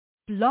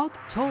Blog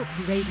Talk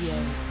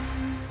Radio.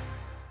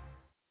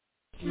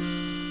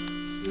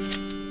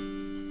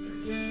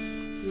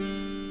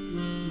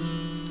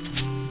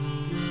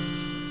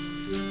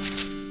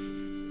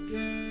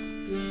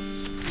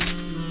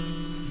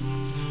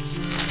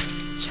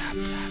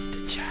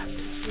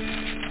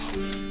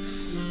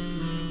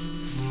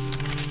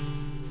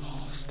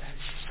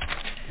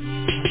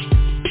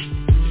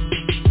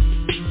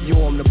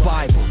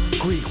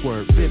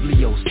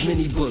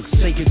 Many books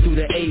taken through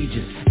the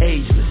ages,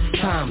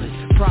 ageless,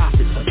 timeless,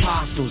 prophets,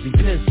 apostles,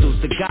 epistles,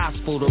 the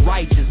gospel, the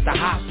righteous, the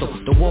hostile,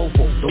 the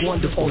woeful, the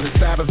wonderful. On the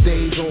Sabbath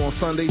days or on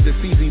Sundays,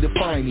 it's easy to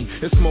find me.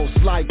 It's most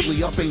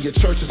likely up in your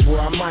churches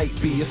where I might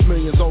be. It's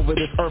millions over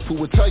this earth who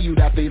would tell you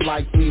that they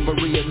like me, but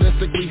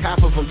realistically,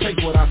 half of them take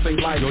what I say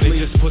lightly. Yo, they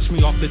just push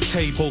me off the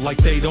table like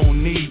they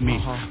don't need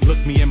me. Look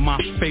me in my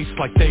face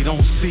like they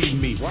don't see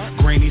me.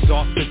 Granny's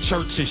off the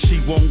church and she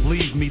won't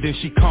leave me. Then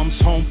she comes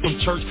home from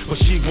church, but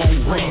she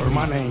won't read me.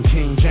 My name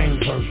King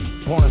James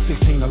Version, born in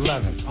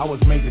 1611. I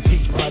was made to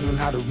teach brethren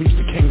how to reach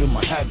the kingdom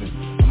of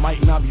heaven. I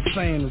might not be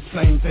saying the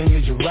same thing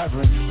as your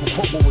reverend, who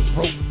quote what was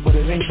broke, but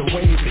it ain't the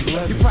way they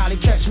live. You probably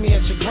catch me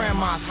at your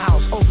grandma's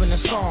house,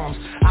 opening Psalms.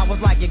 I was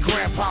like your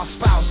grandpa's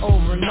spouse,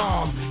 over and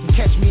on. You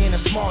catch me in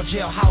a small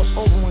jailhouse,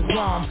 over in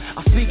Guam.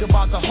 I speak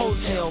about the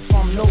hotel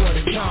from nowhere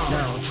to come.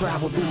 Now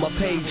travel through my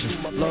pages,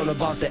 learn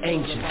about the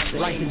ancients.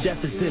 Life and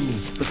death is in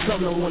me, but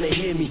some don't wanna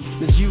hear me.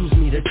 Misuse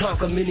me to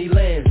conquer many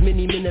lands.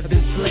 Many men have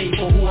been slaves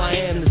for who I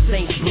am. The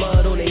saints'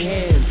 blood on their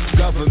hands.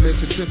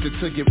 Governments attempted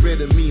to get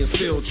rid of me and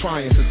still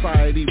trying.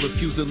 Society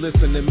refused to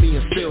listen to me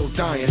and still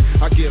dying.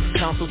 I give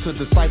counsel to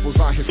disciples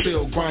out here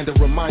still grinding.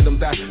 Remind them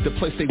that the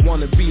place they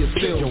wanna be is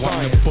still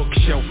I'm a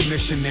bookshelf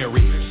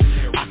missionary.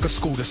 I could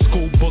school the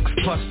school books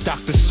plus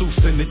Dr.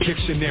 Seuss in the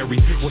dictionary.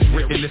 What's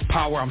written is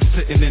power. I'm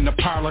sitting in the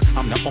parlor.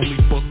 I'm the only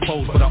book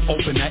closed, but I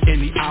open at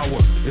any hour.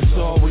 It's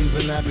always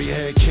a nappy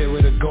head kid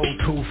with a gold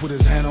tooth, with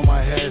his hand on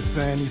my head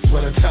saying he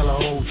swear to tell the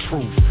whole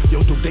truth.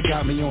 Yo, dude, they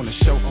got me on a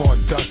show called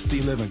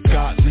Dusty. Living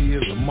godly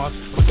is a must,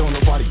 but don't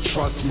nobody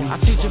trust me. I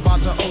teach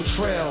about the old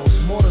trails,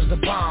 mortars the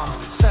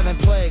bomb, 7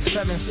 plagues,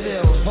 7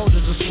 seals,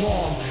 soldiers a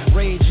swarm,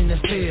 rage in the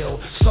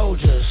field,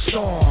 soldiers,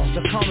 storms,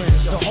 the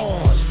comings, the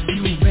horns,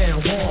 you've been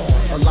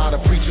warned. A lot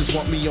of preachers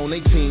want me on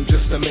their team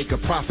just to make a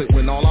profit,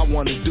 when all I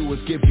want to do is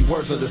give you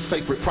words of the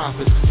sacred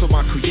prophets, so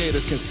my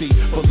creators can see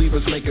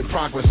believers making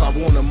progress. I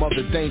warn them of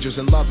the dangers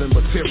in loving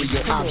material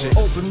objects.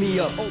 Open me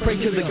up, pray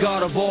to the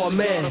God of all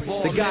men,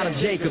 the God of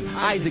Jacob,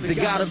 Isaac, the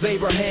God of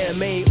Abraham.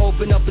 May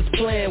open up his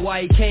plan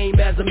why he came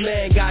as a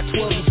man. Got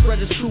 12 and spread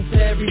his truth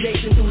to every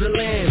nation through the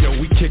land. Yo,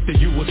 we kicked it,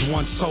 you was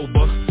once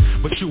sober,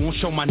 but you won't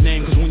show my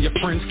name, cause when your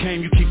friends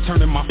came, you keep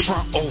turning my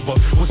front over.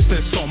 What's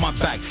this on my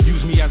back?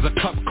 Use me as a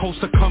cup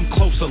coaster, come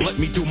closer, let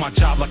me do my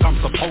job like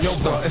I'm supposed Yo,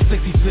 to. bro, it's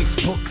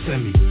 66 books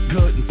in me,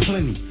 good and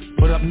plenty,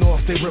 but up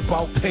north they rip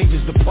out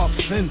pages to puff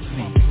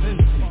Cincy.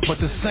 But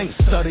the saints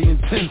study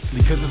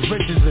intensely, cause there's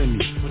riches in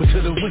me, but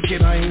to the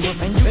wicked I ain't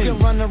looking. And you can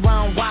run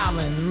around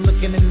wildin',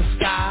 looking in the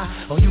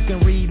sky, or you can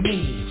read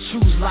me,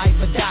 choose life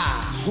or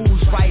die.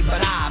 Who's right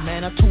but I,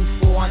 man, a tooth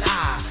for an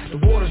eye. The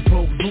waters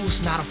broke loose,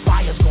 now the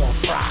fire's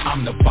gonna fry.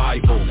 I'm the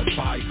Bible.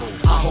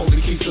 I hold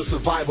the keys to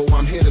survival.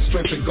 I'm here to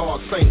strengthen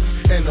God's saints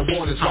and the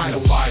warners'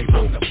 rivals.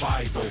 I'm the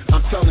Bible.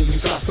 I'm telling you,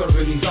 stop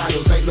serving these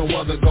idols. Ain't no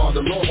other God,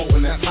 the Lord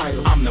holding that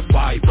title. I'm the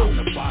Bible.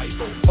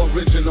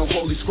 Original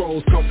holy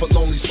scrolls come for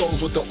lonely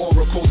souls with the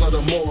oracles of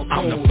the moral codes.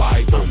 I'm the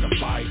Bible.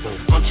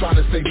 I'm trying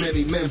to save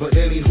many men, but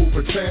any who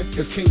pretend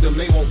his kingdom,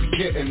 they won't be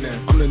getting there.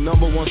 I'm the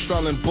 #1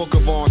 selling book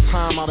of all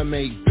time. I done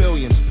made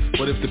billions,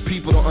 but if the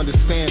people don't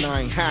understand,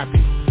 I ain't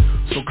happy.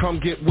 So come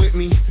get with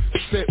me,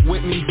 sit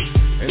with me,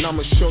 and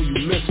I'ma show you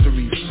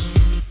mysteries.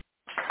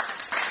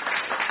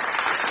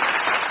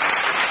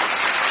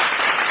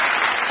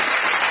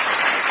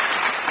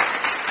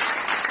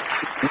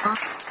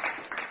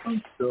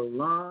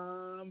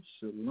 Shalom,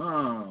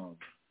 shalom.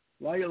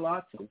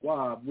 Layla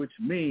Tawab, which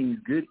means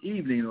good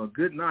evening or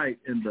good night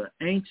in the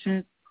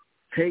ancient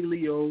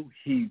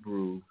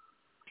Paleo-Hebrew.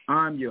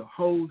 I'm your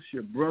host,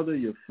 your brother,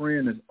 your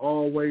friend, as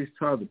always,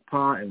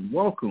 Tazapah, and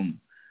welcome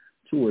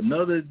to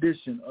another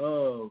edition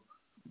of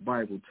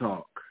Bible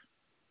Talk.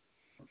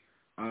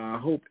 I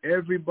hope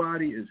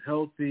everybody is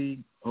healthy.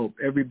 Hope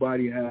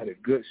everybody had a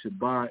good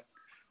Shabbat,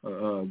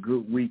 a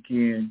good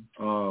weekend.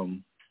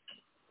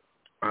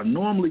 I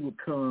normally would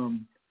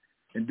come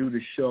and do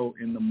the show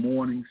in the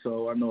morning,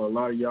 so I know a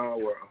lot of y'all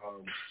were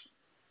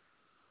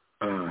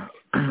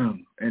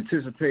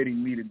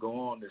anticipating me to go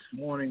on this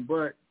morning,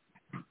 but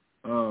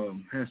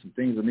had some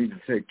things I needed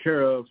to take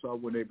care of, so I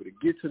wasn't able to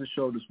get to the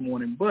show this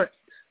morning, but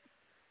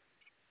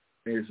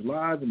it's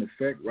live in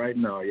effect right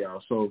now,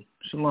 y'all. So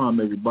shalom,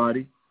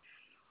 everybody.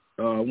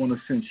 I want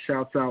to send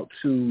shouts out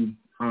to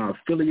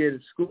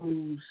affiliated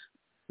schools,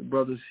 the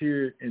brothers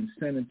here in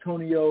San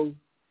Antonio,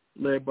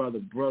 led by the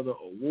brother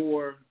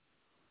Awar.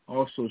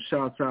 Also,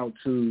 shouts out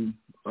to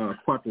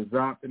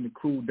Quatazop and the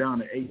crew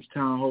down at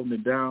H-Town holding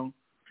it down.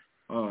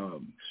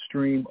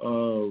 Stream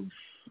of,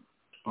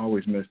 I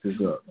always mess this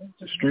up,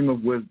 Stream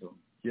of Wisdom,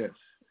 yes.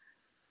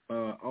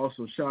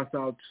 Also, shouts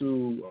out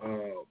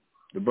to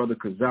the brother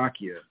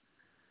Kazakia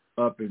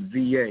up in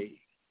VA.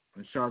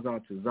 And shouts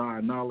out to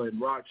Zionala in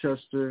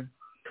Rochester.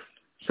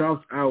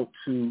 Shouts out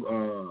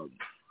to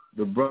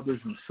the brothers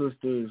and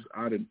sisters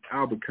out in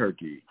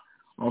Albuquerque.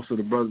 Also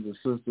the brothers and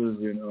sisters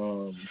in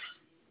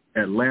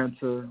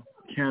Atlanta,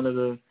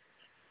 Canada.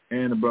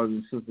 And the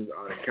brothers and sisters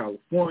out in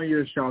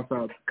California. Shouts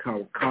out to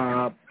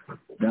Calcab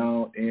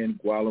down in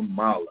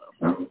Guatemala.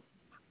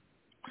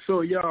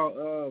 So,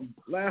 y'all,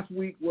 last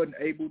week wasn't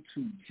able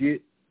to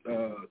get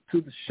to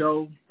the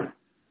show.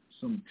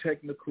 Some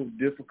technical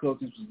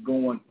difficulties was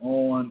going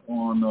on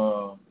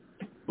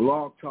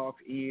Blog Talk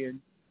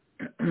in,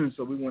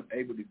 so we weren't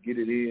able to get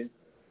it in.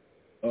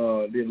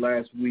 Then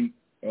last week,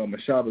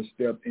 Mashaba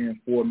stepped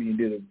in for me and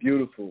did a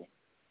beautiful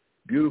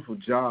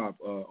job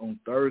on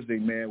Thursday,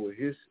 man, with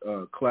his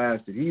class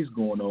that he's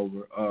going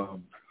over,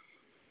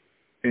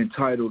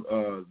 entitled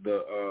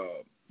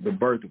The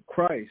Birth of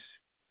Christ,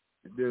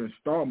 the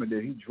installment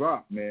that he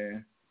dropped,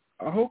 man.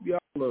 I hope y'all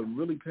are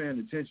really paying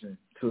attention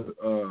to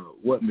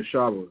what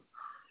Mashaba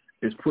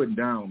is putting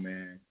down,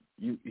 man.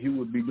 You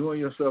would be doing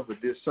yourself a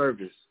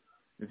disservice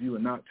if you were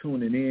not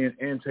tuning in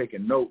and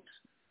taking notes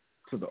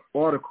to the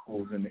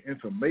articles and the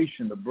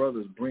information the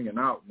brother's bringing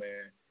out,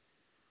 man.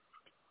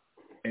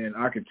 And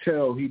I could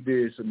tell he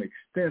did some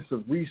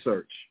extensive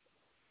research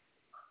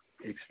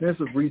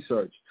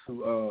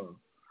to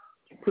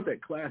put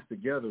that class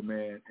together,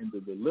 man, and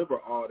to deliver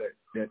all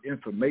that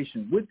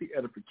information with the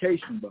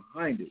edification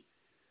behind it.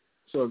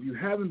 So if you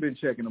haven't been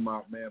checking them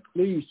out, man,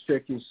 please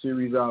check his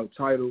series out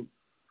titled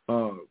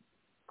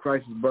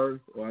Christ's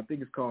Birth, or I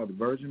think it's called The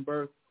Virgin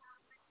Birth.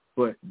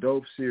 But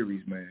dope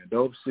series, man.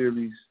 Dope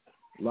series.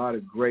 A lot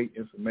of great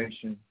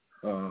information.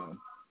 The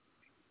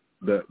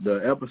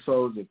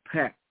episodes are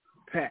packed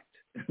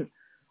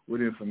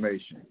with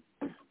information.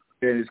 And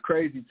it's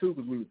crazy, too,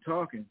 because we were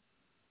talking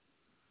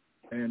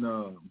and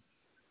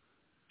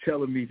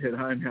telling me that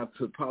I didn't have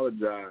to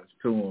apologize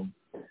to him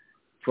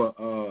for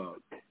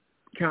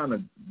kind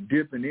of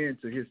dipping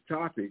into his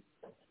topic,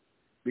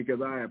 because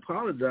I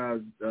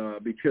apologized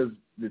because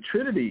the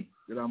Trinity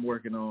that I'm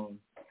working on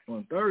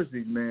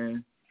Thursdays,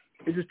 man,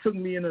 it just took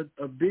me in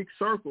a big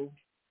circle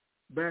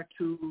back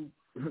to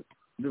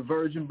the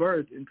virgin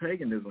birth and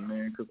paganism,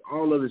 man, because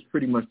all of it's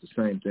pretty much the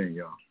same thing,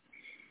 y'all.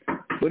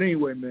 But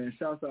anyway, man,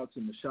 shouts out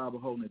to Mashaba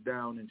holding it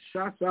down, and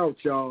shouts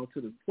out, y'all,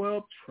 to the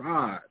 12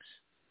 tribes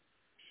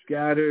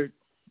scattered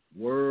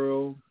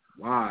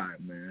worldwide,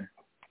 man.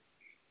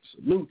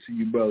 Salute to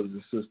you, brothers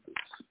and sisters.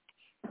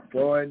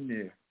 Far and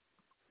near.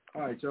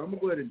 All right, y'all, I'm going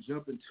to go ahead and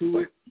jump into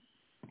it.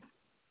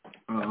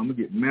 I'm going to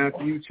get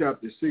Matthew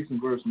chapter 6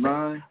 and verse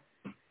 9.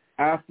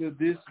 After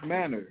this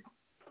manner,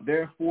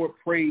 therefore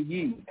pray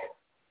ye,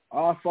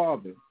 Our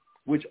Father,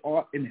 which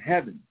art in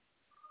heaven,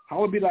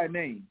 hallowed be thy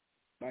name.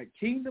 Thy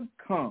kingdom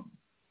come,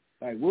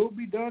 thy will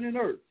be done in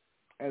earth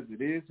as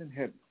it is in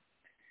heaven.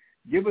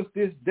 Give us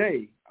this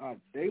day our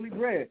daily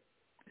bread,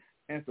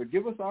 and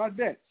forgive us our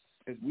debts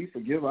as we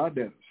forgive our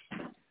debtors.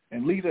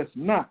 And lead us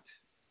not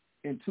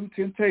into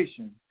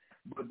temptation,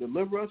 but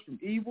deliver us from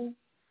evil.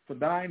 For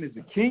thine is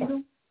the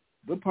kingdom,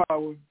 the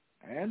power,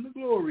 and the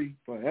glory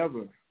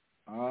forever.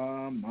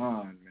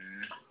 Amen,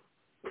 man.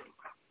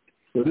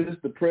 So this is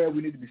the prayer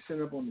we need to be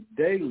sent up on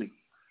the daily,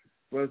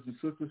 brothers and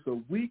sisters,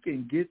 so we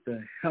can get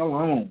the hell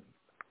on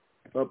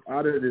up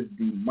out of this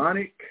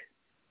demonic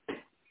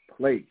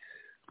place.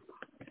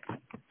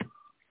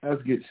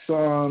 Let's get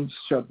Psalms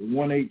chapter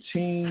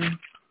 118,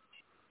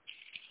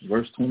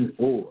 verse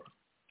 24.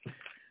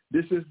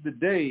 This is the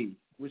day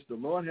which the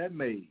Lord had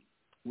made.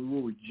 We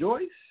will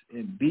rejoice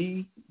and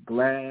be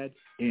glad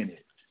in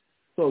it.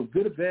 So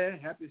good or bad,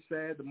 happy or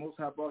sad, the Most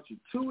High brought you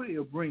to it.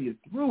 He'll bring you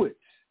through it,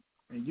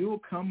 and you'll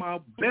come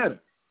out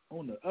better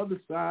on the other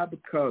side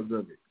because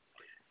of it.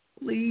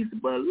 Please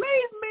believe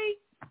me.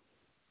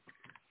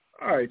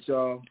 All right,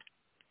 y'all.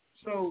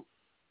 So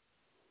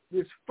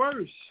this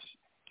first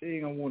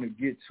thing I want to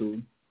get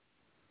to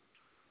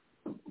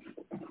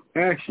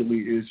actually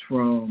is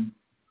from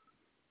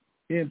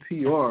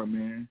NPR,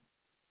 man.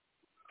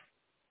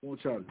 I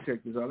want y'all to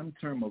check this out. Let me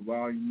turn my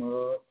volume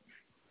up.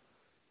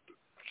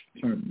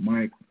 Turn the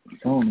mic,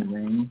 phone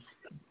around.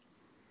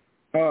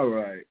 All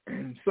right.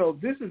 So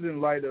this is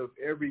in light of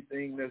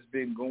everything that's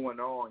been going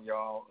on,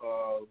 y'all.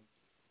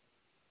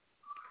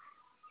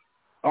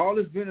 All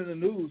that's been in the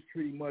news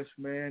pretty much,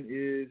 man,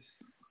 is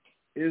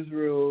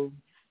Israel,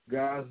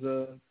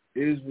 Gaza,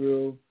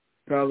 Israel,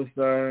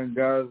 Palestine,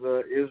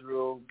 Gaza,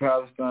 Israel,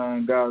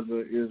 Palestine,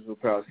 Gaza, Israel,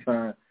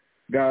 Palestine,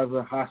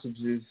 Gaza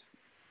hostages,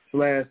 /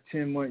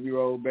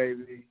 10-month-old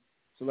baby,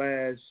 /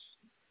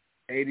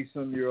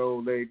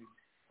 80-some-year-old lady.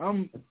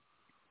 I'm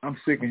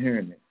sick of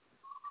hearing it.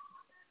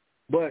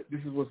 But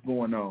this is what's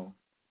going on.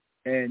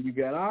 And you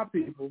got our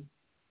people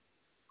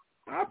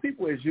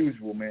as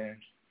usual, man.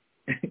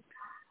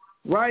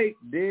 Right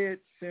dead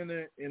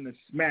center in the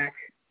smack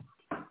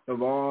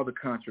of all the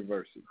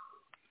controversy.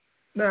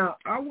 Now,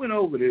 I went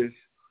over this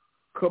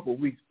a couple of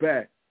weeks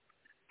back,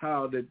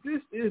 how that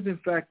this is, in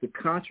fact, the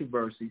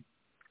controversy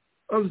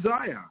of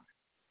Zion.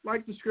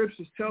 like the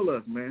scriptures tell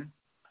us, man,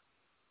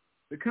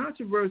 the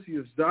controversy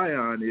of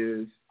Zion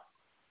is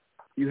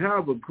you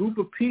have a group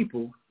of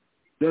people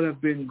that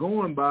have been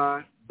going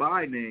by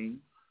name,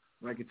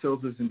 like it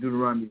tells us in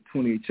Deuteronomy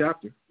 28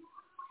 chapter,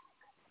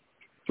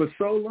 for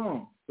so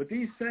long. But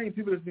these same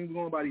people that's been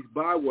going by these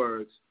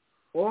bywords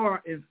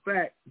are, in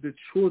fact, the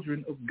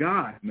children of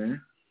God,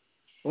 man,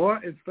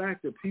 are, in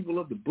fact, the people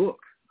of the book.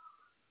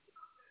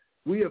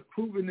 We have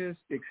proven this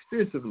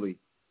extensively.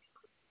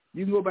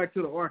 You can go back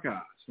to the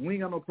archives. We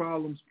ain't got no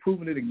problems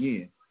proving it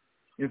again.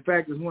 In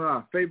fact, it's one of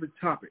our favorite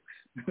topics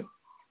to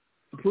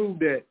prove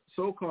that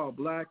so-called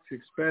blacks,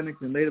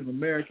 Hispanics, and Native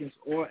Americans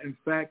are, in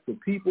fact, the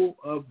people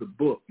of the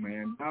book,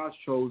 man, God's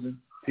chosen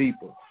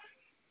people.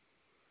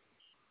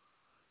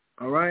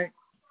 All right?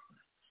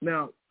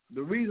 Now,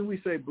 the reason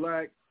we say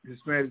black,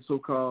 Hispanic,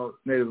 so-called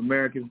Native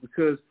Americans,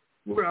 because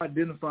we're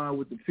identifying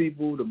with the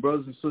people, the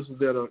brothers and sisters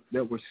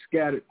that were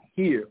scattered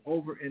here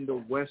over in the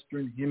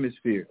Western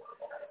Hemisphere.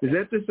 Is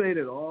that to say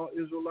that all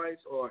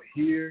Israelites are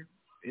here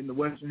in the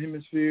Western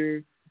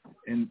Hemisphere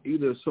and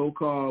either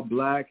so-called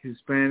black,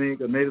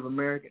 Hispanic, or Native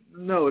American?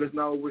 No, that's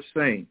not what we're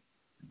saying.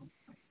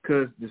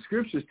 Because the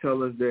scriptures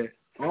tell us that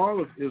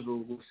all of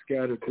Israel was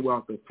scattered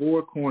throughout the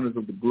four corners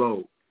of the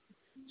globe.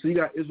 So you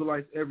got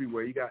Israelites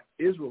everywhere. You got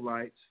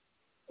Israelites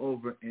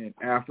over in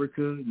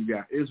Africa. You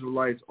got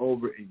Israelites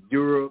over in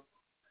Europe,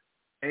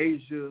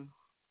 Asia,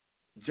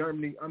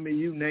 Germany. I mean,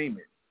 you name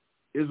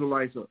it.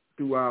 Israelites are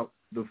throughout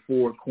the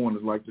four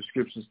corners, like the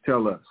scriptures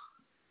tell us,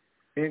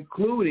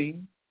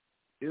 including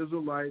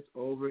Israelites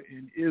over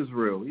in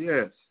Israel.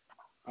 Yes,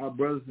 our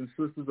brothers and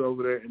sisters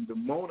over there in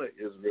Dimona,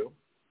 Israel,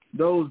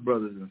 those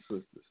brothers and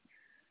sisters.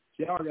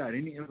 Y'all got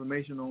any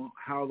information on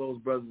how those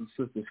brothers and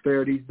sisters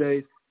fare these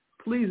days?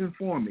 Please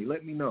inform me.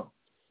 Let me know.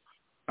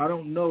 I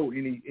don't know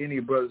any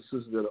brothers and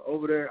sisters that are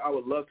over there. I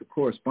would love to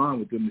correspond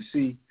with them to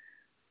see,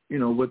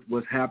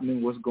 what's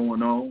happening, what's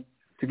going on,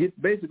 to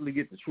basically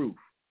get the truth.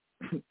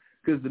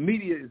 Because the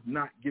media is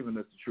not giving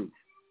us the truth.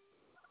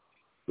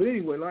 But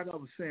anyway, like I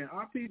was saying,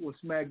 our people are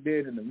smack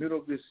dead in the middle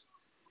of this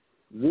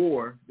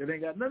war that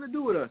ain't got nothing to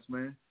do with us,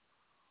 man.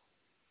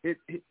 It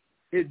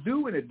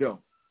do and it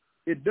don't.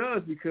 It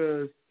does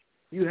because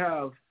you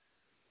have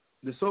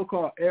the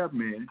so-called Arab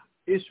men,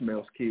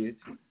 Ishmael's kids,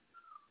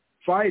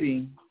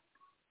 fighting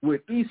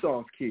with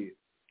Esau's kids,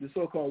 the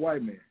so-called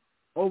white man,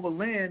 over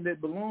land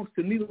that belongs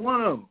to neither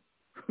one of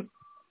them.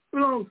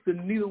 Belongs to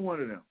neither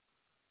one of them.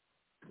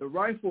 The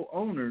rightful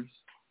owners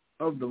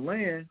of the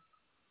land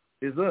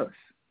is us,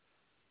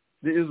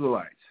 the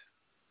Israelites.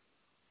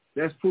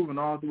 That's proven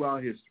all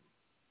throughout history.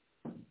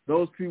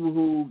 Those people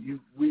who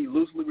we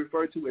loosely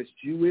refer to as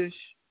Jewish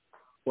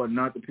are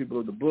not the people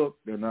of the book.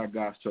 They're not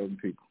God's chosen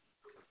people.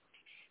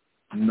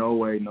 No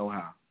way, no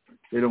how.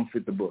 They don't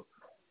fit the book.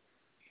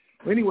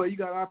 Anyway, you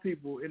got our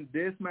people in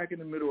dead smack in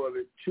the middle of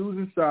it,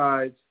 choosing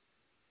sides.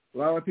 A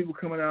lot of people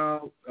coming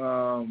out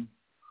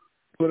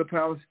for the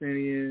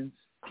Palestinians,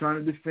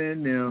 trying to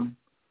defend them,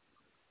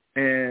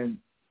 and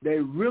they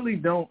really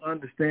don't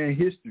understand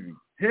history.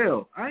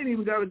 Hell, I ain't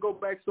even got to go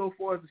back so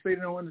far as to say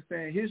they don't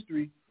understand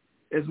history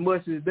as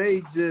much as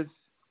they just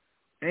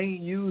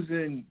ain't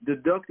using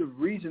deductive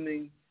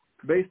reasoning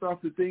based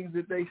off the things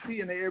that they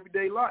see in their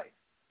everyday life.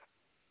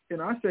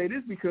 And I say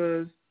this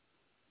because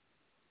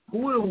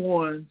who are the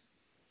ones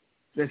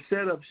that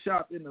set up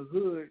shop in the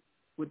hood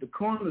with the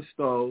corner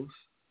stores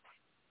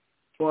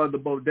or the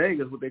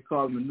bodegas, what they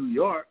call them in New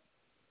York,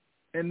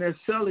 and they're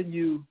selling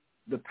you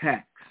the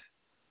packs.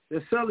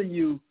 They're selling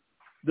you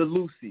the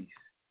Lucy's.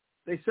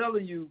 They're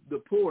selling you the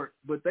pork,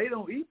 but they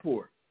don't eat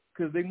pork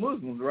because they're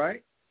Muslims,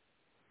 right?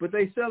 But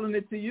they selling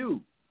it to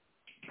you,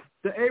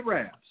 the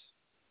Arabs.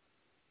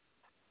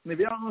 And if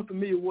y'all aren't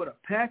familiar with what a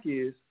pack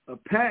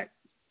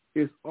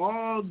is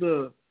all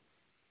the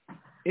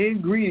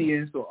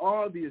ingredients or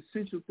all the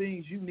essential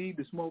things you need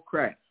to smoke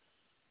crack.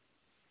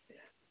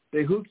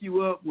 They hook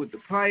you up with the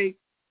pipe,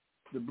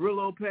 the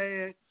Brillo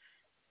pad,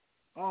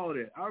 all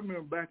that. I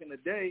remember back in the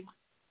day,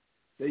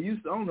 they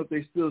used to, I don't know if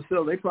they still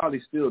sell, they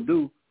probably still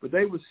do, but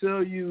they would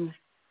sell you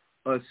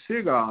a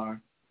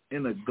cigar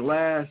in a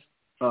glass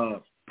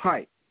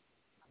pipe.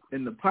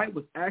 And the pipe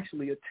was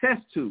actually a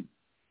test tube.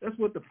 That's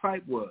what the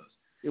pipe was.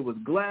 It was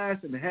glass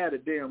and it had a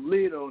damn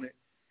lid on it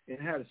and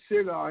it had a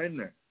cigar in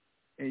there.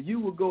 And you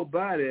would go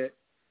buy that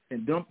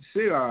and dump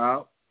the cigar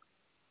out,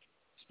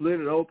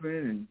 split it open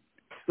and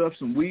stuff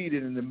some weed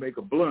in it and make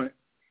a blunt.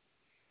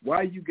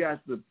 While you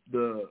got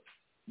the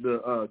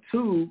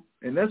tube,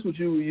 and that's what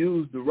you would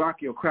use to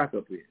rock your crack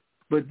up in.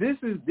 But these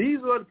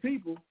are the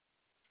people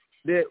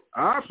that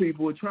our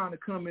people are trying to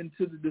come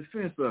into the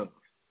defense of.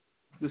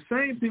 The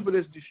same people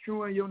that's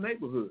destroying your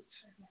neighborhoods.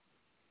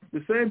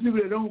 The same people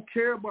that don't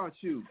care about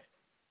you.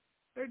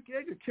 They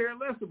could care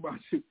less about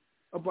you,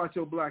 about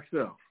your black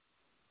self.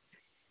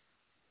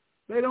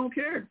 They don't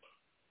care.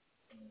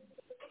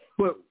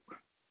 But,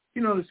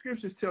 the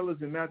scriptures tell us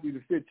in Matthew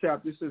the 5th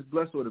chapter, it says,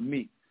 blessed are the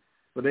meek,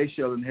 for they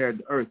shall inherit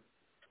the earth.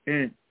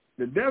 And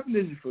the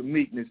definition for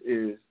meekness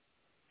is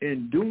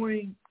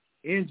enduring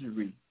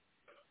injury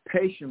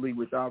patiently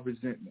without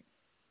resentment.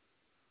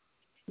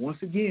 once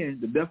again,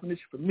 the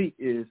definition for me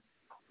is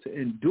to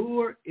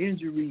endure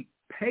injury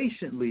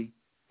patiently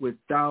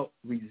without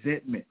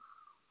resentment.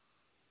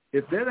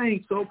 If that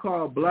ain't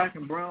so-called black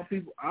and brown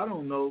people, I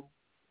don't know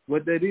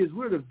what that is.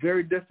 We're the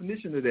very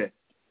definition of that.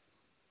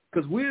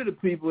 Because we're the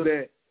people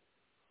that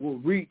will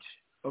reach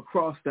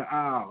across the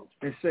aisle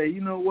and say,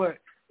 you know what,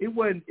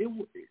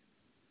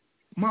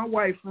 my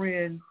white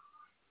friend,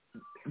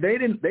 they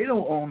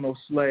don't own no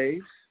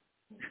slaves.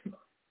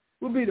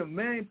 We'll be the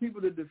main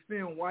people to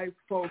defend white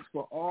folks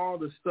for all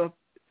the stuff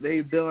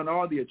they've done,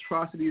 all the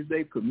atrocities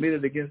they've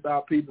committed against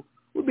our people.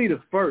 We'll be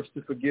the first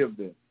to forgive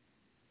them.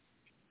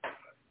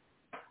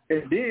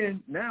 And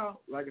then now,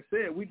 like I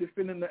said, we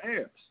defending the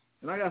Arabs.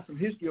 And I got some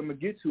history I'm going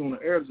to get to on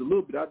the Arabs a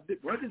little bit. I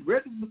just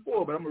read this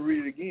before, but I'm going to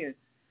read it again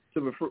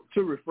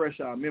to refresh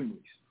our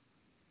memories.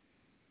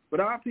 But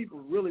our people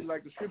really,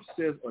 like the scripture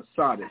says, are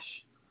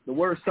sottish. The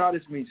word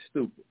sottish means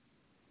stupid.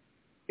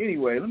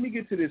 Anyway, let me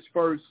get to this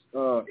first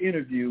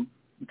interview.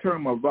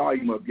 Turn my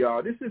volume up,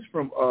 y'all. This is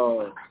from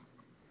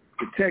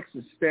the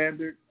Texas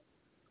Standard.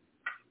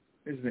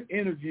 This is an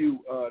interview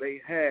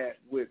they had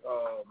with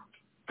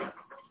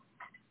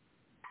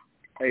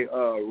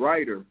a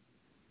writer.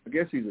 I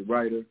guess he's a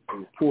writer, a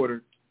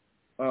reporter.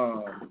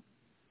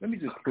 Let me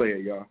just play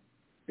it, y'all.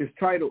 It's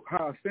titled,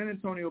 How a San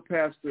Antonio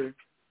Pastor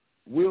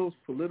Wields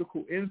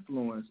Political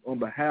Influence on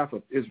Behalf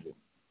of Israel.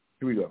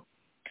 Here we go.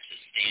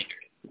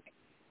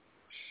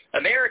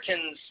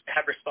 Americans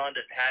have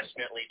responded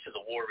passionately to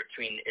the war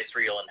between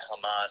Israel and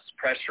Hamas,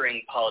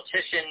 pressuring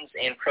politicians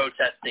and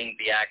protesting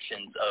the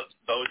actions of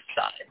both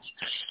sides.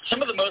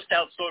 Some of the most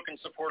outspoken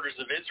supporters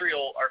of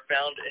Israel are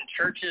found in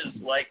churches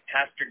like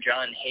Pastor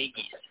John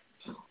Hagee's.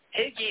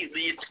 Hagee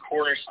leads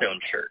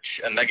Cornerstone Church,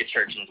 a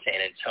megachurch in San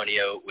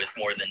Antonio with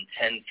more than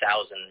 10,000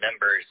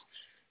 members,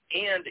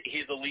 and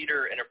he's a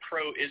leader in a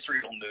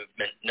pro-Israel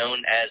movement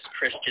known as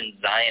Christian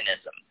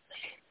Zionism.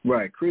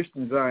 Right,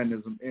 Christian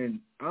Zionism. And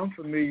I'm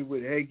familiar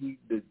with Hagee.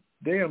 The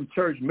damn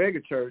church,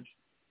 megachurch,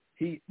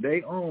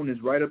 they own is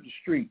right up the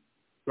street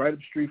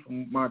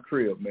from my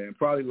crib, man,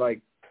 probably like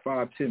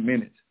 5-10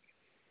 minutes.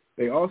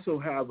 They also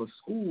have a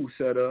school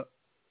set up.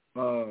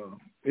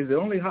 Is it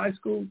only high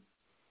school?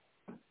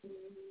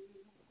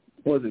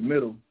 Or is it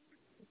middle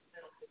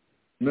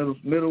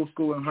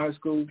school and high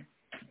school?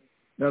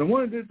 Now, the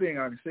one good thing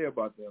I can say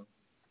about them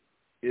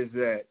is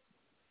that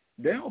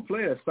they don't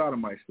play that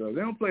sodomite stuff.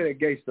 They don't play that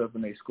gay stuff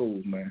in their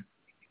schools, man.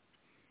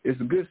 It's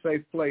a good,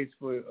 safe place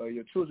for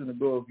your children to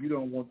go if you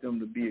don't want them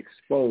to be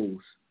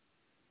exposed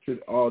to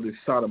all this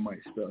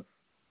sodomite stuff.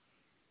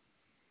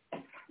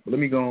 But let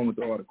me go on with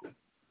the article.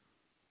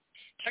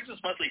 Texas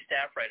Monthly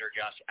staff writer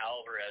Josh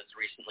Alvarez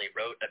recently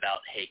wrote about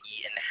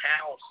Hagee and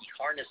how he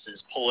harnesses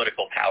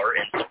political power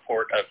in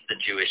support of the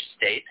Jewish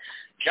state.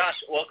 Josh,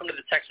 welcome to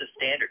the Texas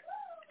Standard.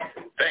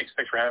 Thanks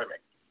for having me.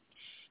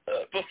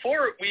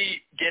 Before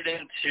we get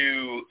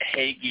into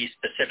Hagee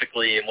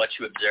specifically and what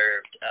you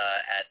observed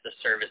at the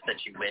service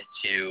that you went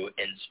to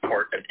in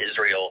support of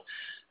Israel,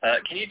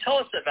 can you tell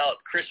us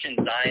about Christian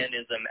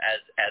Zionism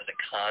as a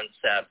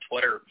concept?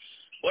 What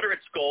are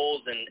its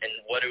goals and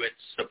what do its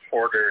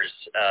supporters,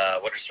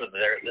 what are sort of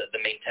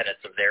the main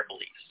tenets of their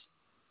beliefs?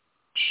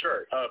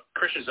 Sure.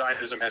 Christian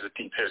Zionism has a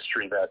deep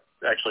history that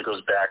actually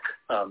goes back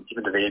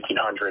even to the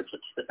 1800s,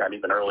 if not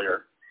even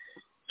earlier.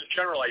 The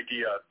general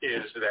idea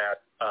is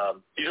that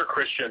these are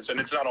Christians, and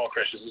it's not all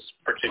Christians, this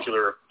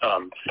particular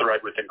thread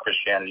within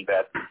Christianity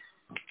that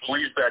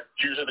believes that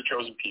Jews are the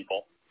chosen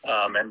people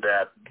and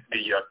that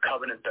the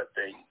covenant that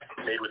they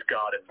made with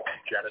God in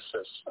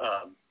Genesis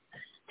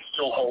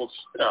still holds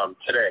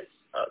today,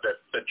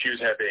 that Jews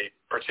have a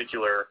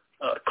particular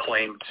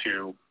claim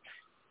to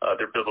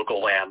their biblical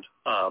land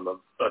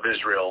of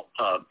Israel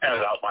as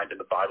outlined in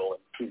the Bible.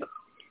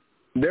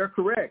 They're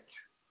correct.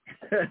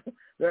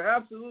 They're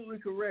absolutely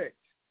correct.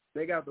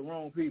 They got the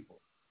wrong people.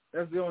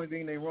 That's the only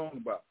thing they're wrong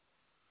about.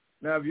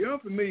 Now, if you're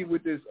unfamiliar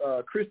with this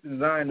Christian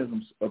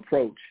Zionism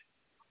approach,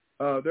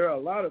 there are a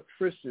lot of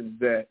Christians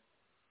that,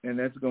 and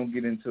that's going to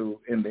get into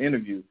in the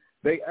interview,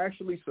 they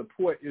actually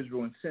support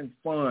Israel and send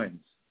funds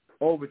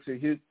over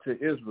to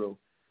Israel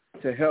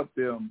to help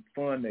them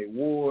fund their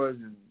wars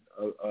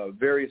and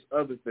various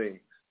other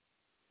things.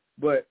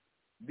 But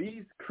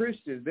these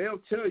Christians, they'll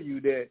tell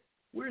you that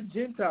we're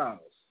Gentiles,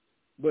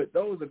 but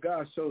those are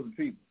God's chosen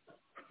people.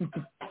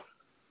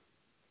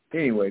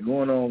 Anyway,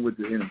 going on with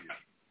the interview.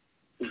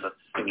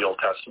 In the Old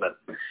Testament.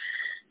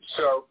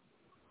 So,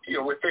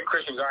 within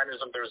Christian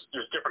Zionism, there's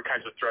different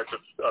kinds of threads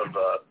of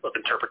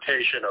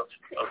interpretation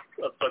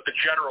but the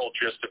general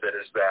gist of it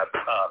is that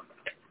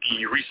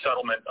the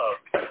resettlement of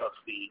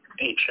the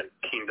ancient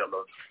kingdom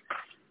of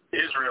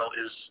Israel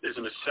is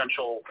an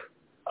essential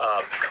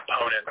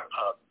component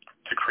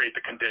to create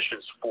the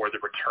conditions for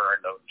the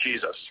return of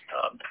Jesus,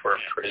 for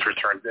his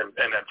return, and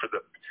then for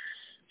the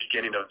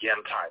beginning of the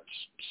end times.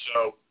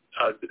 So,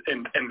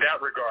 in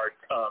that regard,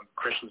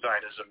 Christian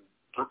Zionism,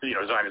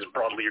 Zionism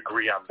broadly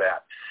agree on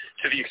that.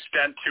 To the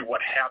extent to what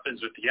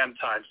happens with the end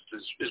times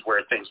is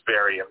where things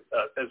vary.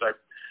 As I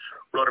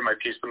wrote in my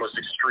piece, the most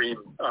extreme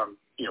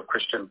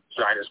Christian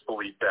Zionists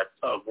believe that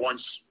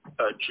once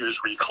Jews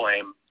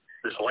reclaim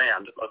this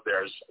land of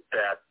theirs,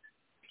 that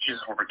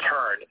Jesus will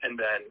return, and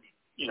then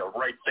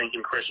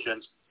right-thinking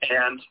Christians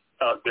and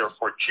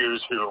therefore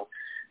Jews who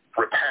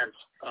repent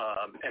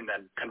and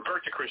then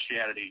convert to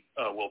Christianity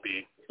will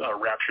be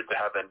raptured to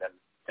heaven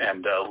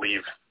and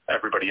leave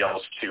everybody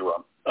else to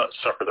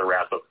suffer the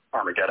wrath of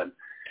Armageddon.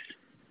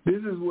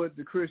 This is what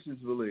the Christians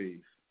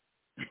believe.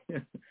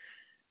 I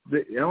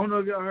don't know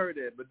if y'all heard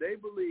that, but they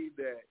believe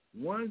that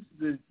once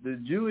the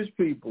Jewish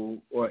people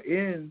are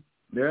in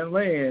their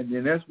land,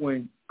 then that's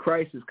when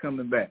Christ is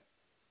coming back.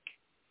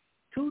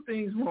 Two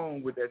things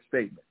wrong with that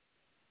statement.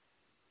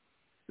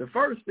 The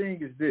first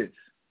thing is this.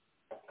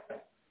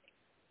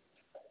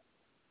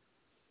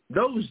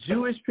 Those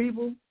Jewish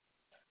people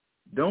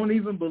don't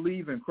even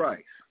believe in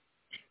Christ.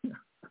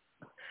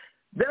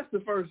 That's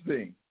the first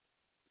thing.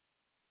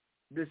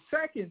 The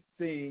second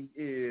thing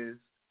is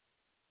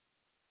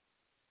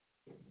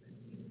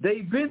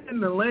they've been in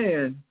the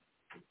land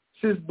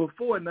since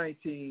before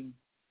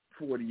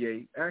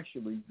 1948.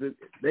 Actually,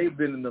 they've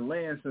been in the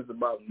land since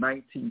about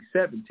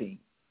 1917.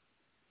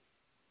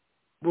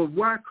 But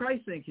why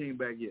Christ ain't came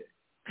back yet?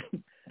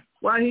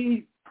 I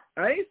ain't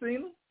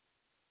seen him.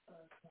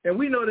 And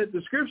we know that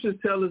the scriptures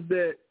tell us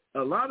that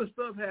a lot of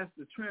stuff has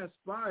to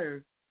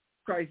transpire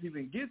Christ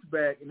even gets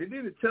back. And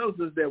then it tells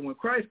us that when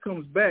Christ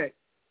comes back,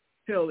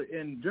 hell,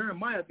 in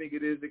Jeremiah, I think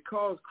it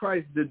calls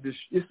Christ it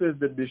says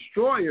the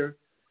destroyer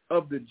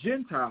of the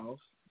Gentiles,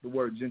 the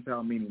word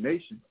Gentile meaning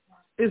nation,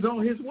 is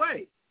on his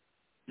way.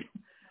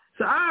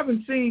 So I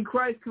haven't seen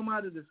Christ come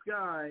out of the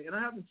sky, and I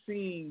haven't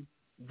seen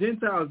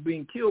Gentiles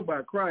being killed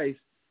by Christ.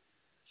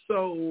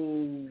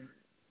 So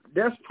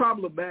that's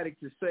problematic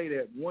to say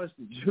that once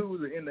the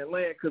Jews are in their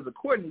land, because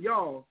according to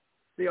y'all,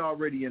 they're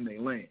already in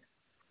their land,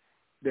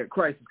 that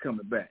Christ is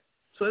coming back.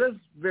 So that's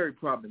very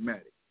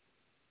problematic.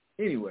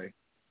 Anyway,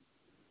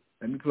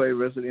 let me play the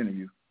rest of the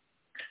interview.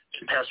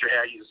 Pastor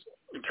Haggie's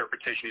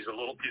interpretation is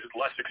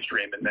less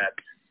extreme in that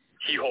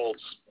he holds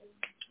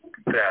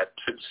that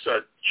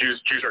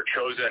Jews are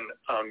chosen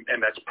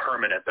and that's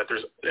permanent. That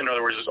in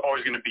other words, there's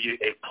always going to be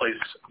a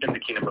place in the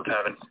kingdom of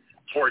heaven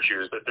for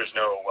Jews. That there's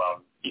no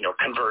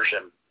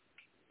conversion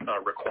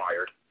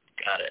required.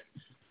 Got it.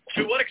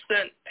 To what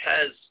extent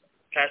has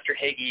Pastor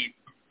Haggie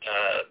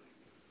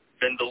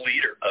been the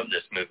leader of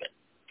this movement,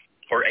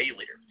 or a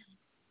leader?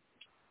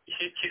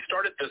 He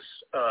started this.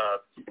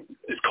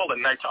 It's called the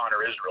Night to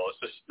Honor Israel.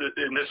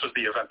 And this was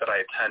the event that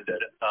I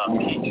attended.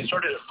 He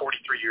started it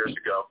 43 years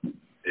ago.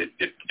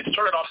 It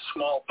started off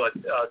small, but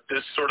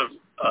this sort of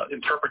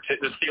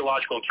this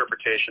theological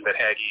interpretation that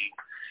Haggie,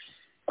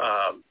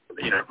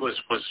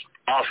 was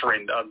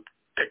offering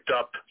picked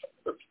up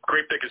a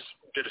great bit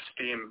of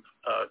steam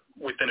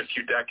within a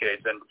few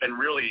decades, and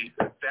really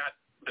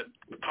the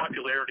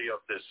popularity of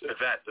this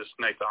event, this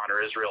Night to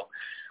Honor Israel,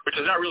 which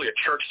is not really a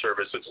church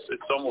service.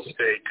 It's almost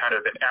a kind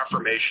of an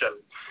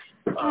affirmation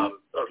of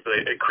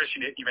a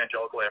Christian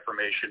evangelical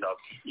affirmation of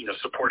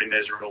supporting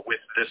Israel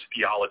with this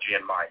theology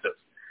in mind.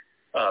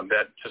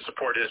 That to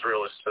support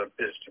Israel is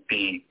to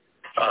be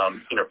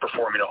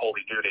performing a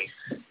holy duty.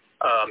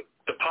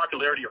 The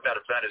popularity of that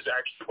event is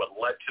actually what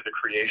led to the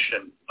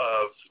creation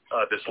of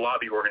this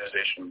lobby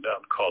organization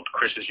called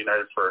Christians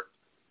United for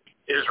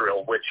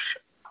Israel, which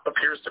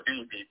appears to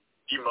be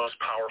the most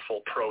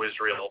powerful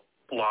pro-Israel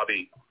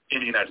lobby in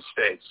the United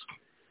States,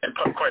 and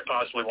quite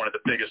possibly one of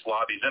the biggest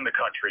lobbies in the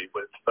country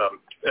with,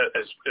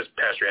 as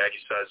Pastor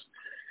Haggie says,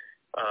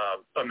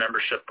 a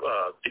membership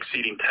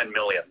exceeding 10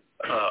 million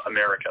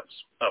Americans,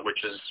 which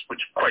is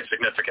quite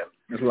significant.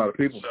 That's a lot of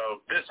people.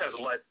 So this has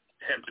led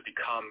him to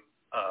become,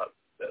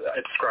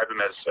 I describe him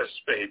as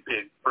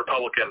a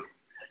Republican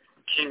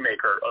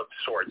kingmaker of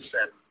sorts,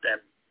 and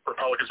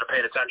Republicans are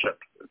paying attention.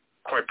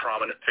 Quite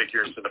prominent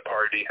figures in the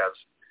party have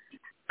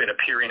been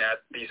appearing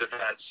at these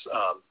events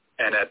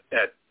and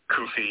at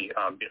Kufi,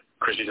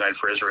 Christians United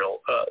for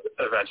Israel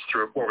events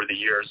over the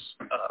years.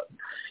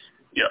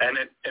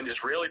 And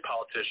Israeli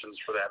politicians,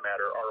 for that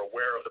matter, are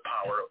aware of the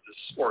power of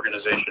this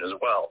organization as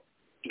well.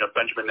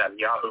 Benjamin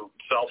Netanyahu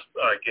himself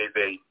gave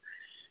a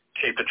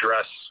taped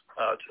address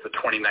to the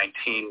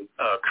 2019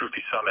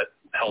 Kufi summit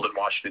held in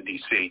Washington,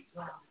 D.C.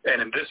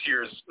 And in this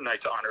year's Night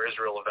to Honor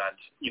Israel event,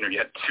 you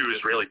had two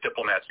Israeli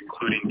diplomats,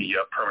 including the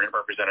permanent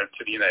representative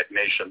to the United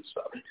Nations,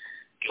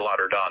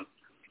 Gilad Erdan.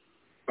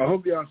 I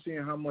hope y'all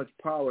seeing how much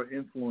power and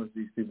influence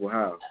these people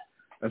have.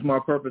 That's my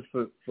purpose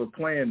for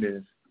playing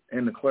this,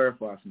 and to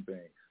clarify some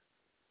things.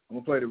 I'm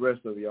going to play the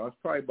rest of it, y'all. It's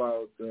probably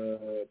about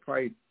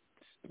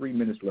 3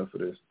 minutes left for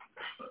this.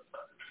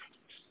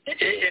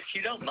 If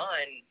you don't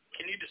mind,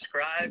 can you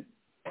describe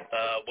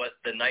what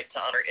the Night to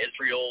Honor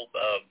Israel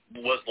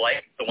was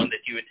like, the one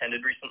that you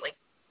attended recently?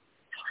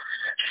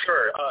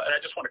 Sure, and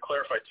I just want to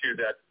clarify too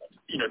that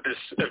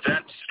this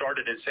event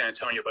started in San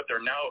Antonio, but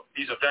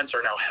these events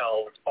are now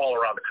held all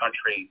around the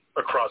country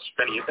across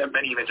many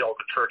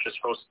evangelical churches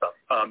host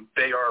them.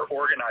 They are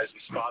organized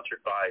and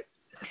sponsored by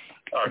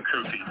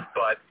Kufi,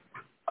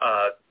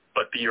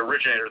 but the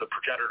originator, the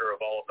progenitor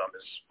of all of them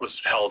was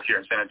held here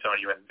in San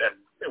Antonio,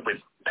 and with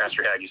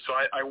Pastor Hagee. So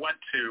I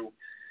went to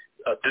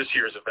this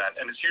year's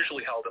event, and it's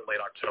usually held in late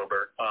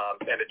October,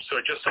 and it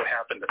just so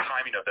happened the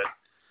timing of it,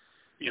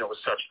 was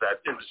such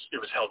that it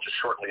was held just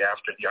shortly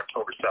after the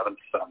October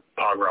 7th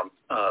pogrom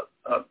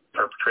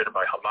perpetrated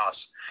by Hamas.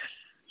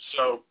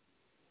 So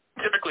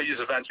typically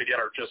these events,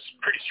 again, are just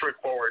pretty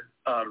straightforward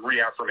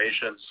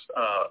reaffirmations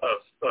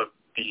of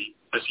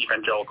this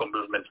evangelical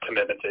movement's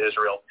commitment to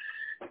Israel.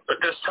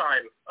 But this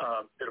time,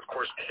 it, of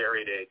course,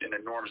 carried an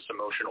enormous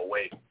emotional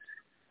weight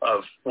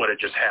of what had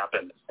just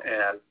happened.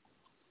 And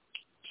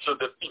so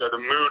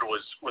the mood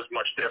was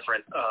much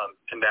different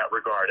in that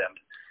regard. And,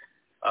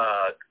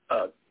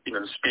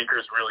 the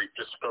speakers really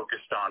just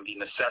focused on the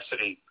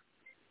necessity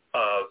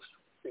of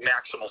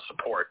maximal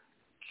support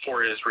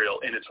for Israel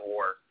in its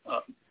war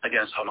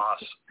against Hamas.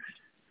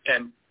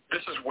 And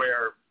this is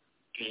where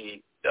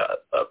the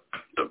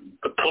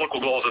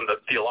political goals and the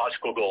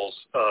theological goals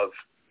of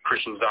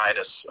Christian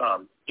Zionists,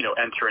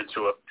 enter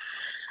into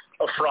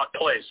a fraught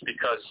place,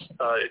 because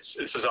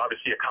this is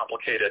obviously a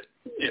complicated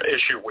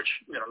issue, which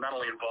not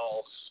only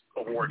involves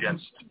a war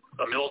against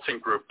a militant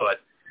group,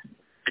 but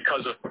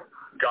because of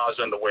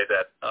Gaza and the way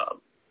that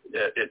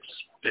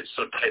it's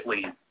so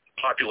tightly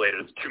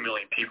populated, 2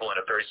 million people in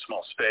a very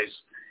small space.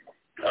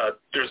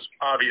 There's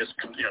obvious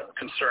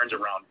concerns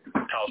around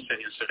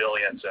Palestinian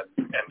civilians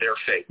and their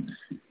fate.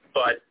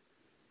 But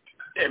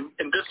in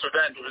this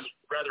event, it was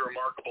rather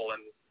remarkable,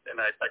 and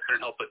I couldn't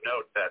help but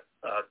note that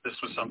this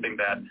was something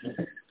that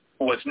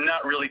was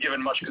not really given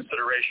much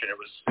consideration.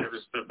 It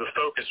was the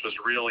focus was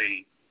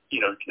really,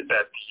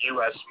 that the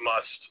U.S.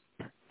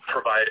 must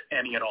provide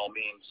any and all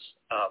means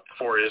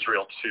for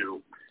Israel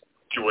to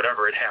do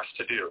whatever it has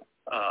to do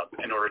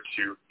in order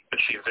to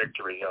achieve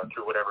victory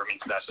through whatever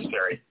means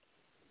necessary.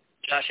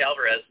 Josh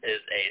Alvarez is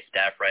a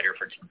staff writer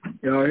for.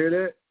 Y'all hear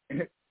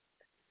that?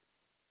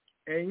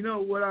 And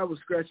what I was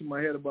scratching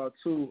my head about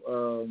too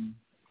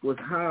was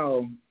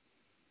how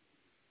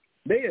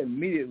they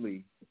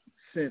immediately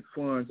sent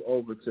funds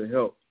over to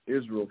help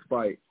Israel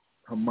fight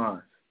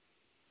Hamas.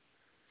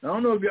 Now, I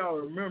don't know if y'all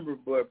remember,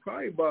 but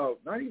probably about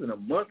not even a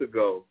month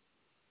ago,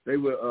 they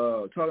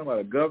were talking about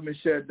a government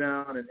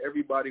shutdown, and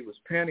everybody was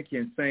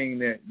panicking, saying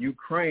that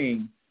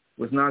Ukraine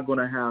was not going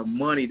to have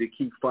money to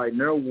keep fighting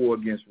their war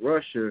against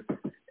Russia,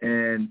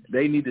 and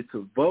they needed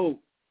to vote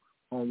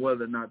on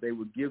whether or not they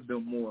would give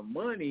them more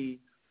money,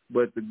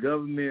 but the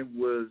government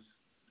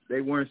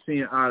they weren't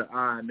seeing eye to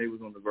eye, and they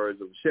was on the verge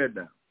of a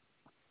shutdown.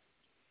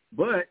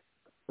 But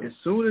as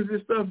soon as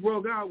this stuff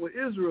broke out with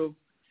Israel,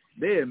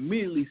 they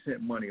immediately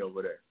sent money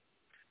over there.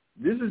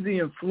 This is the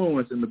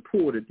influence and the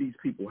pull that these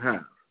people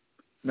have.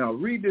 Now,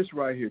 read this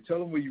right here. Tell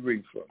them where you're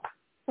reading from.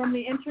 From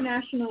The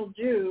International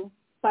Jew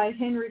by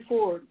Henry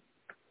Ford.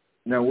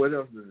 Now, what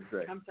else does it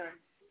say? I'm sorry.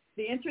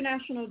 The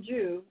International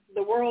Jew,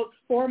 the world's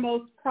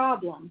foremost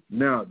problem.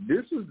 Now,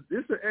 this is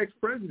an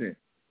ex-president.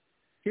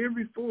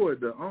 Henry Ford,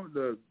 the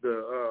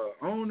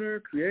owner,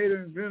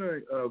 creator,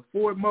 inventor of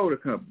Ford Motor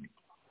Company,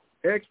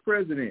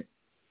 ex-president.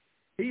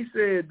 He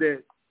said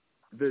that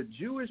the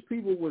Jewish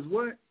people was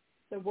what?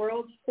 The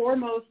world's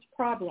foremost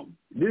problem.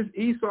 This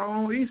Esau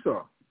on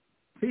Esau.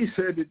 He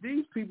said that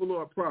these people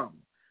are a problem.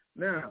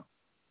 Now,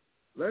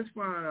 let's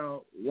find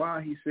out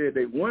why he said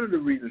one of the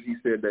reasons he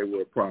said they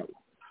were a problem.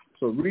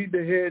 So read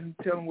the head and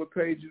tell them what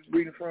page you're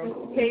reading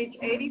from. Page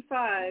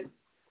 85.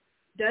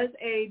 Does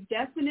a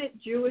definite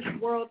Jewish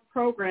world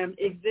program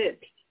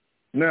exist?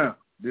 Now,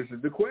 this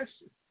is the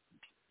question.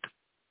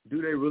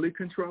 Do they really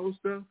control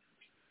stuff?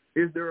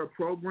 Is there a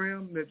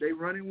program that they're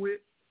running with?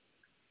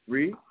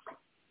 Read.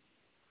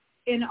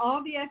 In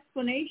all the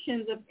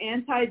explanations of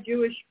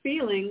anti-Jewish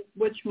feelings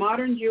which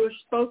modern Jewish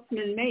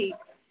spokesmen make,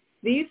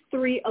 these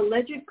three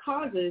alleged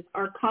causes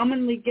are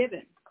commonly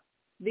given.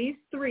 These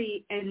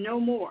three and no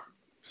more.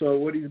 So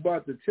what he's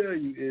about to tell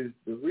you is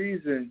the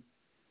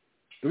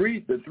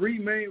three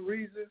main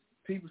reasons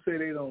people say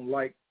they don't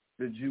like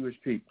the Jewish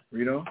people,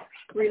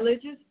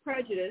 Religious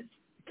prejudice.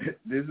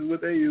 This is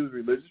what they use,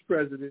 religious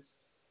prejudice.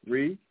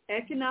 Read.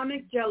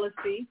 Economic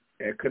jealousy.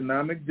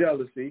 Economic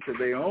jealousy, because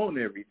they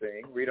own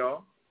everything. Read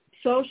on.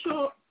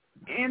 Social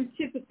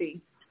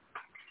antipathy.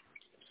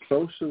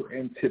 Social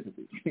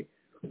antipathy.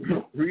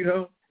 Read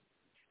on.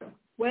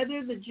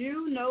 Whether the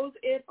Jew knows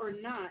it or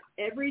not,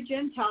 every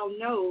Gentile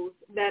knows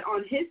that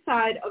on his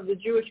side of the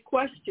Jewish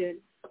question,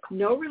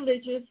 no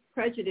religious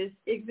prejudice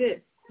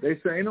exists. They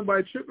say ain't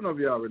nobody tripping over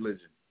y'all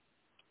religion.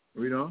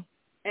 Read on.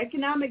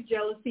 Economic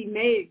jealousy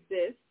may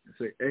exist.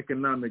 They say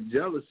economic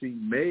jealousy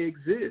may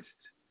exist.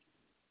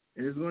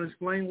 And it's going to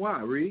explain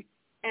why. Read.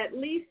 At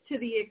least to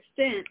the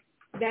extent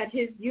that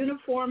his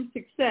uniform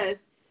success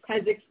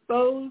has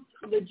exposed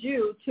the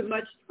Jew to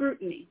much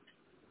scrutiny.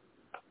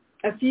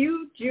 A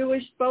few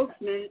Jewish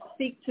spokesmen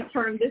seek to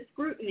turn this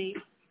scrutiny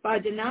by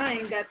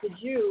denying that the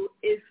Jew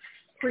is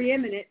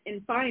preeminent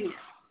in finance.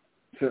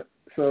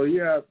 So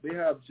they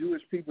have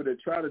Jewish people that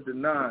try to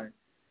deny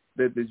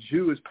that the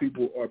Jewish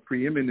people are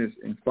preeminent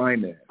in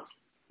finance,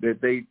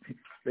 that they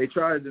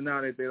try to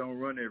deny that they don't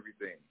run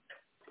everything.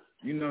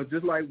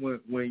 Just like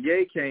when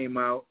Ye came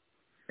out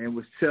and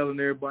was telling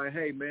everybody,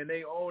 hey, man,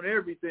 they own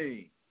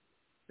everything.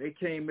 They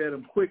came at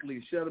him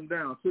quickly, shut him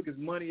down, took his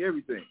money,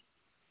 everything.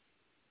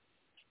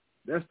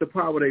 That's the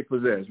power they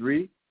possess.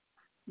 Read.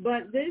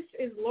 But this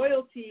is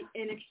loyalty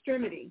in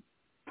extremity.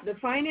 The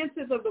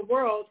finances of the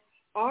world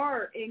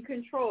are in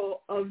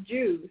control of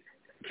Jews.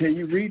 Can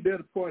you read that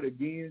part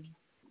again?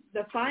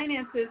 The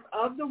finances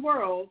of the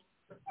world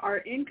are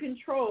in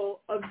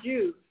control of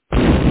Jews.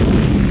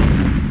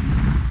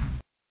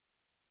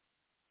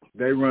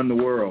 They run the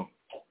world.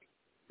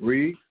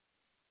 Read.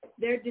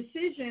 Their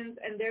decisions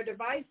and their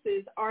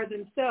devices are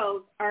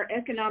themselves our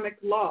economic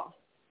law.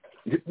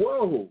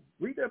 Whoa,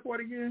 read that part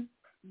again.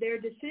 Their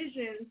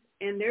decisions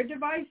and their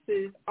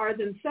devices are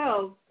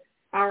themselves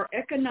our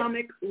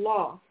economic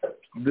law.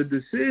 The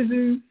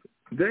decisions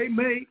they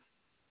make,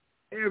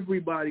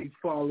 everybody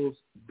follows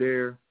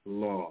their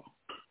law.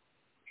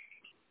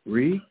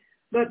 Read.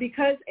 But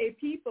because a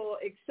people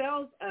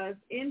excels us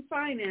in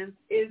finance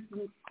is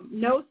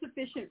no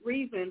sufficient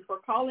reason for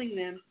calling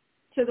them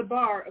to the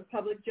bar of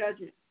public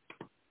judgment.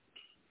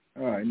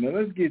 All right, now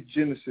let's get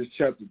Genesis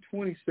chapter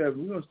 27.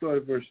 We're going to start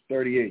at verse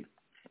 38.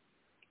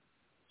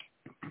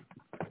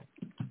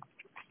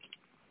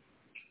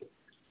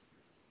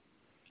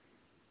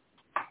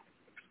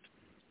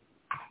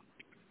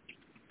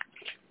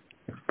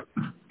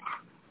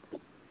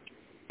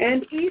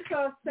 And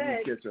Esau said,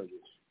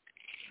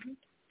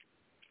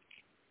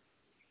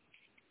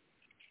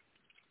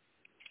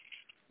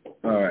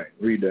 all right,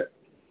 read that.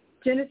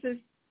 Genesis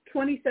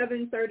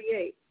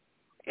 27:38.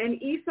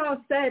 And Esau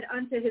said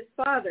unto his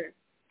father,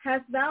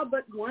 Hast thou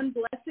but one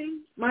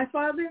blessing, my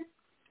father?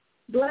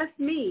 Bless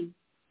me,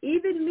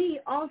 even me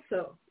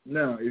also.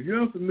 Now, if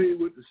you're unfamiliar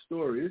with the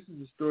story, this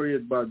is a story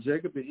about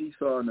Jacob and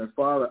Esau and their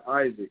father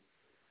Isaac.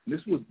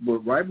 This was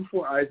right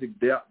before Isaac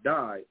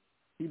died.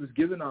 He was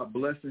giving out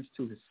blessings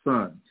to his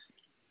sons.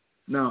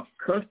 Now,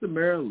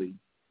 customarily,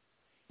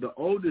 the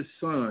oldest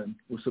son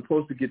was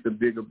supposed to get the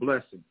bigger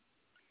blessing.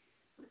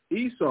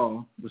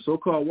 Esau, the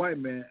so-called white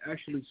man,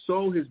 actually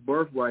sold his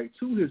birthright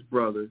to his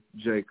brother,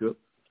 Jacob,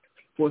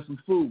 for some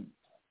food.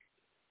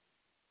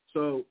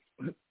 So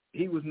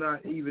he was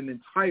not even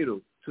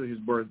entitled to his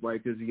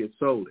birthright because he had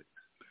sold it.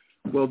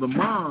 Well, the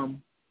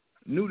mom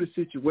knew the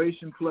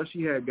situation, plus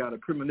she had got a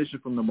premonition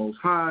from the Most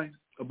High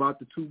about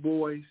the two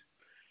boys,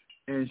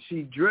 and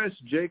she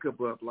dressed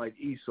Jacob up like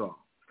Esau.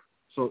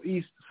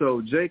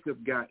 So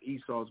Jacob got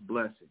Esau's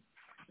blessing.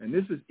 And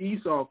this is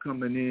Esau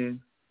coming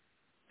in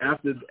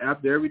after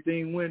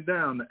everything went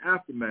down, the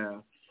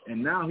aftermath,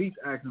 and now he's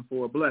asking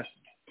for a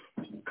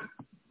blessing.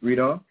 Read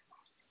on.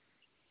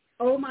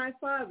 Oh, my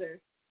father.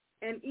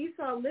 And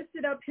Esau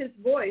lifted up his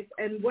voice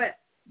and wept.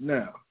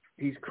 Now,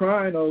 he's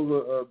crying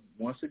over,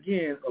 once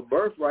again, a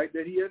birthright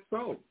that he had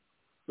sold.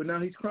 But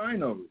now he's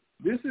crying over it.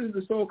 This is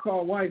the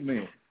so-called white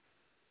man.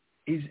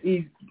 He's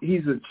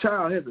a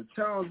child, has a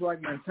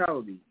childlike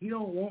mentality. He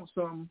don't want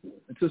something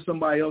until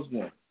somebody else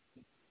wants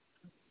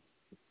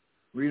it.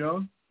 Read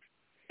on.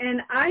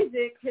 And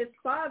Isaac his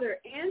father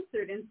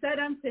answered and said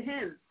unto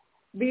him,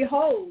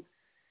 Behold,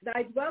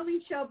 thy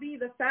dwelling shall be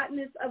the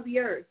fatness of the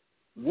earth.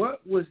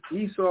 What was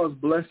Esau's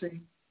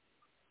blessing?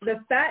 The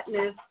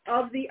fatness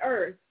of the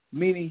earth.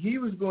 Meaning he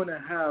was going to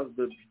have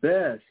the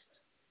best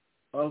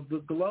of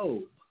the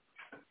globe.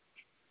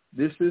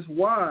 This is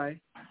why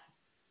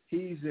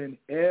he's in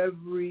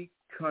every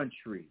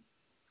country.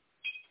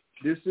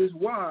 This is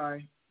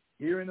why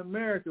here in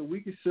America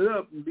we can sit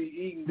up and be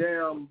eating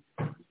damn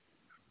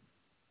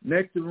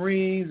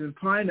nectarines and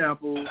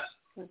pineapples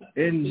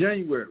in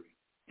January.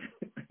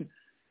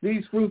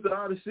 These fruits are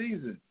out of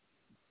season.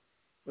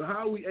 But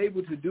how are we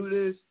able to do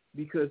this?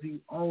 Because he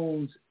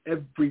owns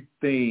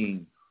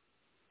everything.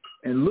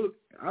 And look,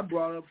 I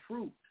brought up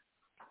fruit.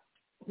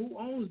 Who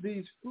owns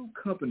these fruit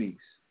companies?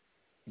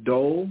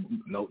 Dole?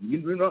 No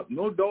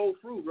Dole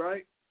fruit,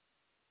 right?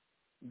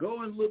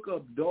 Go and look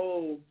up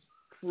Dole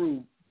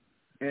fruit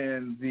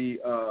and the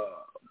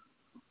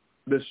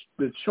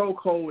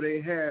chokehold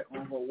they had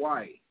on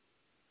Hawaii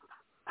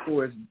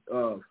for its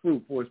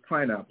fruit, for its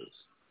pineapples.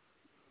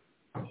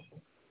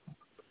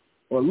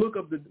 Or look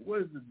up the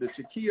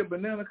Chiquilla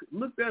banana.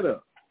 Look that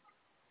up.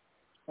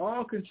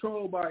 All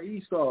controlled by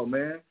Esau,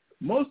 man.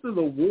 Most of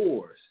the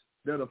wars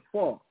that are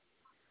fought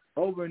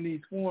over in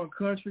these foreign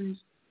countries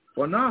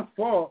are not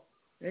fought.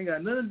 Ain't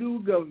got nothing to do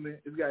with government.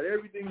 It's got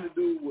everything to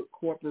do with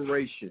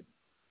corporation.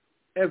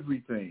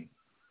 Everything.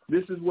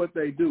 This is what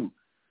they do.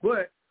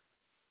 But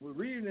we're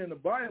reading in the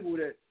Bible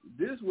that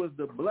this was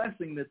the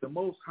blessing that the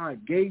Most High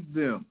gave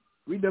them.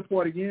 Read that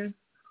part again.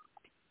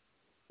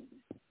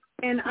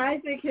 And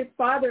Isaac his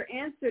father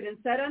answered and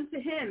said unto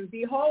him,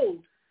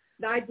 Behold,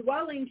 thy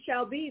dwelling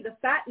shall be the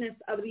fatness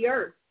of the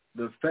earth.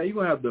 You're going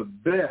to have the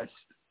best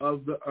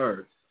of the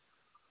earth.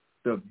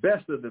 The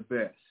best of the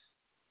best.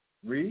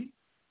 Read.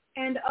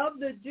 And of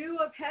the dew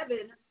of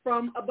heaven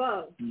from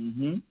above.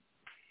 Mm-hmm.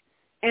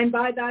 And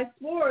by thy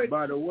sword.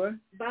 By the what?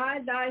 By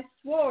thy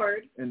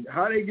sword. And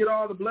how they get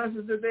all the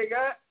blessings that they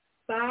got?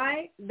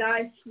 By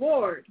thy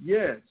sword.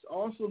 Yes,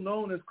 also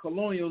known as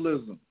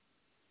colonialism.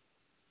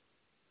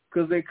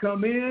 Because they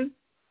come in,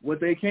 what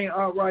they can't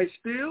outright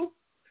steal,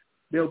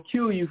 they'll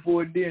kill you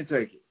for it and then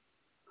take it.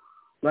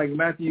 Like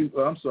Matthew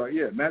 10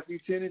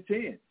 and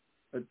 10.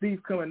 A thief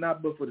coming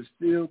not but for to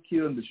steal,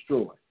 kill, and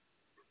destroy.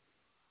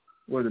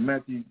 Or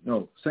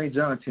St.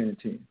 John 10 and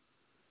 10.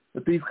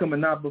 A thief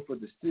coming not but for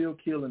to steal,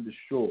 kill, and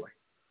destroy.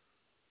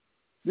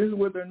 This is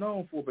what they're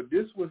known for, but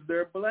this was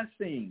their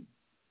blessing.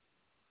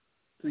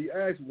 So you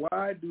ask,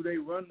 why do they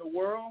run the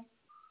world?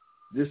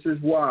 This is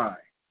why.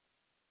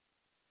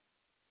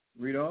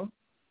 Read on.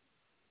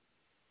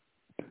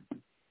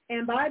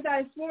 And by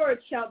thy sword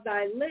shalt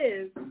thou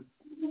live,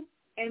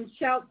 and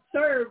shalt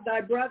serve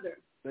thy brother.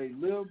 They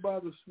live by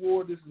the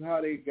sword. This is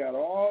how they got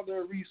all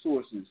their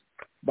resources,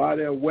 by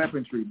their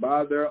weaponry,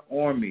 by their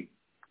army.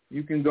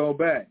 You can go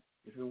back.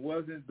 If it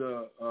wasn't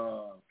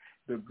the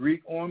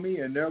Greek army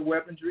and their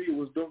weaponry, it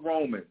was the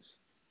Romans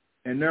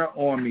and their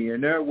army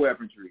and their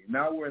weaponry.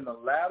 Now we're in the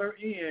latter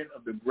end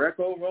of the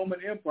Greco-Roman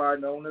Empire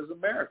known as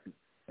America.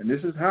 And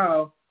this is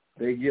how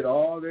they get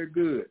all their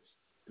goods,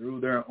 through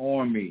their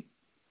army.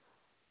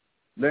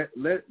 Let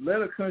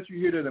a country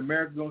hear that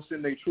America's going to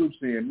send their troops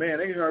in. Man,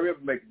 they hurry up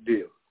and make a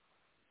deal.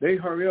 They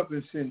hurry up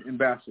and send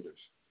ambassadors.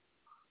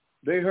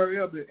 They hurry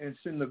up and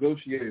send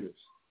negotiators.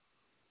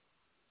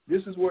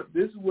 This is what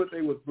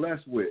they was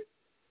blessed with.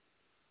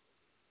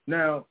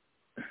 Now,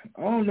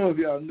 I don't know if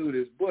y'all knew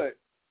this, but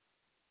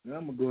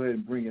I'm going to go ahead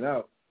and bring it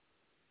out.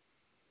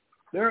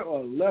 There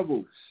are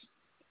levels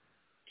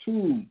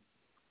to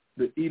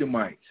the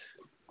Edomites.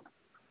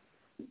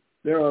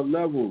 There are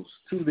levels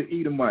to the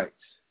Edomites.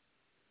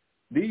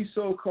 These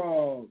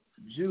so-called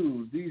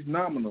Jews, these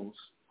nominals,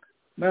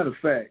 matter of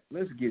fact,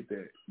 let's get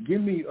that.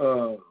 Give me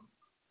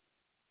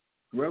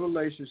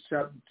Revelations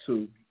chapter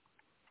 2,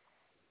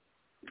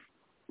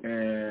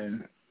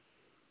 and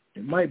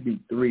it might be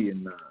 3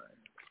 and 9.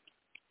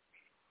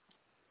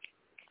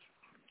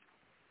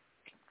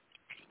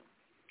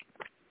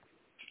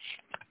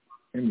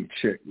 Let me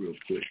check real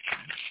quick.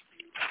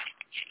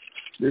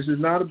 This is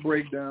not a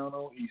breakdown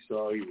on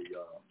Esau either,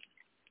 y'all.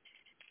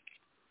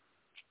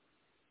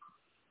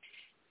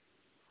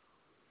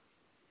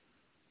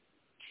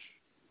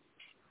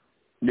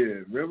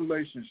 Yeah,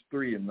 Revelations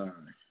 3 and 9.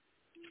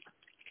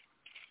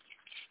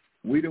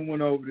 We done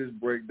went over this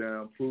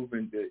breakdown,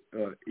 proving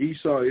that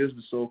Esau is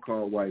the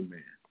so-called white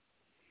man.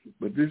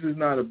 But this is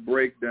not a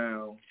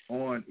breakdown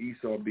on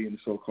Esau being the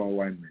so-called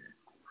white man.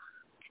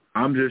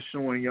 I'm just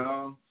showing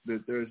y'all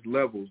that there's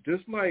levels.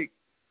 Just like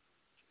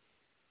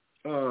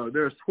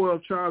there's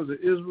 12 tribes of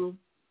Israel,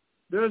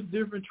 there's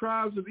different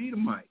tribes of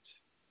Edomites.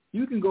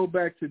 You can go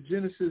back to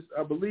Genesis,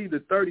 I believe, the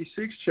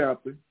 36th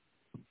chapter,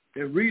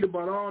 and read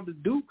about all the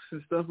dukes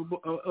and stuff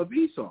of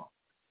Esau.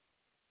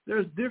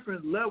 There's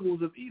different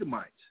levels of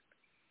Edomites.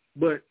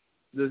 But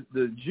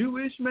the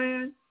Jewish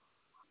man,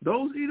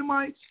 those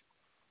Edomites,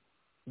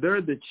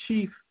 they're the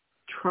chief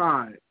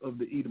tribe of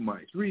the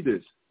Edomites. Read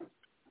this.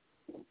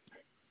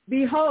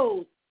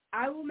 Behold,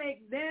 I will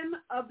make them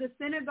of the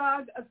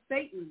synagogue of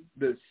Satan.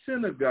 The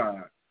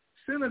synagogue.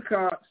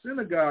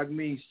 Synagogue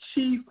means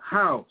chief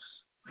house.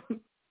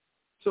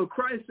 So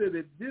Christ said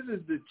that this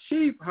is the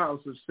chief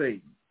house of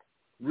Satan.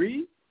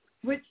 Read.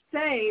 Which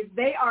say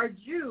they are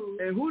Jews.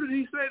 And who did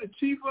he say the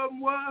chief of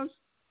them was?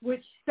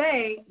 Which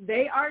say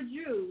they are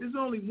Jews. There's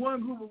only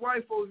one group of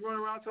white folks running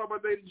around talking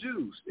about they the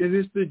Jews, and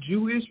it's the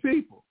Jewish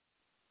people.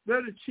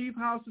 They're the chief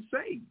house of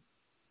Satan.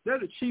 They're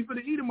the chief of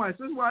the Edomites.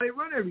 That's why they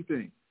run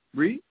everything.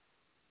 Read.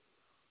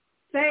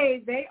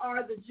 Say they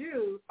are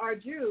Jews,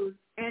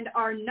 and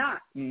are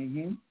not,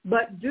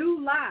 but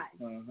do lie.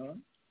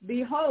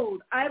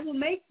 Behold, I will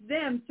make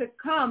them to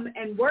come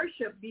and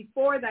worship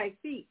before thy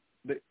feet.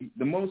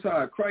 The Most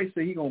High, Christ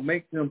said he's going to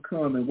make them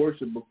come and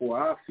worship before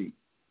our feet.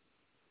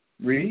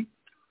 Read.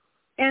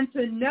 And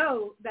to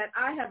know that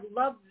I have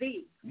loved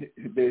thee.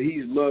 That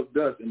he's loved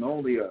us and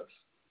only us.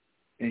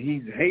 And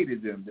he's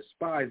hated them,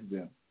 despised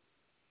them.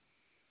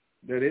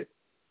 That it?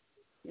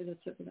 Yeah, that's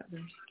it for that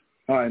verse.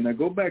 All right, now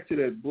go back to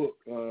that book,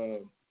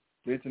 The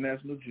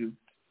International Jew,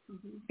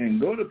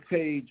 and go to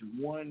page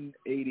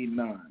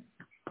 189.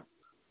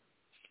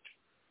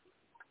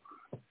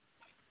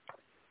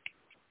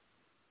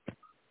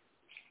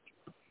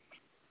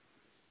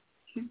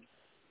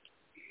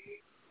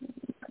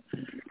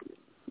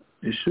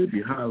 It should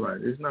be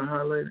highlighted. It's not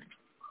highlighted?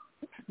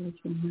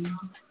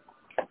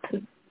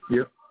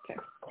 Yep.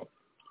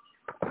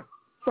 Okay.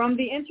 From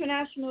The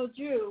International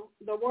Jew,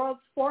 The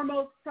World's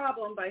Foremost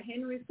Problem by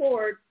Henry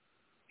Ford,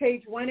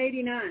 page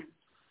 189.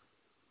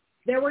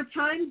 There were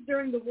times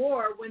during the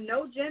war when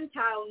no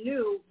Gentile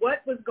knew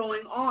what was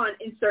going on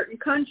in certain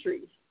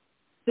countries.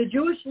 The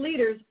Jewish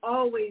leaders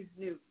always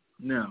knew.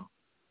 Now,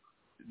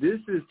 this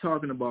is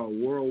talking about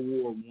World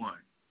War I.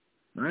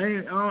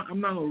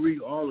 I'm not going to read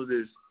all of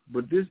this,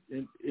 but this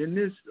in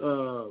this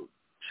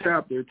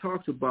chapter, it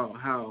talks about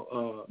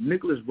how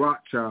Nicholas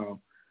Rothschild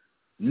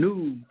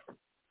knew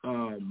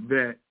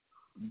the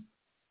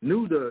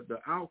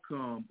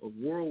outcome of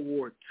World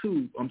War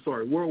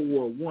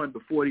I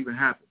before it even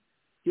happened.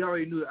 He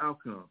already knew the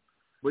outcome,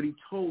 but he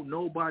told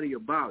nobody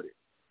about it.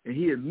 And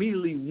he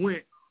immediately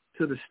went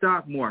to the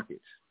stock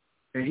markets,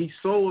 and he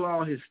sold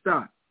all his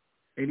stock.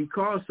 And he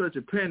caused such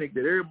a panic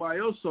that everybody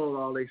else sold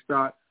all their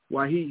stock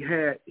while he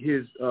had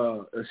his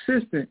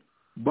assistant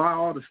buy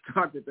all the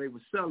stock that they were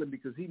selling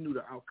because he knew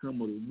the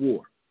outcome of the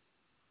war.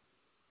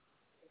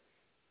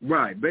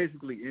 Right,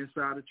 basically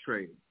insider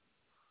trading.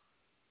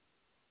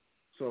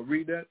 So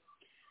read that.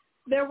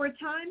 There were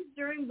times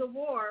during the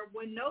war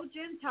when no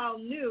Gentile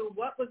knew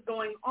what was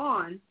going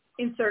on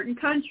in certain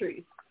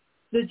countries.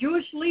 The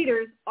Jewish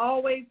leaders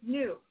always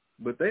knew.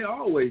 But they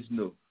always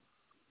knew.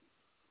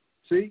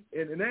 See,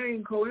 and that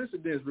ain't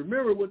coincidence.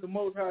 Remember what the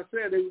Most High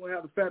said, they were going to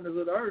have the fatness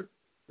of the earth.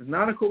 It's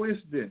not a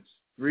coincidence.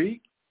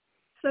 Read.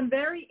 Some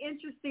very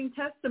interesting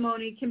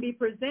testimony can be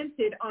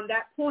presented on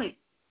that point.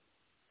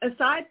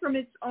 Aside from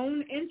its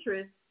own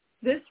interest,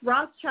 this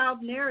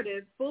Rothschild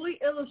narrative fully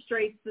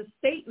illustrates the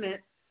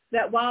statement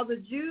that while the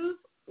Jews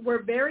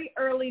were very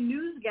early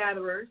news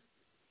gatherers,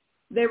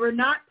 they were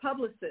not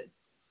publicists.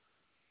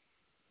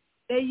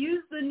 They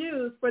used the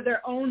news for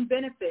their own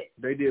benefit.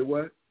 They did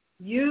what?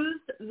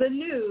 Used the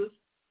news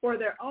for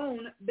their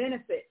own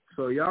benefit.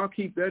 So y'all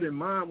keep that in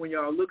mind when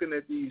y'all looking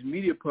at these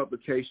media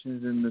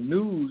publications and the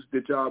news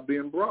that y'all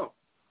being brought.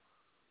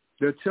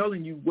 They're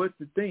telling you what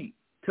to think,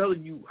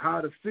 telling you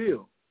how to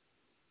feel.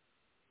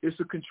 It's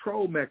a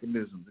control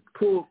mechanism.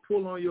 Pull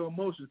on your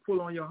emotions,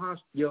 pull on your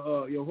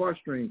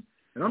heartstrings.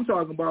 And I'm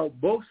talking about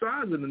both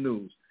sides of the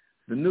news.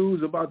 The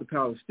news about the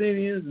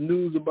Palestinians, the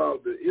news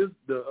about the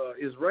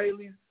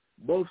Israelis,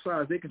 both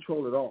sides, they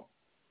control it all.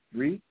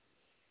 Read.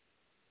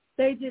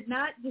 They did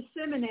not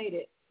disseminate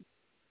it.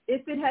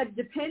 If it had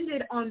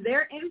depended on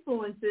their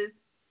influence,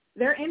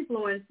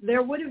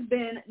 there would have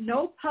been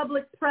no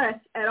public press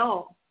at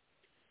all.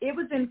 It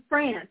was in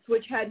France,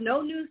 which had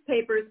no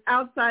newspapers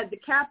outside the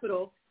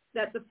capital,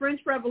 that the French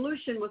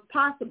Revolution was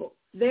possible.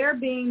 There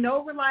being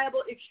no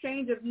reliable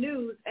exchange of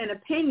news and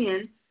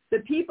opinion, the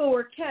people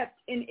were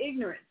kept in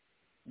ignorance.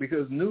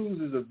 Because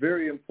news is a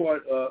very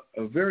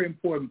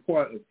important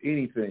part of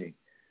anything.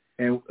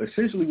 And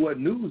essentially what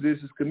news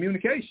is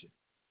communication.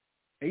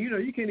 And,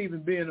 you can't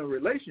even be in a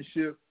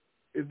relationship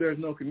if there's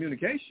no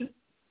communication.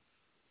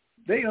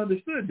 They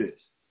understood this.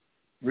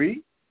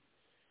 Read.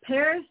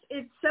 Paris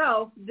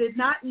itself did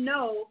not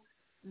know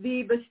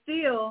the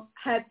Bastille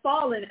had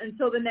fallen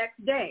until the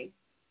next day.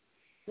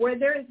 Where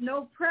there is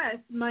no press,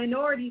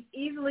 minorities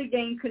easily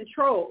gain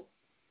control,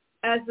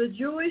 as the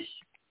Jewish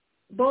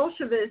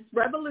Bolshevist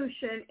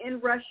revolution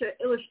in Russia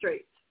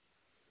illustrates.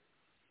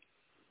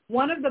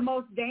 One of the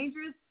most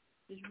dangerous...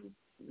 Did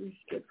you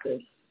skip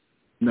this?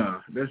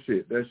 No, that's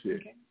it.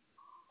 Okay.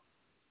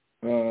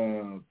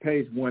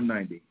 Page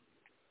 190.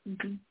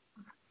 Mm-hmm.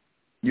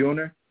 You on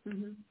there?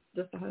 Mm-hmm.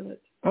 Just the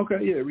highlights. Okay,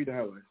 yeah, read the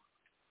highlights.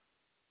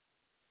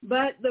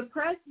 But the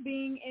press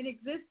being in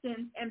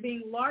existence and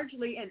being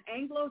largely an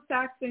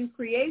Anglo-Saxon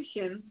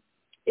creation,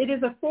 it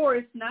is a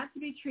force not to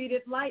be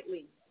treated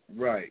lightly.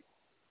 Right.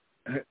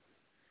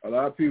 A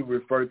lot of people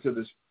refer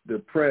to the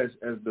press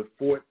as the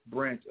fourth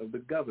branch of the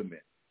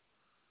government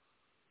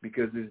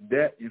because it's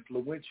that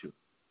influential.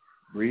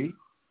 Read.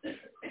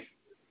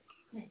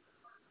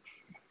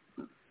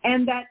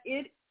 And that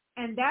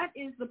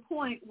is the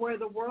point where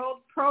the world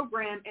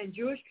program and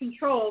Jewish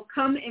control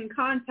come in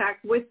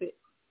contact with it.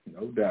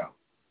 No doubt.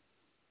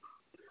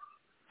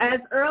 As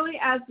early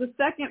as the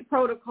second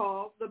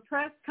protocol, the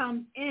press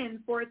comes in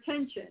for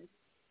attention.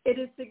 It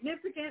is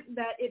significant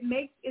that it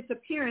makes its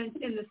appearance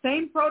in the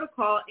same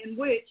protocol in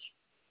which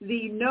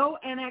the No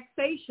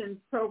Annexations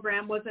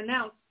program was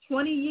announced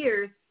 20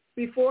 years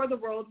before the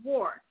World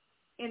War.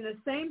 In the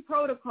same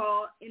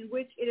protocol in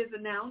which it is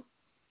announced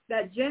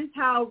that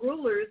Gentile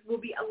rulers will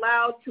be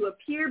allowed to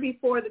appear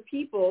before the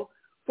people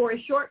for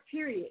a short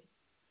period,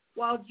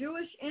 while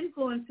Jewish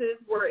influences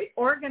were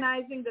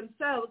organizing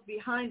themselves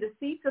behind the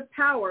seats of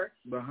power.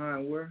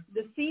 Behind where?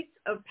 The seats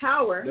of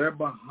power. They're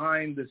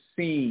behind the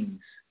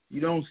scenes.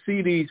 You don't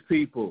see these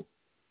people.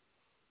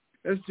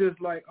 It's just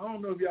like, I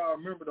don't know if y'all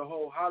remember the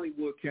whole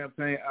Hollywood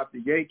campaign after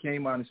Ye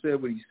came out and said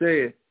what he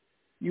said.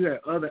 You had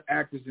other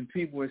actors and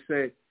people and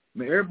said,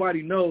 man,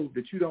 everybody knows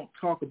that you don't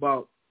talk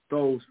about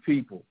those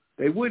people.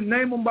 They wouldn't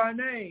name them by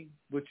name,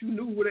 but you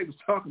knew what they was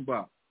talking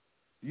about.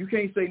 You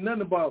can't say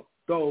nothing about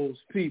those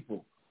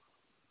people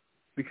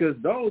because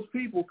those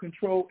people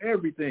control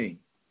everything,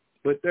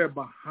 but they're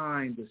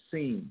behind the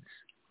scenes.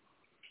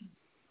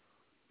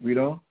 You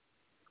know?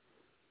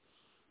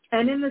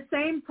 And in the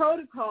same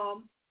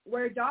protocol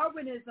where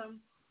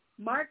Darwinism,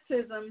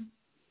 Marxism,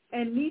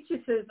 and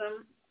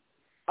Nietzscheism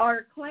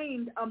are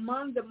claimed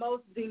among the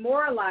most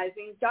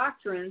demoralizing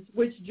doctrines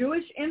which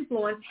Jewish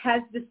influence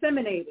has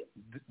disseminated.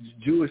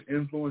 Jewish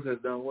influence has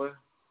done what?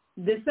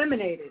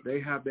 Disseminated. They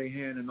have their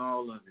hand in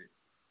all of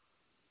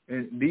it.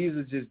 And these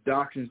are just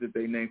doctrines that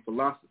they name,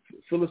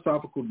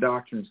 philosophical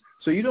doctrines.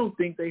 So you don't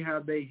think they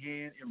have their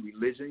hand in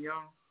religion,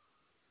 y'all?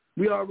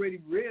 We already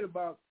read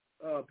about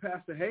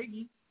Pastor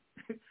Hagee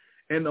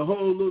and the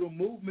whole little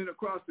movement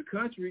across the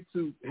country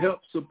to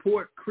help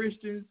support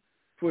Christians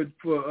for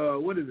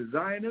what is it,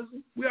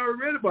 Zionism? We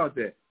already read about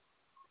that.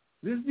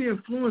 This is the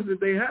influence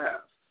that they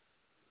have.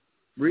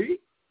 Read.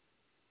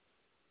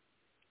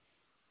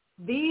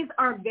 These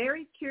are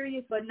very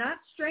curious, but not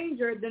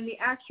stranger than the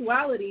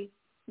actuality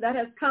that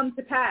has come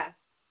to pass.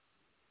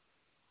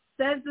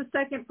 Says the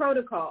second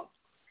protocol,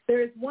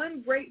 there is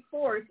one great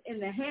force in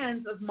the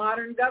hands of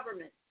modern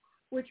government,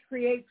 which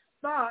creates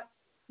thought,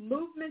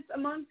 movements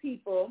among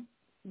people,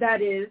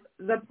 that is,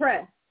 the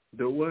press.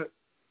 The what?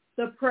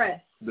 The press.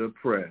 The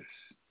press.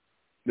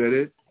 That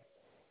it?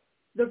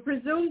 The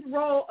presumed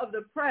role of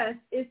the press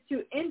is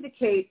to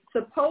indicate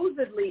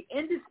supposedly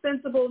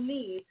indispensable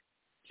needs,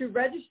 to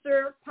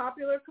register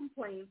popular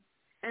complaints,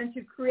 and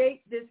to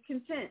create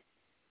discontent.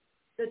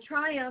 The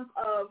triumph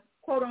of,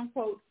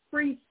 quote-unquote,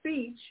 free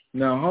speech.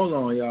 Now, hold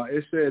on, y'all.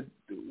 It said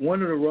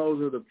one of the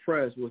roles of the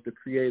press was to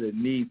create a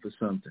need for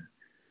something.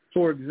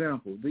 For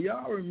example, do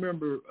y'all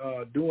remember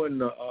during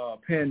the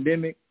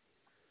pandemic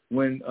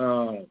when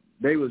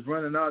they was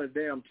running out of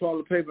damn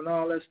toilet paper and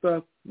all that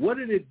stuff? What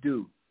did it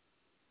do?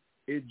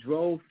 It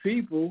drove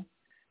people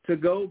to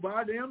go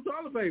buy damn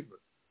toilet paper.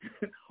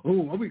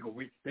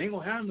 They ain't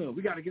going to have none.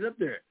 We got to get up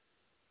there.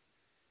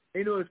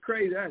 You know, it's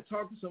crazy. I had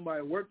talked to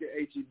somebody who worked at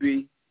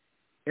H-E-B,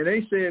 and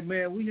they said,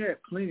 man, we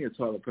had plenty of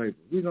toilet paper.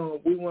 We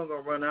weren't going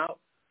to run out.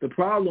 The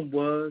problem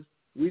was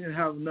we didn't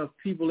have enough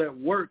people at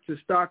work to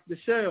stock the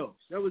shelves.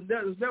 That was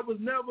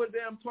never a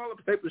damn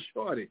toilet paper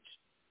shortage.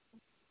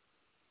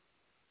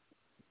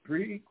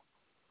 Free.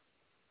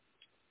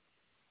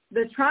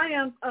 The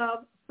triumph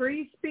of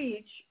free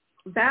speech,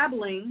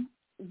 babbling,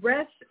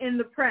 rests in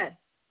the press.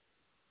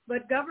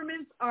 But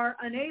governments are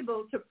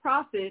unable to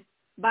profit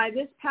by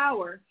this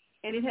power,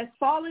 and it has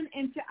fallen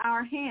into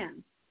our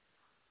hands.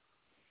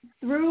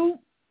 Through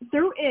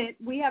it,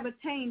 we have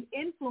attained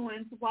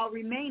influence while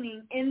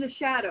remaining in the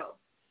shadow.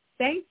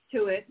 Thanks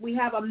to it, we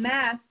have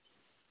amassed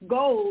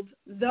gold,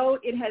 though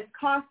it has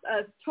cost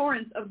us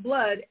torrents of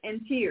blood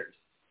and tears.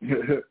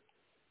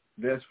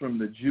 That's from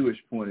the Jewish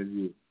point of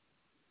view.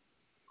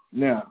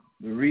 Now,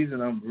 the reason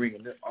I'm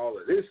bringing all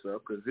of this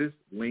up, because this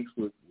links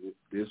with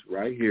this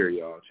right here,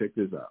 y'all. Check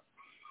this out.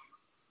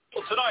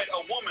 Well, tonight,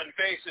 a woman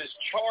faces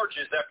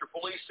charges after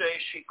police say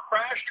she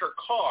crashed her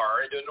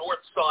car into a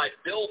north side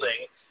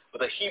building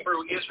with a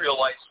Hebrew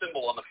Israelite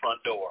symbol on the front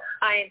door.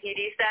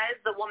 IMPD says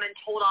the woman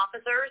told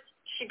officers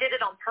she did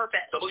it on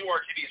purpose.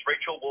 WRTV's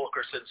Rachel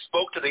Wilkerson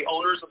spoke to the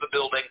owners of the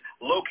building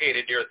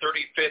located near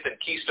 35th and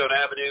Keystone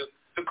Avenue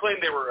who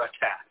claimed they were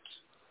attacked.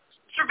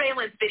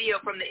 Surveillance video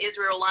from the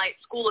Israelite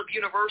School of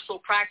Universal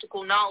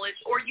Practical Knowledge,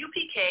 or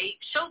UPK,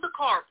 showed the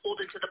car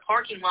pulled into the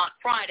parking lot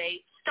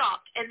Friday,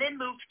 stopped, and then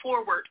moved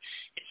forward.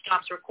 It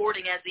stops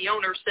recording as the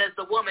owner says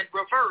the woman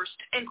reversed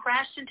and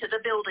crashed into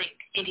the building.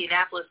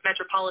 Indianapolis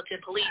Metropolitan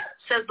Police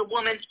says the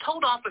woman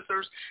told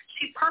officers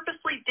she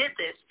purposely did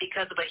this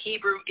because of a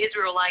Hebrew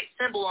Israelite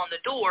symbol on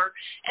the door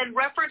and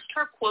referenced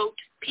her, quote,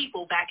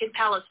 people back in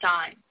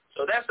Palestine.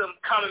 So that's a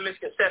common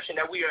misconception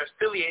that we are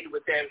affiliated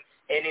with them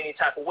in any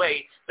type of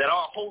way, that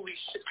our holy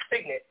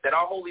signet, that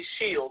our holy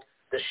shield,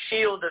 the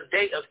shield of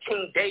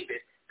King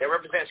David that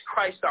represents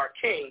Christ our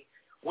King,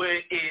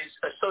 is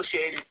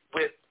associated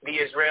with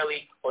the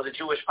Israeli or the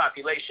Jewish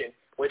population,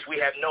 which we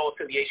have no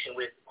affiliation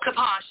with.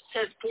 Kaposh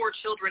says 4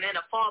 children and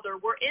a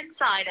father were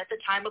inside at the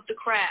time of the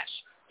crash.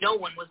 No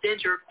one was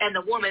injured, and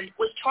the woman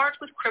was charged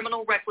with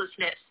criminal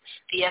recklessness.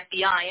 The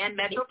FBI and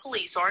Metro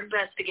Police are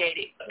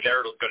investigating.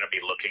 They're going to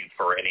be looking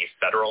for any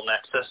federal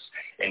nexus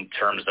in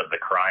terms of the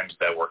crimes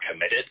that were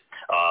committed.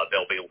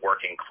 They'll be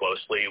working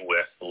closely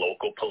with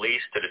local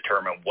police to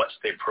determine what's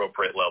the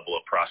appropriate level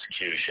of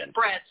prosecution.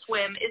 Brad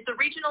Swim is the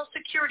regional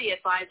security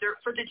advisor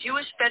for the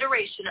Jewish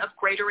Federation of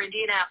Greater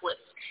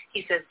Indianapolis.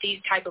 He says these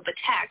type of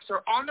attacks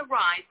are on the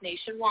rise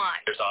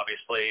nationwide. There's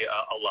obviously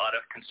a lot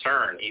of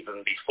concern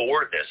even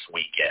before this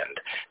weekend.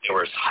 There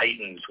was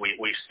heightened,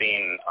 we've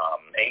seen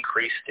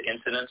increased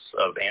incidents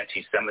of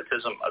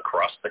anti-Semitism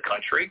across the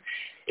country.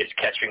 It's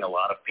catching a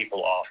lot of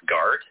people off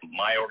guard.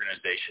 My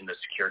organization, the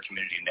Secure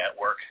Community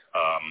Network,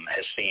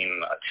 has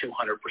seen a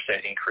 200%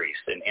 increase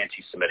in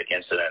anti-Semitic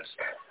incidents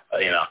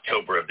in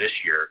October of this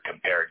year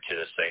compared to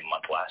the same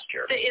month last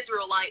year. The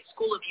Israelite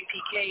School of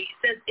UPK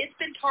says it's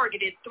been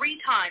targeted 3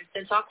 times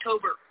since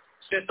October.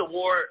 Since the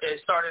war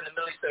started in the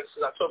Middle East since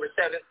October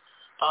 7th,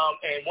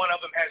 and one of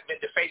them has been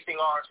defacing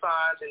our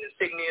signs and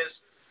insignias,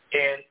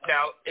 and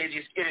now it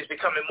is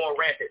becoming more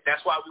rampant.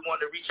 That's why we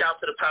wanted to reach out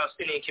to the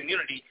Palestinian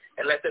community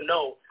and let them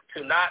know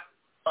to not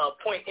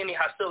point any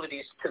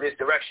hostilities to this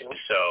direction.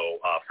 So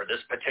for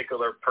this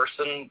particular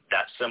person,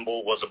 that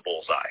symbol was a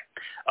bullseye.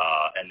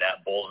 And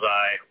that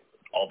bullseye,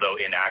 although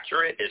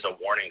inaccurate, is a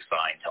warning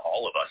sign to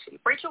all of us.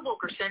 Rachel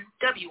Wilkerson,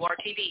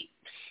 WRTV.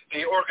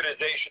 The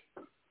organization.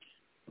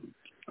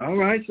 All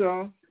right,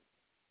 y'all.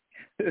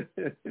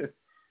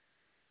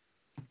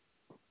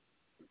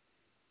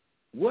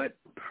 What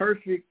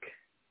perfect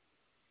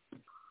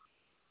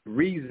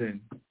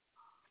reason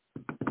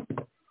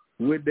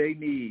would they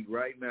need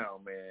right now,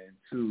 man,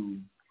 to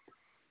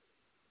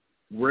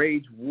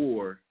wage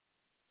war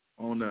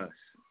on us?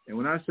 And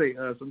when I say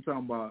us, I'm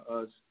talking about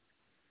us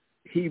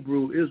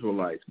Hebrew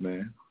Israelites,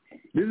 man.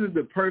 This is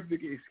the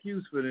perfect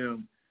excuse for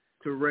them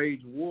to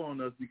wage war on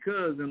us,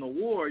 because in a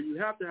war, you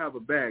have to have a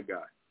bad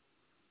guy.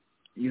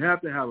 You have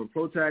to have a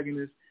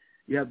protagonist.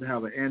 You have to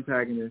have an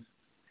antagonist.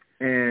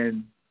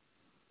 And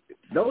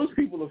those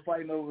people are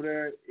fighting over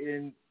there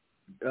in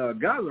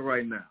Gaza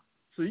right now.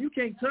 So you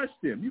can't touch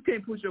them. You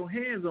can't put your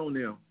hands on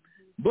them.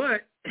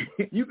 But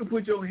you can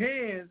put your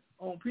hands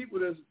on people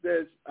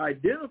that's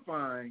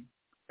identifying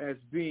as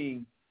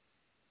being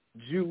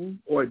Jew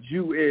or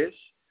Jewish,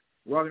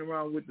 walking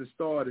around with the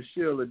Star of the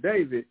Shield of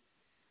David.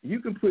 You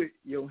can put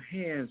your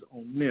hands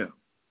on them.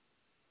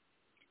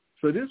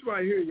 So this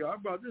right here, y'all, I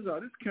brought this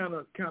out. This kind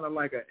of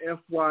like a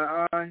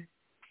FYI.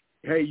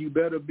 Hey, you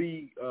better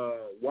be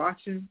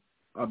watching,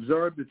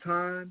 observe the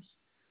times.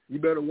 You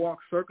better walk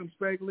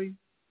circumspectly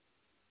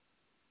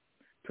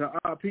to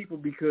our people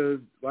because,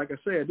 like I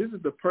said, this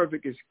is the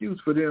perfect excuse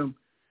for them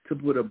to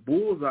put a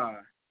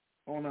bullseye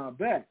on our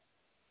back.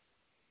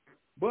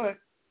 But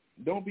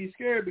don't be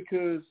scared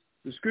because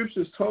the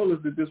scriptures told us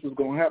that this was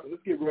going to happen.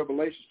 Let's get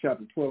Revelation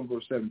chapter 12,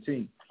 verse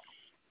 17.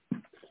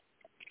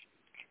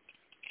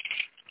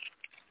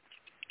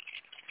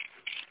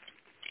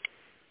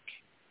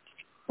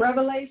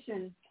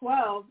 Revelation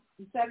 12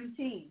 and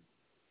 17.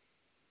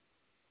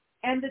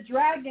 And the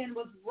dragon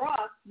was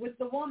wroth with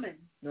the woman.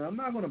 Now, I'm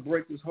not going to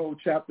break this whole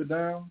chapter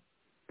down,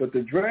 but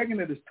the dragon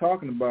that it's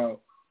talking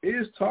about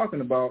is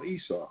talking about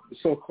Esau, the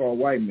so-called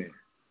white man.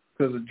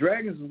 Because the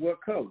dragons is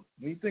what color?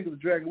 When you think of the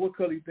dragon, what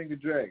color you think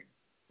of dragon?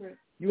 Right.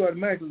 You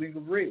automatically think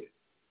of red.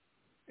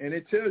 And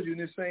it tells you in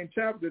this same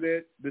chapter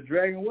that the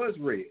dragon was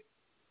red.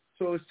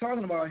 So it's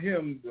talking about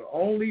him, the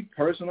only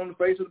person on the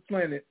face of the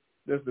planet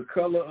that's the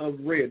color of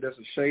red, that's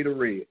a shade of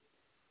red.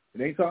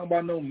 It ain't talking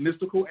about no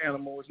mystical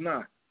animal. It's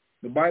not.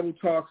 The Bible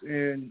talks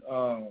in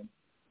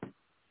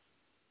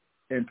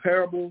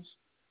parables,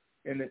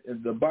 and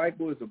the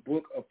Bible is a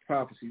book of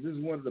prophecies. This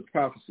is one of the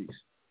prophecies.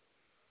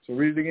 So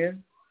read it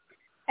again.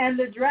 And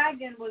the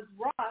dragon was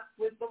wroth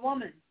with the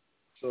woman.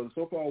 So the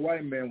so-called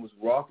white man was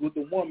wroth with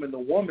the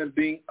woman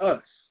being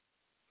us.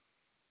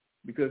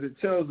 Because it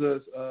tells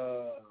us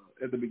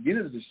at the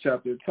beginning of this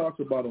chapter, it talks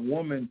about a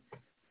woman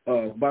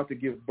about to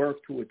give birth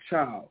to a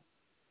child.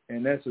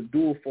 And that's a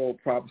dual-fold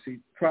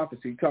prophecy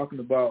talking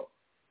about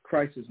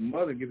Christ's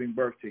mother giving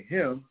birth to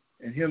him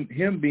and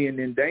him being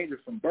in danger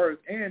from birth,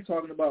 and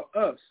talking about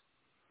us,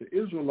 the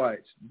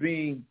Israelites,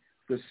 being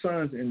the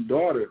sons and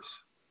daughters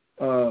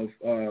of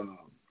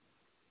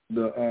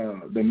the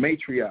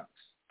matriarchs,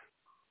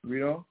 you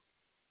know?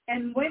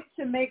 And went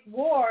to make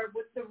war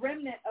with the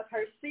remnant of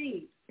her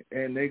seed.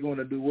 And they're going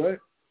to do what?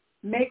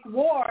 Make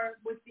war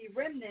with the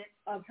remnant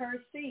of her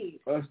seed.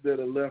 Us that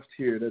are left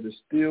here, that are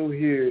still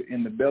here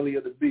in the belly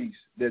of the beast,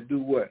 that do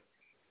what?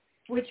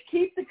 Which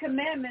keep the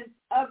commandments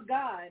of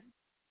God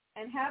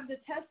and have the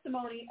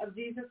testimony of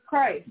Jesus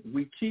Christ.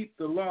 We keep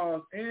the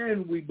laws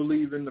and we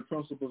believe in the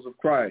principles of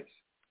Christ.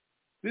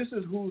 This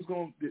is who's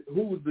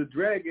the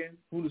dragon,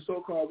 who the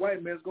so-called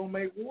white man is going to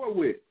make war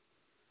with.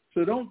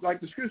 So don't,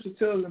 like the scripture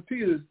tells in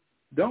Peter,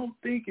 don't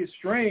think it's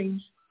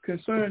strange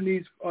concerning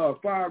these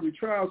fiery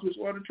trials which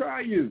are to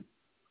try you.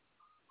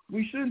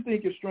 We shouldn't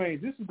think it's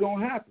strange. This is going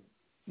to happen.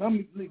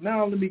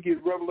 Now let me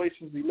get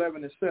Revelations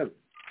 11 and 7.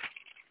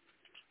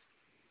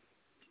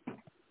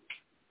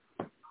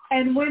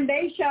 And when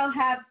they shall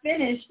have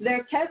finished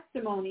their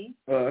testimony,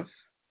 us,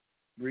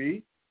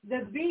 read.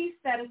 The beast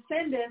that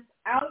ascendeth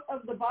out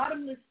of the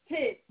bottomless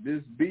pit.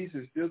 This beast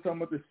is still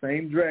talking about the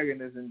same dragon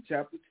as in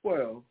chapter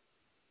 12.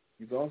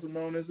 He's also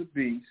known as a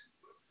beast.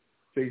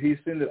 So he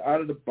ascended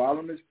out of the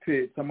bottomless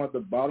pit, talking about the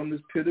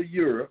bottomless pit of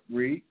Europe.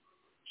 Read.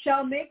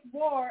 Shall make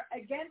war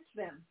against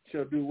them.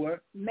 Shall do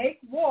what? Make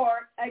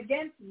war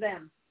against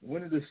them.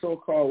 When did the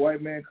so-called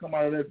white man come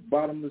out of that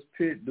bottomless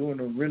pit? During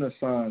the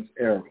Renaissance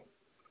era.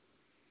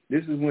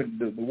 This is when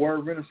the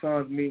word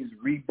Renaissance means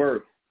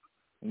rebirth.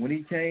 And when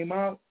he came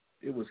out,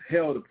 it was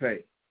hell to pay.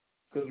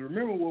 Because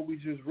remember what we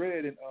just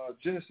read in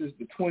Genesis,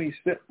 the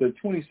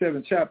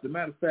 27th chapter.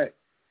 Matter of fact,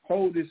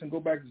 hold this and go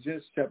back to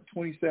Genesis chapter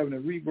 27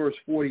 and read verse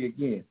 40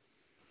 again.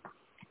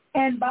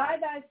 And by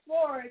thy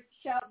sword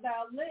shalt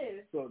thou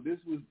live. So this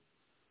was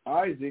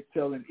Isaac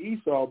telling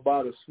Esau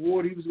by the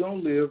sword he was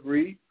going to live.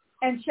 Read.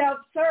 And shalt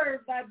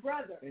serve thy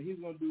brother. And he's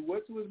going to do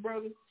what to his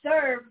brother?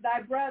 Serve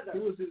thy brother.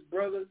 Who was his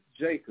brother?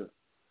 Jacob.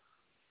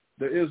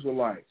 The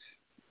Israelites.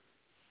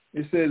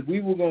 It says we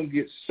were going to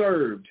get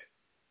served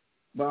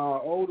by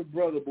our older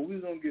brother, but we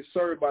were going to get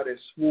served by that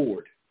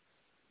sword.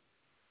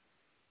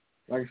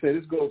 Like I said,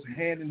 this goes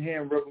hand in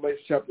hand,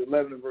 Revelation chapter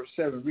 11 and verse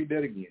 7. Read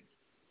that again.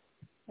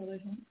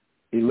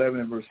 11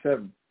 and verse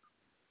 7.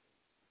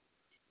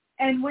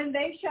 And when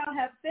they shall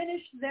have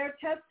finished their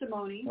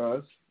testimony,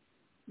 us,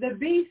 the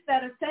beast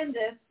that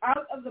ascendeth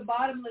out of the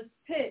bottomless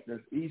pit.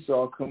 That's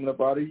Esau coming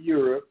up out of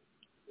Europe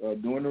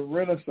during the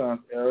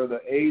Renaissance era,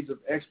 the age of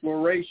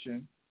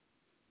exploration.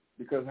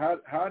 Because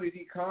how did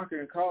he conquer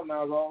and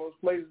colonize all those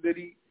places that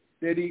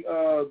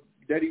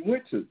he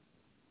went to?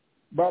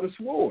 By the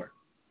sword.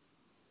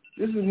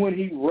 This is when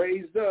he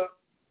raised up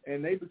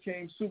and they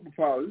became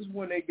superpowers. This is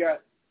when they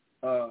got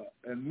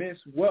immense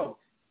wealth,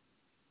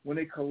 when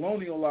they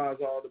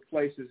colonialized all the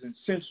places in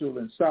Central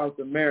and South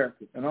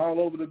America and all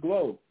over the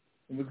globe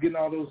and was getting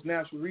all those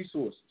natural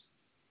resources.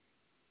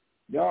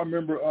 Y'all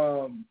remember,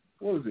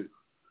 what was it,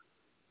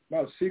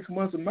 about 6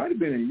 months, it might have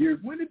been a year.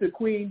 When did the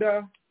Queen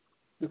die,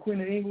 the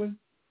Queen of England?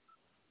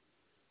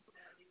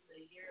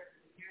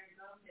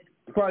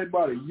 probably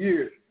about a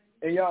year.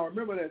 And y'all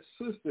remember that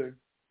sister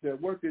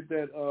that worked at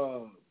that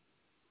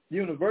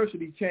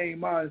university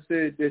came out and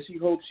said that she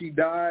hoped she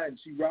died and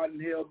she rotted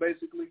in hell,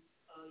 basically.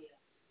 Oh,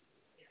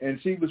 yeah. And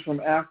she was from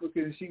Africa,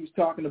 and she was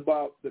talking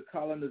about the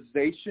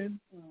colonization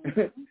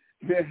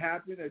that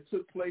happened, that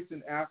took place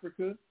in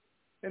Africa.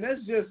 And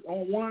that's just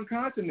on one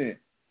continent.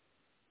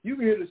 You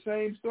can hear the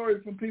same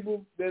story from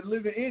people that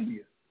live in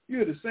India. You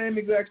hear the same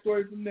exact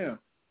story from them.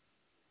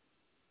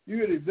 You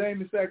hear the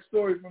same exact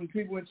story from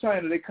people in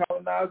China. They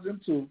colonized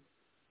them too.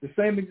 The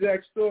same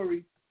exact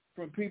story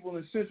from people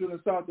in Central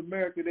and South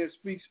America that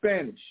speak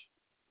Spanish.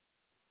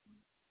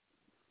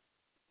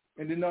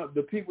 And then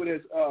the people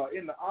that's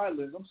in the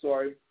islands,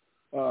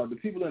 the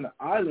people in the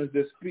islands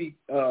that speak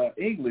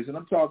English, and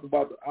I'm talking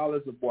about the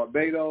islands of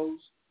Barbados,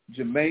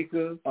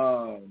 Jamaica,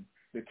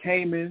 the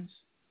Caymans,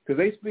 because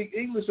they speak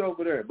English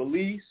over there,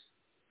 Belize,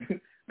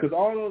 because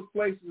all those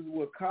places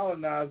were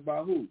colonized by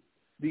who?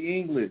 The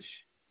English.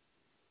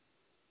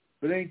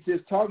 But they ain't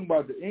just talking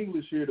about the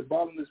English here, the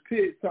bottomless pit.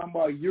 It's talking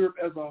about Europe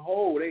as a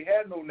whole. They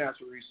had no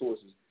natural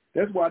resources.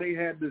 That's why they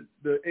had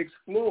to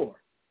explore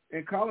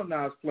and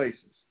colonize places.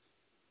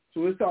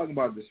 So it's talking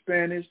about the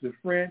Spanish, the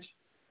French,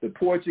 the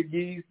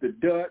Portuguese, the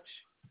Dutch,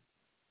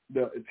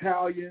 the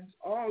Italians,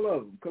 all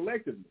of them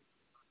collectively.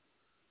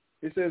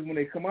 It says when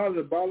they come out of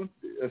the bottom,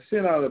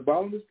 ascend out of the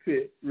bottomless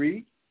pit,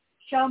 read,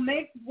 shall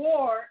make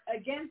war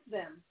against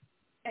them,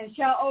 and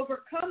shall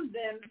overcome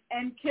them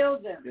and kill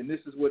them. And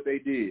this is what they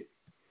did.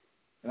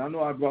 And I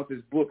know I brought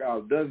this book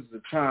out dozens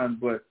of times,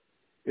 but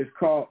it's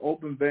called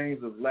Open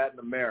Veins of Latin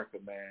America,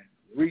 man.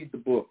 Read the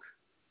book.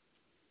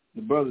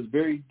 The brother's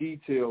very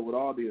detailed with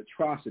all the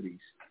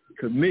atrocities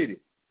committed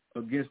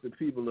against the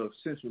people of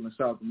Central and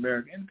South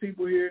America and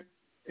people here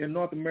in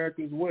North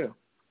America as well.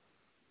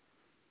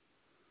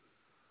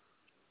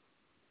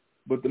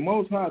 But the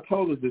Most High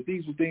told us that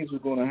these were things were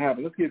going to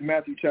happen. Let's get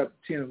Matthew chapter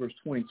 10, verse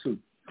 22.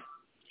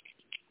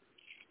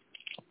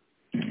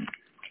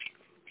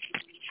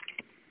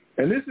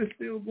 And this is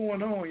still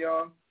going on,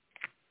 y'all.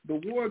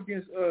 The war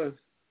against us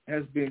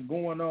has been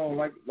going on,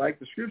 like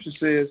the scripture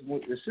says,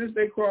 since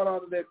they crawled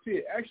out of that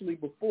pit, actually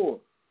before.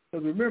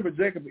 Because remember,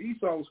 Jacob and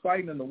Esau was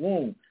fighting in the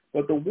womb.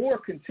 But the war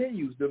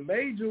continues. The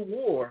major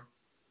war,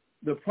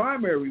 the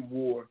primary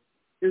war,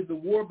 is the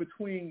war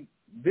between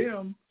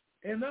them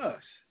and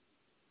us.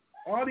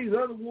 All these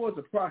other wars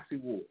are proxy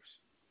wars.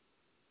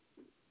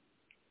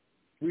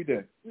 Read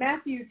that.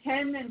 Matthew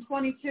 10 and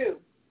 22.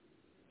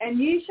 And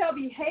ye shall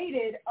be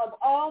hated of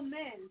all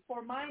men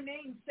for my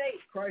name's sake.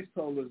 Christ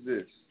told us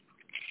this.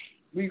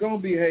 We're going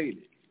to be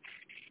hated.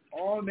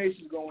 All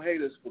nations going to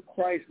hate us for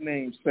Christ's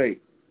name's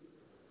sake.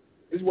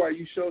 This is why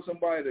you show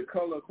somebody the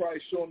color of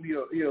Christ, show him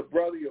he a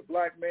brother, he a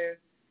black man,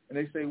 and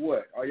they say,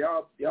 what? Are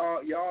y'all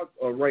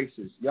are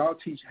racist. Y'all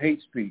teach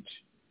hate speech.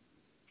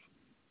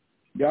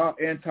 Y'all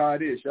anti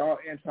this. Y'all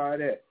anti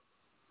that.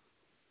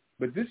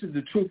 But this is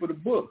the truth of the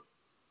book.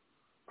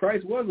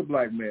 Christ was a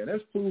black man.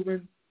 That's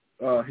proven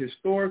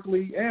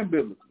historically and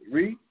biblically.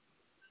 Read.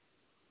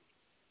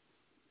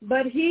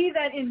 But he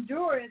that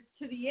endureth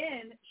to the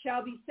end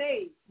shall be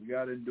saved. We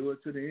got to endure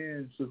to the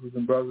end, sisters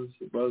and brothers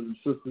and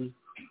sisters.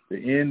 The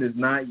end is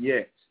not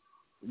yet.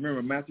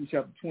 Remember, Matthew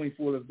chapter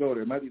 24, let's go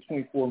there. Matthew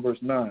 24 and verse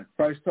 9.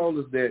 Christ told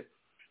us that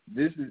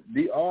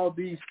all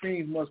these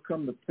things must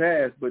come to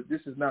pass, but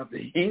this is not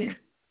the end.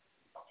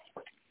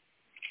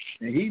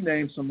 And he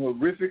named some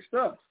horrific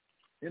stuff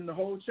in the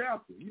whole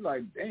chapter. You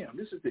like, damn,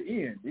 this is the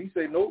end. He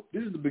say, nope,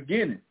 this is the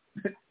beginning.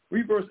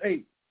 Read verse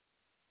 8.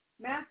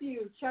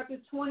 Matthew chapter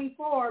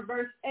 24,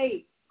 verse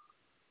 8.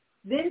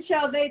 Then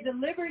shall they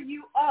deliver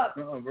you up.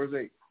 Verse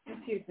 8.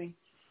 Excuse me.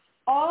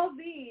 All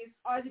these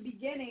are the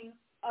beginning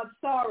of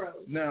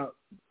sorrows. Now,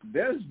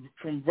 that's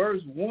from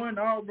verse 1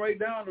 all the way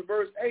down to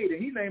verse 8,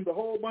 and he named a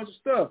whole bunch of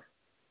stuff.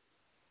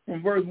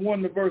 From verse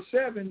 1 to verse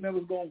 7 that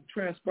was going to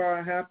transpire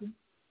and happen.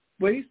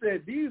 But he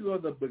said these are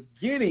the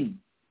beginning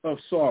of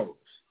sorrows.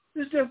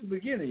 This is just the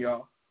beginning,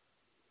 y'all.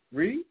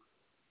 Read.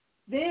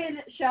 Then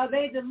shall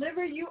they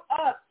deliver you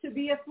up to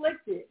be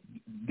afflicted.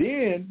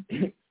 Then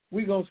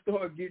we're going to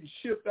start getting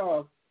shipped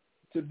off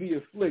to be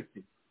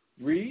afflicted.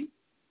 Read.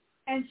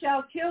 And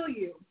shall kill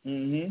you.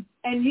 Mm-hmm.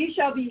 And ye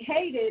shall be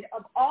hated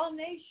of all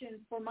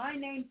nations for my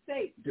name's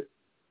sake.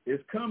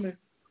 It's coming.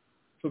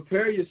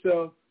 Prepare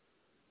yourself.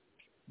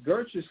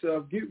 Girt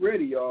yourself. Get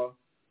ready, y'all.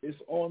 It's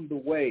on the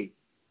way.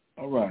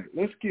 All right.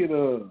 Let's get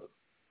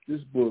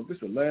this book. This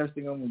is the last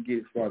thing I'm going to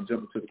get before I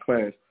jump into the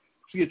class.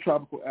 Let's get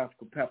Tropical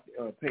Africa,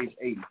 page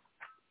 80.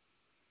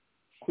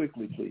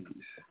 Quickly, please.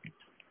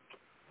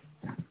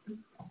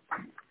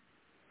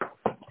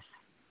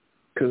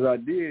 Because I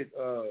did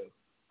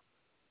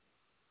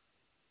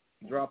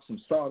drop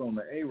some salt on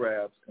the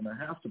Arabs, and I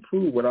have to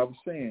prove what I was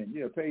saying.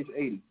 Yeah, page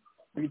 80.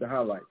 Read the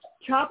highlights.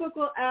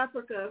 Tropical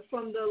Africa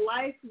from the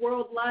Life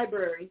World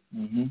Library,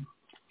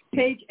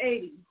 page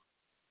 80.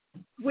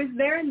 With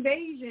their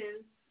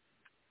invasion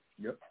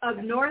of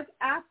North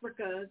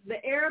Africa,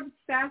 the Arabs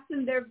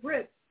fastened their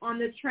grip on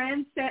the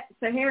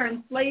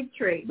trans-Saharan slave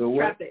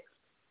traffic.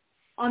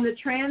 On the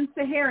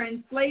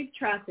trans-Saharan slave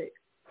traffic.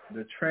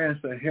 the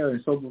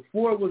trans-Saharan. So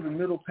before it was a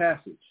Middle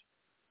Passage,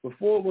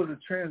 before it was a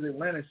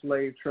transatlantic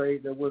slave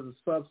trade, there was a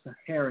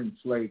sub-Saharan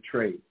slave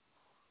trade,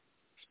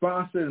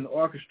 sponsored and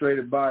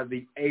orchestrated by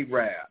the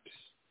Arabs.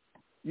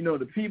 You know,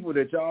 the people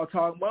that y'all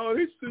talking about, oh,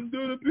 they shouldn't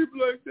do to people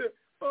like that.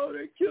 Oh,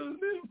 they killing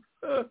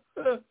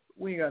them.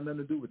 We ain't got nothing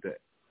to do with that.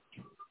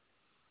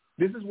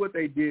 This is what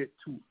they did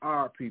to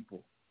our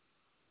people.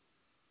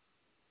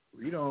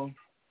 You know,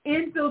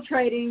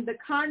 infiltrating the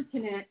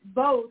continent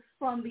both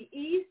from the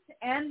east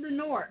and the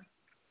north.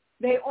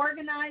 They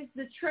organized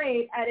the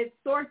trade at its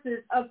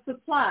sources of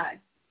supply,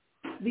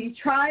 the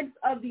tribes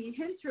of the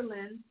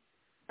hinterlands,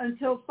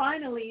 until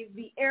finally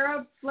the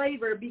Arab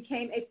slaver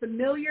became a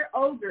familiar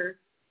ogre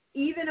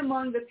even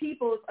among the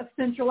peoples of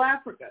Central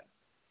Africa.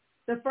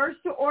 The first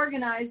to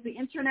organize the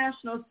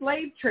international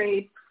slave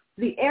trade,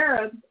 the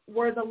Arabs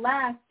were the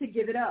last to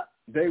give it up.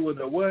 They were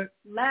the what?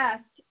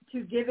 Last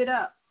to give it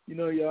up. You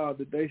know, y'all,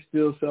 that they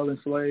still selling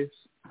slaves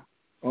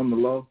on the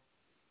low.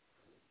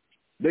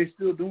 They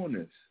still doing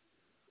this.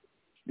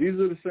 These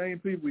are the same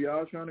people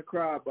y'all trying to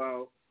cry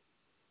about.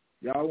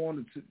 Y'all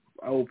wanted to,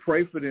 I will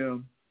pray for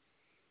them.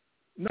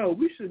 No,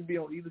 we shouldn't be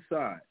on either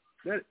side.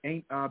 That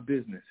ain't our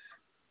business.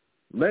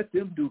 Let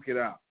them duke it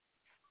out.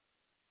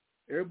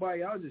 Everybody,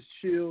 y'all just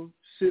chill,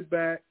 sit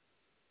back,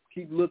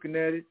 keep looking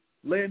at it,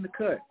 lay in the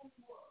cut.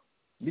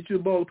 Get you a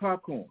bowl of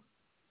popcorn.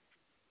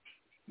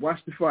 Watch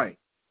the fight.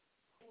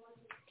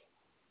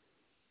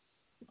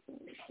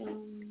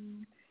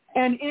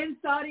 And in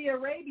Saudi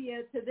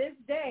Arabia to this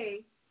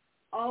day,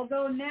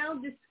 although now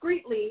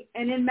discreetly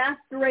and in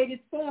masqueraded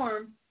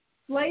form,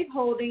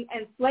 slaveholding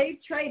and slave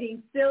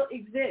trading still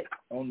exist.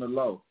 On the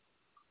low.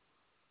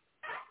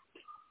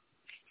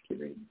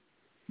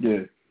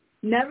 Yeah.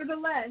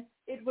 Nevertheless,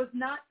 it was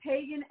not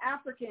pagan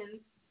Africans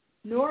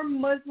nor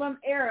Muslim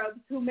Arabs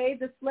who made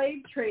the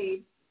slave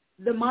trade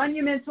the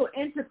monumental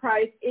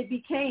enterprise it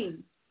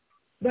became,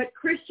 but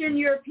Christian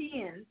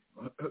Europeans.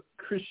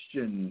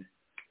 Christian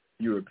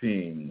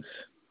Europeans.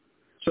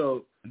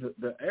 So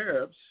the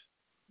Arabs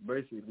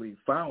basically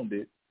found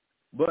it,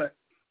 but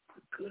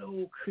good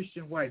old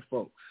Christian white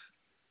folks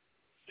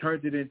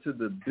turned it into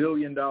the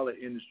billion-dollar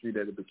industry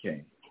that it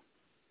became.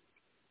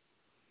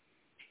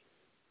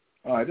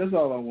 All right, that's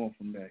all I want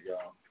from that,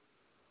 y'all.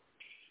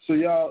 So,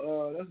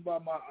 y'all, that's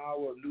about my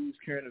hour of news,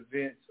 current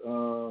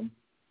events.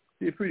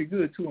 Did pretty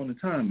good, too, on the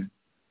timing.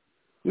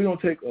 We're going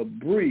to take a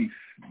brief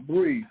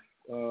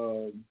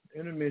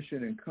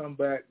intermission and come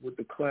back with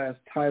the class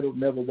titled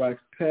Never Wax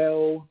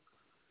Pale,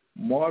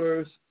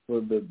 Martyrs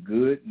for the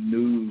Good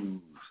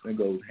News. That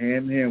goes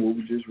hand in hand with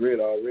what we just read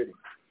already.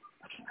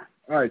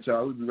 All right,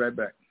 y'all, we'll be right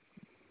back.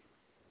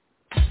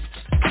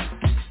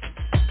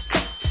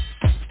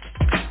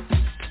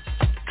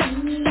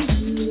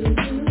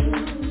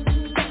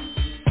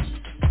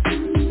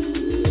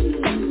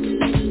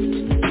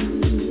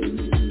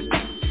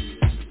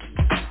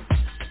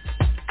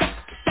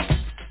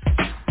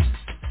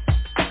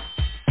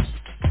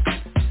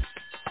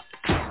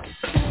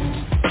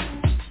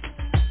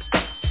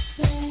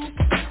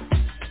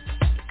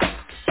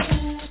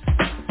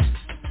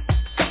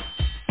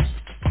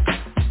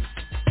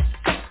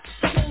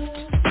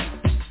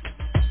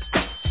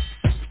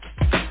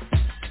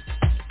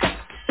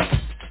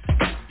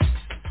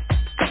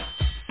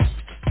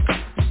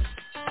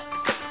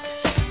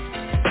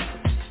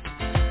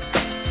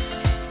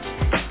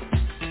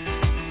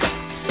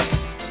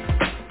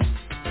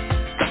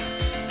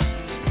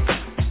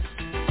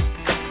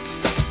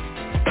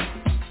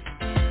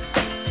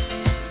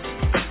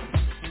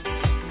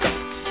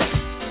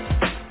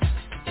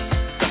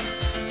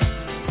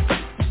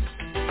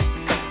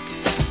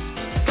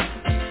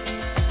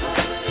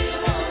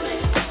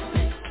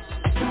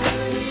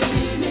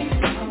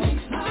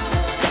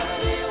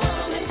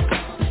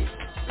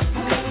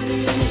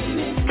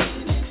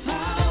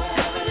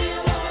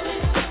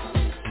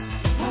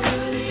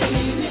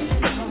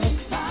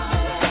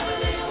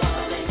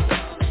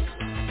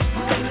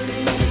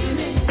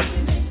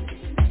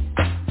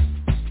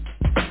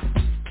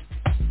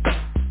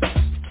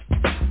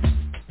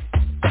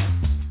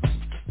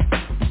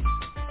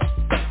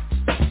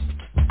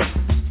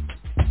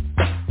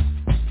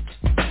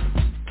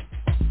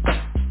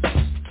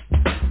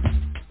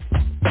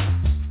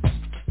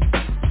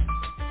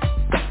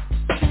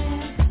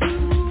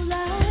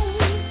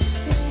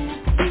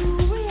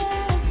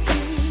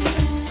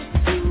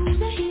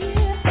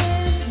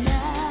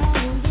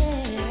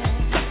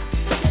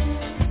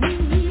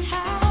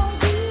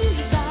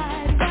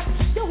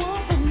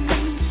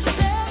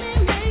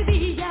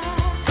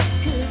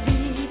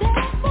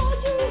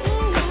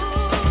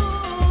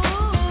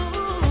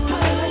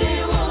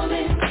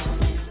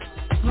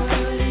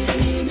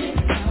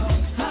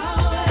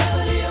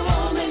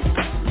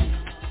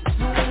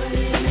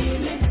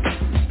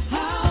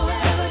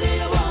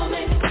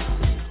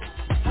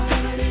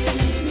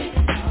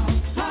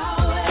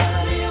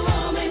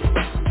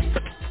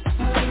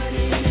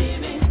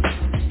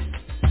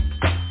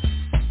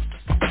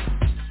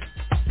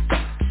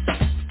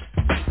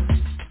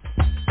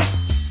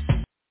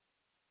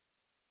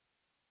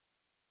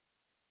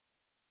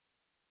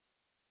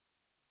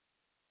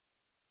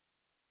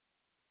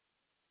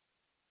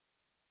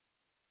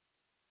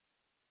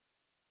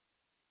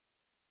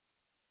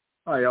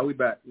 All right, y'all, we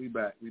back.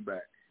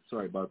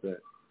 Sorry about that.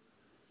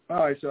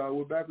 All right, so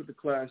we're back with the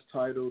class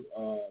titled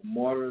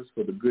Martyrs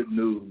for the Good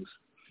News.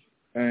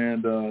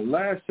 And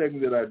last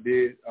segment that I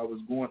did, I was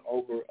going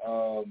over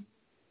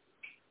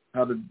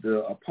how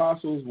the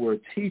apostles were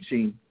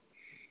teaching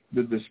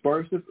the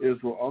dispersed of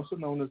Israel, also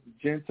known as the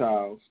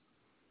Gentiles,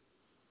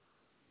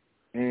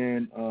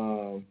 and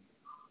a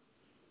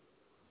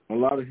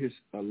lot of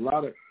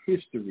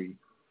history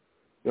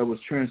that was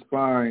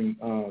transpiring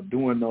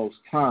during those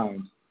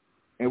times.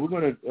 And we're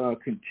going to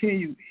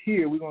continue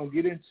here. We're going to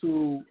get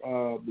into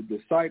the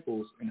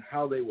disciples and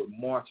how they were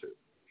martyred.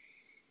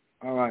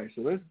 All right,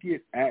 so let's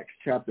get Acts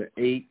chapter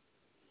 8,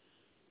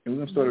 and we're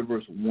going to start at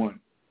verse 1.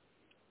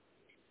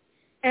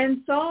 And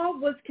Saul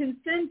was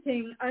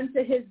consenting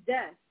unto his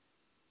death.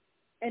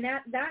 And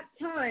at that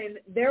time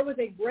there was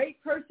a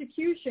great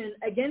persecution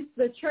against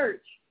the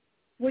church,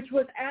 which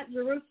was at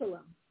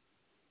Jerusalem.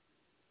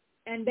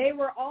 And they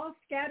were all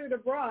scattered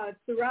abroad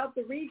throughout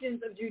the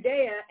regions of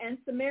Judea and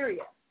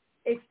Samaria,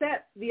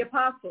 except the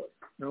apostles.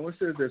 Now, it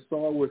says that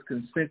Saul was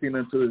consenting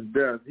unto his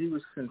death. He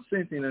was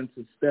consenting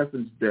unto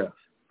Stephen's death.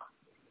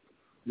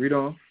 Read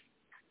on.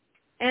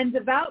 And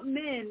devout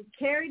men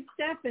carried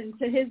Stephen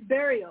to his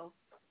burial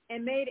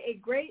and made a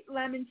great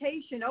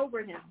lamentation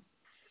over him.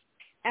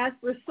 As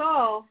for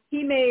Saul,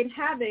 he made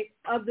havoc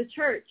of the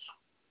church,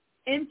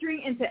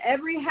 entering into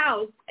every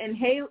house and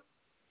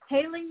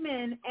hailing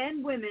men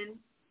and women,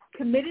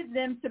 committed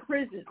them to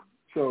prison.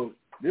 So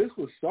this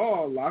was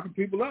Saul locking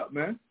people up,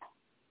 man.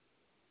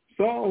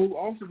 Saul, who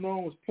also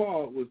known as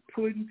Paul, was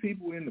putting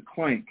people in the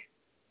clank,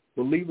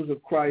 believers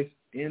of Christ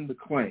in the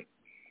clank.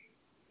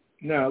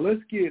 Now,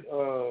 let's get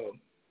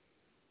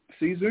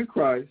Caesar and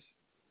Christ,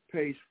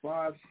 page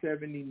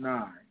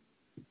 579.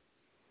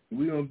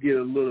 We're going to get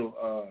a little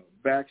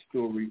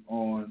backstory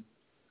on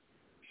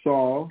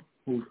Saul,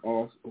 who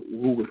was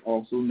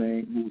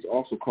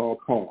also called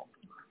Paul.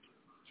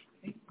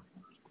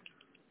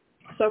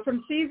 So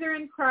from Caesar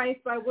and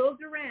Christ by Will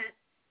Durant,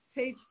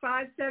 page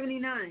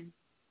 579.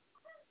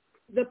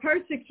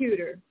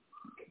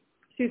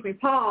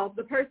 Paul,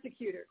 the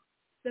persecutor.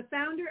 The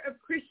founder of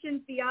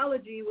Christian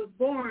theology was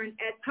born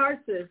at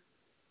Tarsus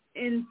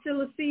in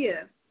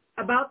Cilicia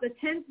about the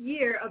 10th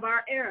year of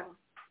our era.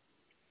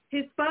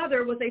 His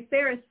father was a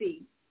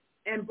Pharisee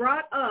and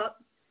brought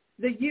up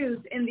the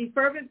youth in the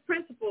fervent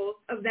principles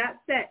of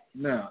that sect.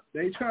 Now,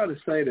 they try to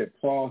say that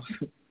Paul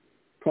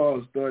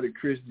started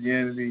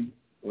Christianity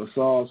or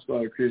Saul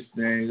started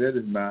Christianity. That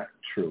is not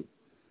true.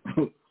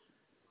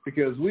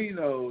 Because we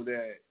know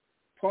that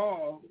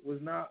Paul was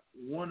not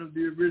one of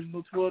the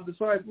original 12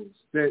 disciples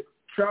that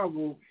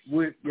traveled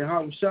with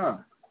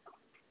Yahushua.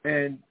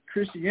 And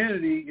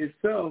Christianity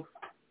itself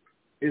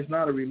is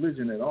not a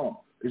religion at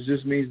all. It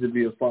just means to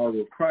be a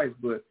follower of Christ.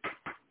 But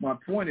my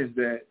point is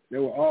that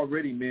there were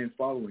already men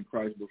following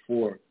Christ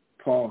before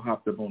Paul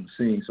hopped up on the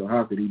scene. So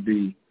how could he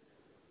be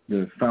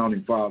the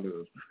founding father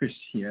of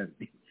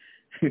Christianity?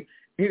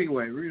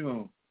 Anyway, read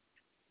on.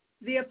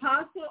 The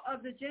apostle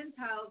of the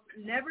Gentiles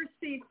never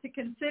ceased to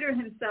consider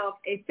himself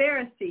a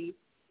Pharisee,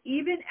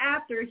 even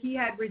after he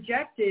had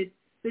rejected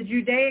the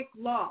Judaic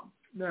law.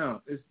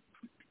 Now, it's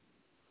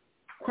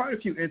quite a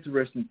few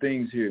interesting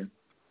things here.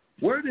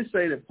 Where did it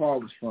say that Paul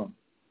was from?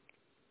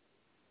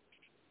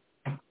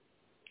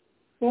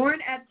 Born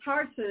at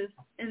Tarsus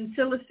in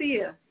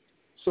Cilicia.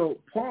 So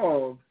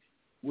Paul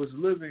was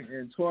living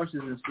in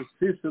Tarsus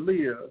in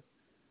Cilicia,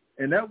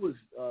 and that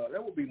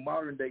would be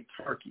modern-day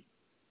Turkey.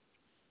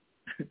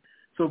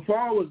 So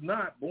Paul was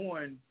not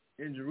born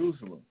in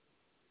Jerusalem.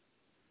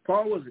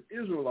 Paul was an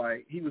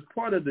Israelite. He was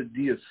part of the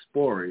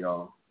diaspora,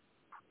 y'all.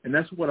 And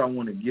that's what I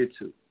want to get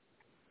to.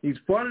 He's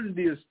part of the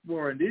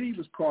diaspora, and then he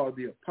was called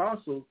the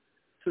apostle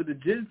to the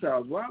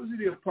Gentiles. Why was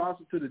he the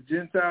apostle to the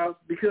Gentiles?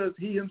 Because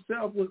he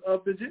himself was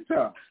of the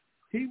Gentiles.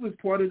 He was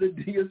part of the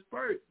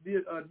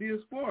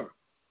diaspora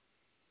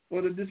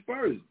or the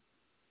dispersion.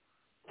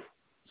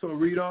 So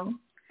read on.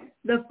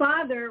 The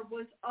father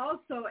was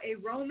also a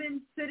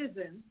Roman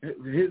citizen.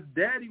 His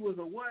daddy was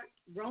a what?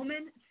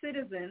 Roman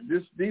citizen.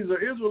 These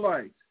are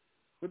Israelites,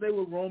 but they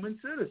were Roman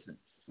citizens.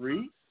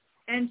 Read.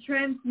 And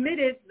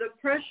transmitted the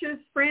precious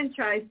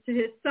franchise to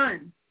his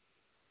son.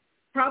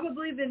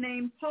 Probably the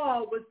name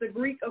Paul was the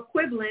Greek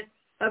equivalent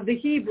of the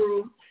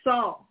Hebrew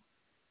Saul.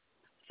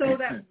 So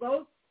that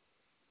both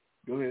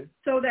Go ahead.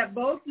 So that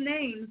both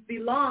names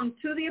belong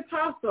to the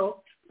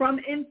apostle from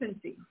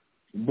infancy.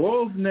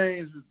 Both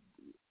names,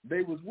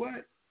 they was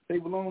what? They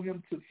belong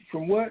him to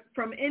from what?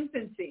 From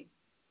infancy.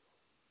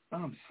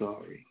 I'm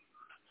sorry.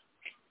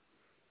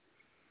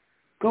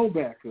 Go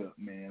back up,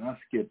 man. I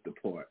skipped the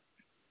part.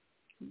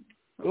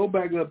 Go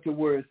back up to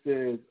where it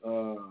says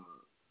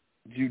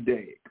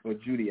Judaic or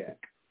Judaik.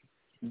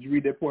 Did you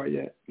read that part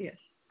yet? Yes.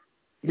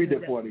 Read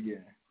that part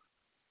again.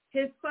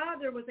 His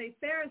father was a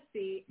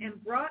Pharisee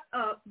and brought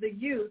up the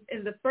youth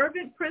in the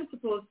fervent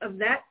principles of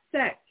that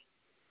sect.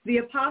 The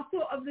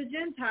apostle of the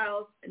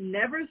Gentiles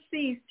never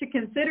ceased to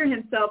consider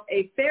himself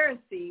a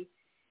Pharisee,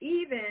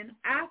 even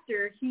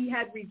after he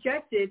had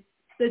rejected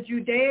the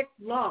Judaic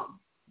law.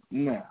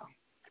 Now,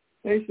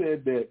 They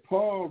said that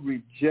Paul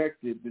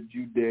rejected the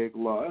Judaic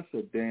law. That's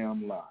a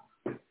damn lie.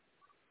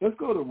 Let's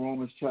go to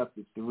Romans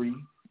chapter 3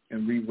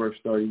 and read verse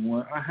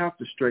 31. I have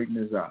to straighten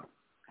this out.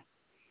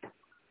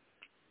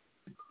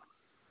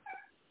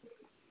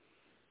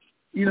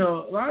 You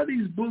know, a lot of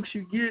these books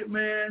you get,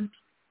 man,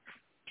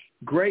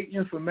 great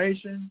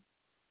information,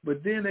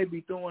 but then they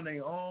be throwing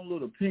their own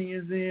little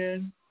opinions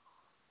in.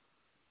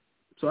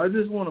 So I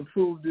just want to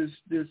prove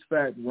this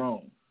fact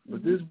wrong.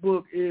 But this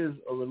book is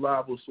a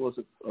reliable source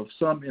of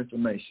some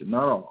information,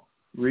 not all.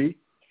 Read.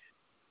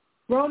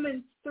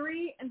 Romans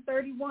 3 and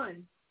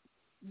 31.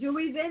 Do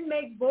we then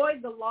make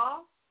void the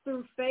law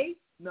through faith?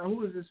 Now,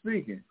 who is this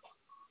speaking?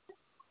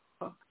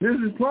 This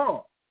is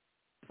Paul.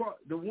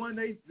 The one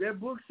that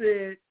book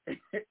said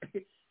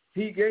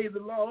he gave the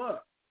law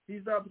up. He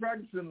stopped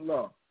practicing the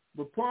law.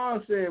 But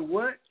Paul said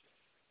what?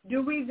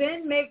 Do we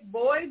then make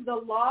void the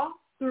law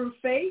through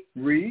faith?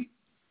 Read.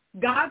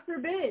 God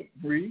forbid.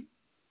 Read.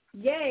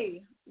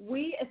 Yea,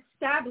 we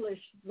establish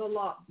the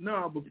law.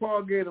 No, but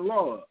Paul gave the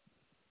law up.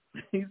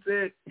 He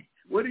said,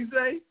 what did he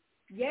say?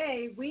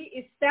 Yea,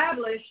 we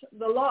establish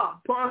the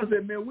law. Paul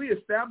said, man, we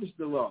established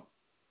the law.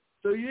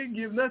 So you didn't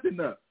give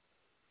nothing up.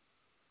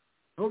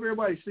 I hope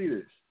everybody see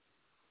this.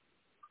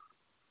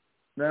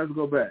 Now let's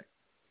go back.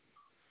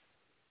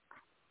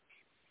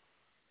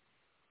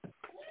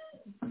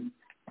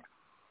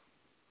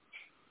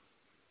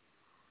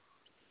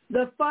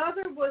 The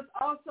father was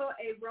also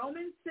a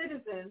Roman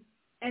citizen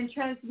and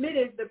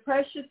transmitted the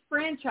precious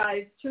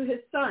franchise to his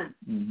son.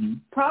 Mm-hmm.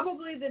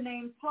 Probably the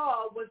name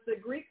Paul was the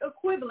Greek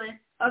equivalent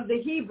of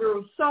the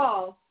Hebrew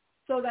Saul,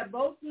 so that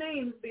both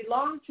names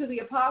belong to the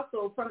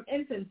apostle from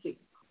infancy.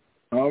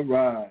 All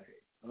right.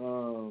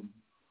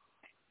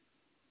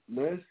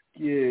 Let's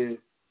get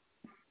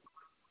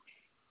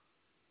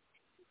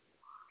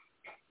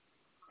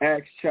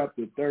Acts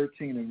chapter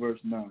 13 and verse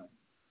 9.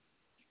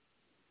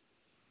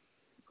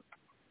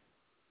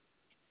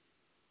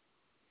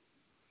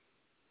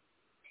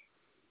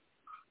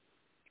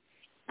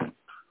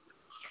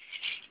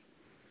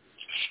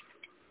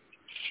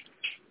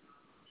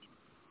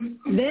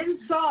 Then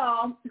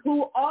Saul,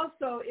 who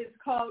also is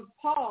called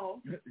Paul.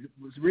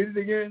 Let's read it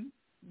again.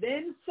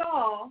 Then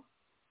Saul,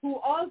 who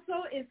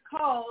also is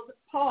called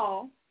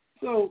Paul.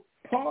 So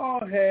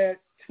Paul had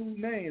two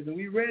names, and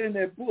we read in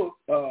that book,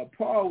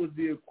 Paul was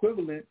the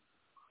equivalent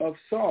of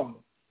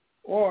Saul,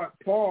 or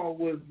Paul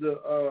was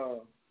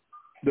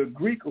the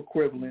Greek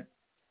equivalent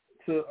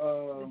to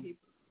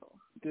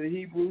the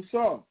Hebrew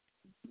Saul.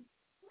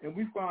 And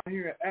we find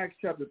here in Acts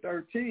chapter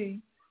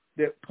 13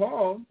 that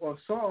Paul or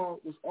Saul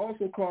was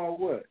also called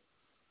what?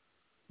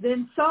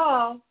 Then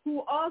Saul,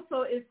 who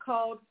also is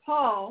called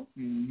Paul,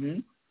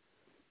 filled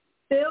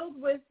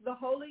with the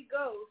Holy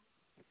Ghost,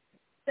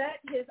 set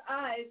his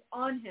eyes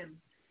on him.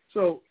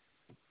 So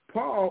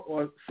Paul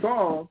or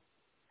Saul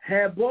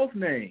had both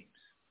names.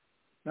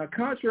 Now,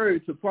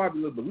 contrary to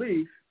popular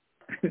belief,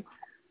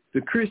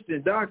 the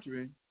Christian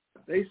doctrine,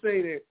 they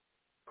say that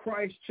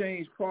Christ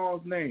changed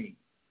Paul's name,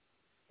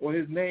 or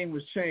his name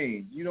was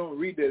changed. You don't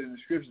read that in the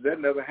scriptures.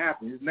 That never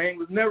happened. His name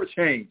was never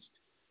changed.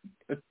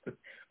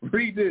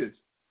 Read this.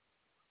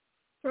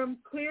 From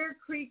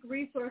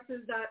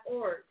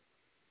clearcreekresources.org.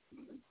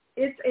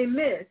 It's a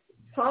myth.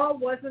 Paul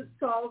wasn't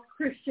Saul's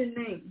Christian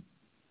name.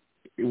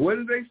 What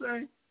did they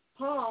say?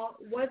 Paul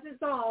wasn't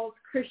Saul's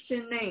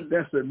Christian name.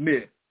 That's a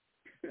myth.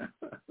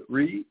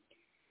 Read.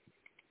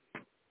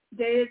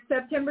 Dated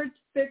September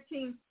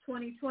 15th,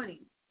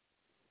 2020.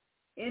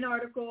 In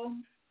article,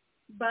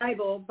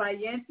 Bible by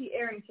Yancey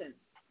Arrington.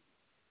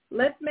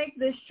 Let's make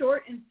this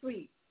short and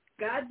sweet.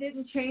 God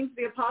didn't change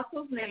the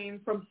apostle's name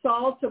from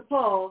Saul to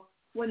Paul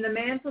when the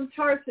man from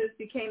Tarsus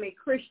became a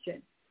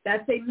Christian.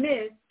 That's a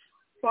myth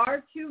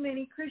far too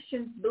many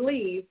Christians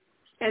believe,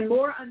 and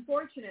more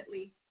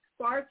unfortunately,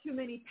 far too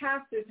many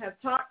pastors have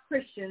taught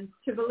Christians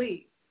to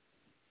believe.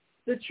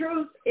 The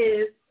truth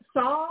is,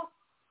 Saul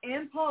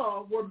and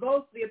Paul were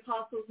both the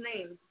apostles'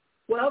 names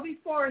well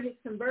before his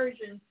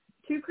conversion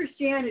to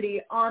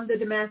Christianity on the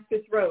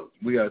Damascus Road.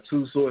 We got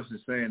two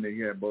sources saying that he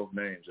had both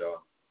names,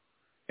 y'all.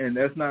 And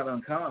that's not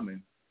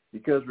uncommon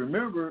because,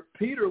 remember,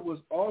 Peter was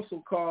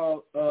also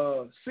called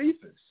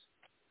Cephas.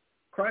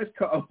 Christ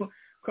called him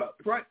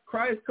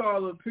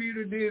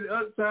Peter, did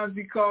other times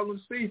he called him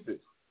Cephas.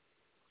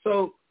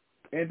 So,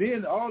 and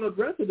then all the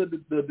rest of the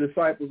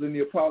disciples and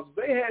the apostles,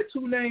 they had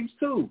two names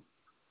too.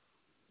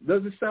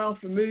 Does it sound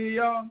familiar,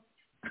 y'all?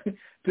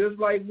 Just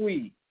like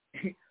we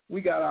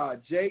got our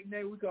Jake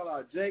name, we call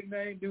our Jake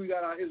name, then we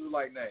got our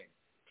Israelite name.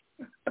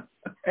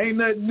 Ain't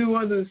nothing new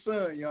under the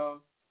sun,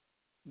 y'all.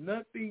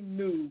 Nothing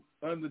new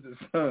under the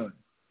sun.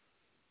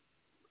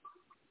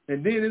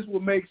 And then this will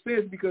make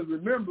sense because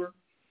remember,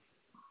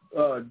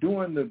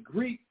 during the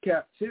Greek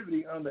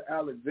captivity under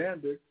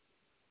Alexander,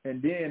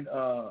 and then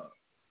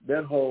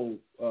that whole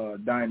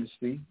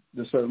dynasty,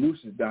 the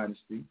Seleucid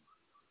dynasty,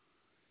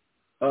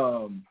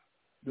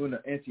 during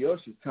the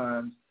Antiochus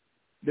times,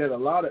 that a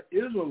lot of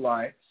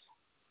Israelites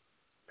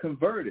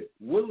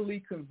willingly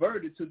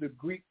converted to the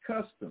Greek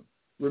custom.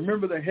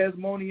 Remember the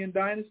Hasmonean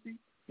dynasty?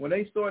 when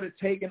they started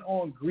taking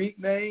on Greek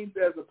names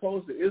as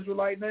opposed to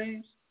Israelite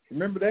names.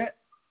 Remember that?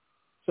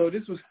 So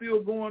this was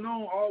still going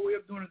on all the way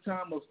up during the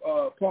time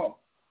of Paul.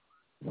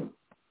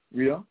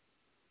 Rita?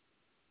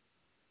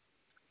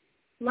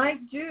 Like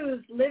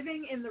Jews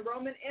living in the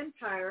Roman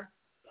Empire,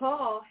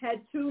 Paul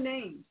had two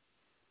names.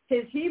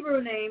 His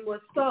Hebrew name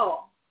was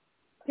Saul.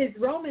 His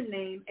Roman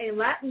name, a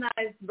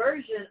Latinized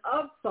version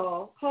of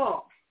Saul,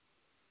 Paul.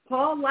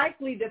 Paul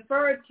likely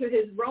deferred to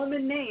his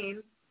Roman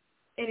name,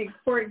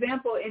 for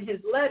example, in his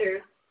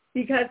letters,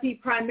 because he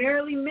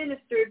primarily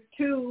ministered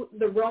to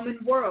the Roman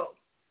world,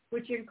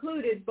 which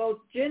included both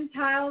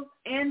Gentiles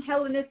and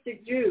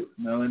Hellenistic Jews.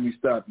 Now, let me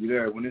stop you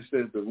there. When it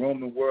says the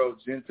Roman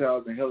world,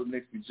 Gentiles, and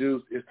Hellenistic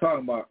Jews, it's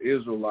talking about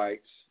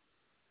Israelites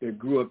that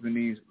grew up in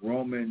these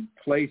Roman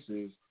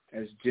places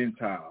as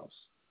Gentiles.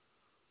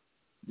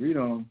 Read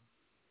on.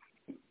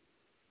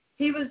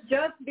 He was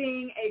just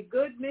being a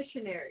good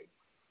missionary.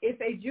 If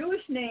a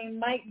Jewish name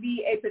might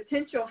be a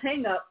potential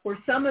hang-up for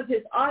some of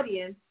his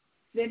audience,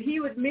 then he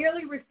would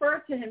merely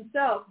refer to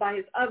himself by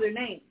his other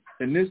name.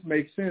 And this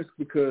makes sense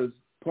because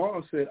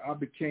Paul said, I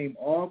became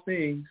all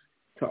things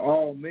to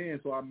all men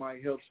so I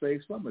might help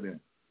save some of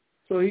them.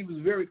 So he was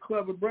a very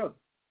clever brother.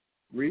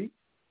 Read.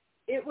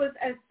 It was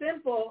as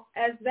simple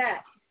as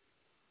that.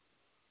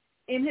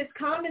 In his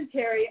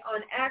commentary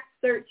on Acts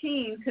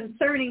 13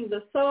 concerning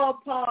the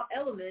Saul-Paul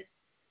element,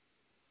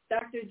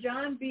 Dr.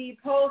 John B.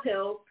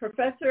 Polhill,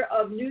 professor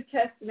of New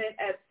Testament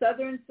at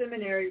Southern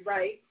Seminary,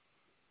 writes,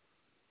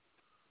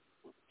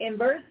 in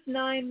verse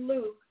 9,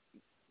 Luke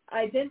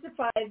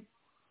identified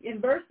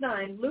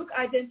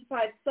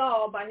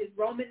Saul by his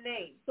Roman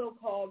name,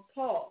 so-called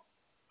Paul.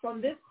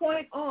 From this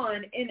point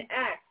on in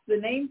Acts, the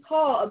name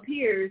Paul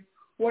appears,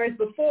 whereas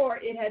before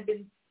it had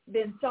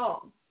been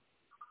Saul.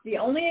 The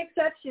only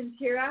exceptions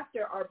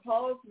hereafter are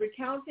Paul's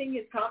recounting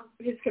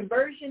his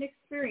conversion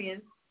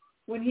experience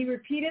when he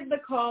repeated the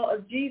call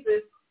of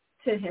Jesus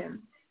to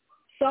him,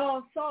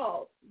 Saul,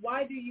 Saul,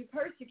 why do you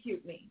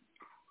persecute me?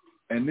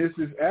 And this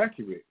is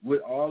accurate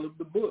with all of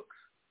the books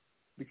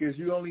because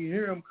you only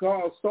hear him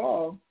called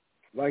Saul,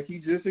 like he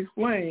just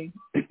explained,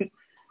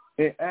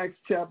 in Acts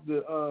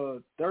chapter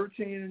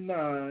 13 and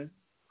 9,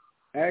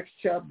 Acts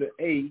chapter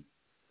 8,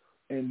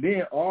 and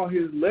then all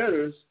his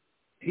letters,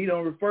 he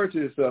don't refer to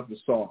himself as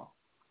Saul.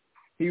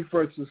 He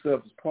refers to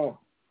himself as Paul,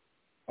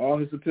 all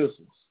his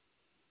epistles.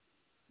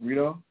 Read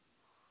on.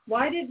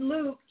 Why did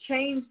Luke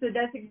change the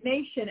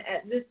designation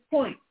at this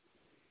point?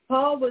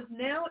 Paul was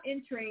now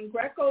entering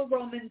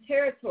Greco-Roman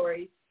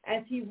territory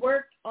as he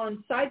worked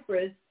on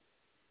Cyprus,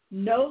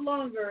 no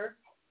longer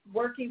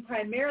working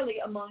primarily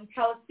among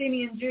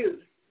Palestinian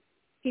Jews.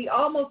 He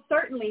almost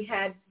certainly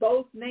had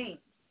both names.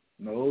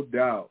 No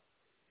doubt.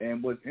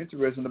 And what's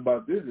interesting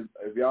about this is,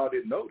 if y'all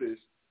didn't notice,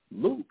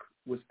 Luke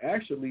was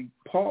actually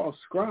Paul's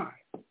scribe.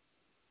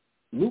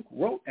 Luke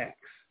wrote Acts.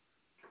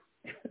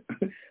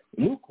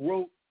 Luke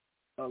wrote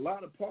a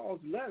lot of Paul's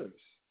letters.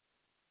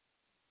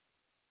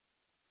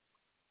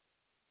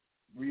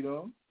 Read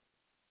on.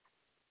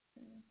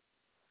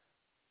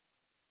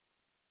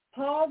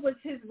 Paul was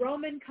his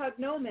Roman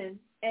cognomen,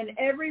 and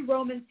every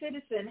Roman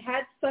citizen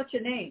had such a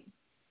name.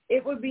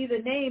 It would be the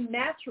name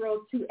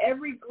natural to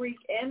every Greek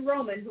and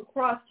Roman who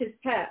crossed his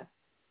path.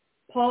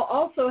 Paul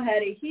also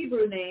had a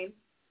Hebrew name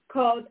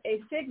called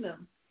a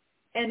signum,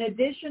 an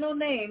additional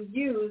name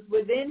used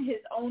within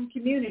his own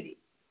community.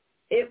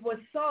 It was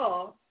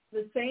Saul,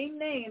 the same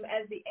name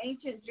as the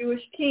ancient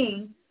Jewish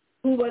king,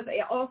 who was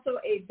also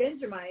a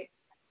Benjamite.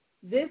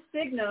 This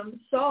signum,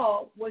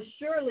 Saul, was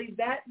surely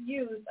that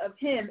used of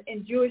him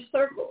in Jewish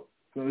circles.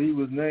 So he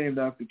was named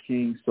after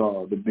King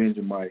Saul, the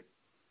Benjamite.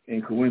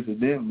 And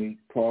coincidentally,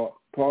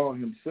 Paul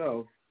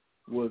himself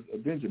was a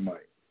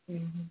Benjamite.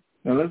 Mm-hmm.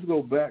 Now let's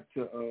go back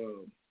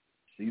to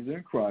Caesar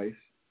and Christ,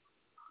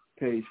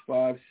 page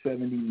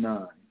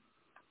 579.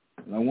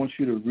 And I want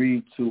you to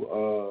read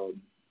to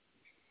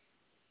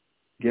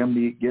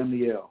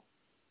Gamaliel.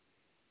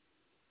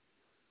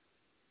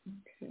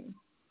 Okay.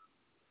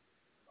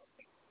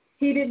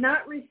 He did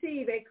not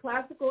receive a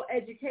classical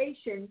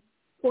education,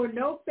 for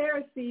no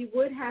Pharisee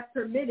would have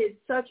permitted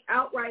such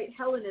outright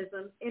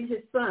Hellenism in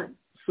his son.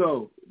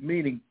 So,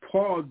 meaning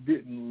Paul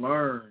didn't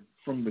learn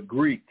from the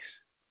Greeks.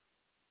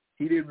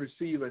 He didn't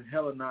receive a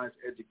Hellenized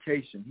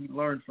education. He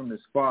learned from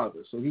his father.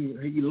 So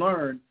he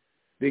learned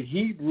the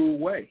Hebrew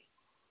way,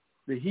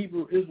 the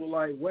Hebrew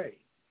Israelite way.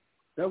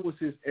 That was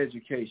his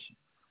education.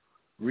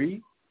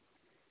 Read.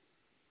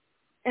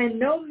 And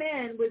no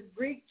man with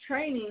Greek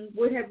training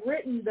would have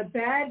written the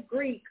bad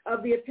Greek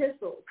of the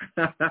epistles.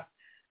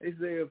 They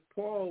say if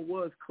Paul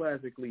was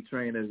classically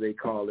trained, as they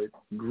call it,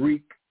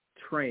 Greek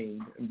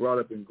trained and brought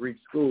up in Greek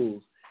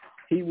schools,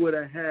 he would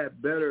have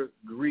had better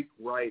Greek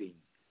writing.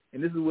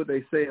 And this is what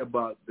they say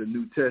about the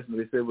New Testament.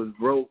 They say it was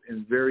wrote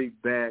in very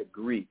bad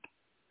Greek.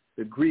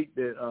 The Greek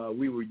that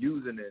we were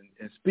using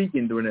and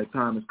speaking during that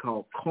time is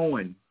called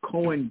Koine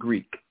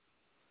Greek.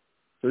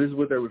 So this is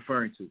what they're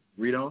referring to.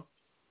 Read on.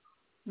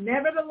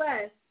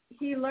 Nevertheless,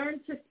 he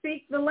learned to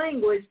speak the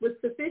language with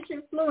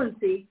sufficient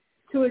fluency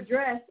to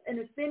address an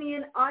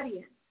Athenian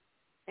audience,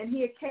 and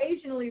he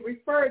occasionally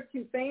referred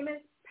to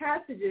famous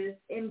passages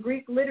in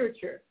Greek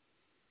literature.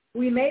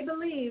 We may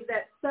believe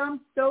that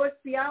some Stoic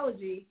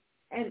theology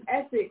and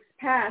ethics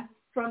passed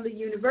from the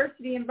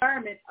university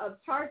environment of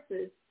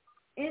Tarsus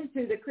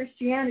into the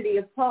Christianity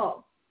of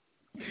Paul.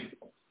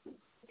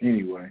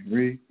 Anyway,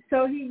 read.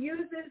 So he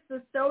uses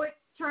the Stoic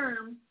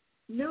term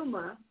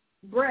pneuma,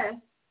 breath,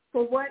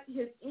 for what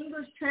his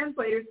English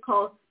translators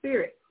call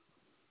spirit.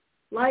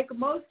 Like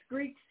most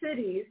Greek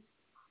cities,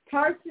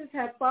 Tarsus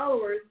had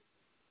followers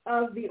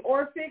of the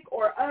Orphic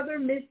or other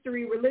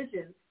mystery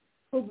religions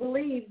who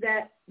believed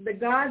that the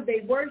God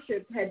they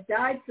worshipped had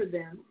died for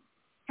them,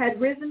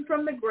 had risen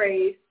from the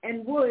grave,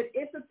 and would,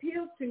 if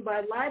appealed to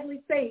by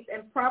lively faith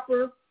and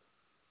proper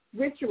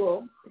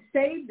ritual,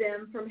 save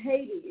them from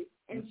Hades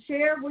and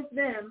share with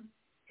them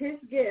his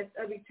gift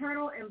of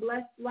eternal and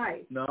blessed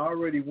life. Now, I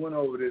already went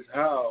over this,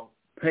 how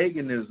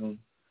paganism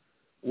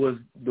was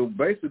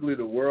basically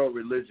the world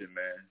religion,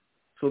 man.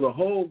 So the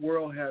whole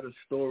world had a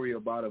story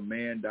about a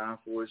man dying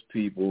for his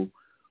people,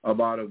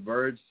 about a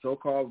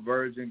so-called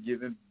virgin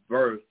giving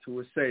birth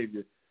to a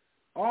savior.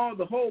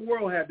 The whole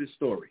world had this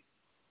story.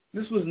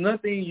 This was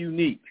nothing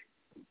unique.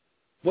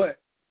 But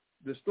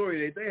the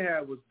story that they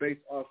had was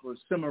based off of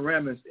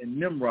Semiramis and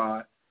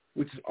Nimrod,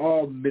 which is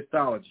all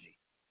mythology.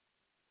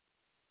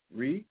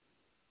 Read.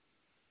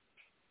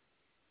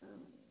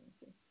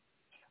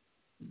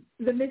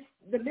 The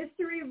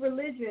mystery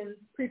religions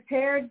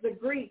prepared the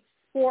Greeks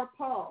for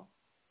Paul,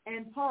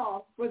 and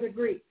Paul for the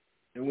Greeks.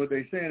 And what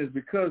they're saying is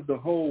because the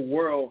whole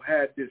world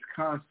had this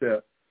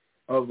concept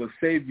of a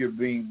savior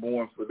being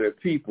born for their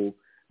people,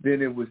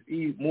 then it was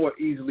more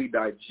easily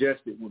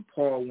digested when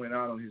Paul went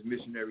out on his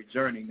missionary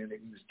journey, and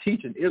he was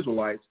teaching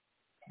Israelites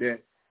that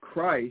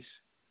Christ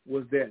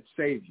was that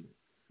savior,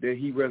 that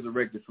he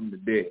resurrected from the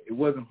dead. It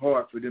wasn't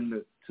hard for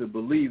them to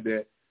believe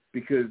that,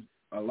 because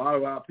a lot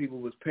of our people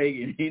was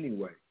pagan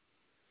anyway.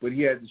 But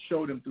he had to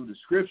show them through the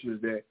scriptures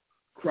that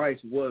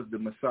Christ was the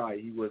Messiah.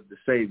 He was the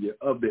Savior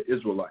of the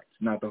Israelites,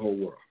 not the whole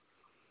world.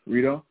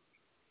 Read on.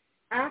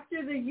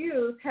 After the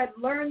youth had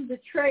learned the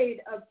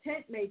trade of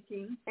tent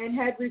making and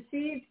had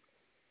received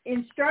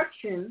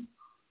instruction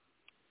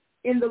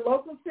in the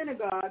local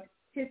synagogue,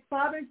 his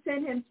father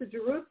sent him to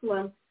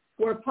Jerusalem,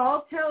 where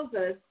Paul tells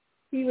us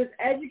he was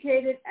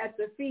educated at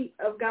the feet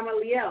of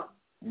Gamaliel.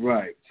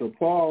 Right. So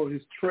Paul,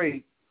 his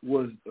trade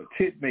was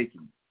tent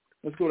making.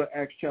 Let's go to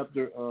Acts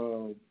chapter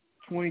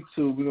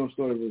 22. We're going to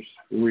start at verse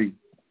 3.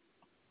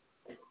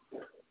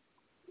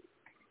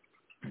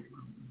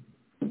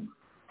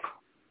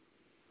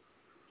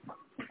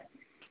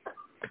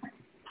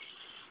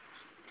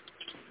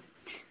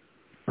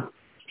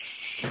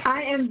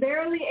 I am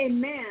verily a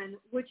man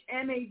which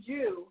am a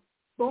Jew,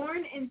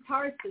 born in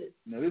Tarsus.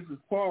 Now this is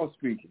Paul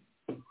speaking.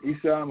 He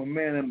said, I'm a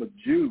man, I'm a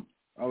Jew.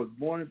 I was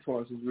born in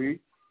Tarsus, read.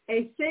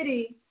 A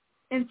city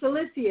in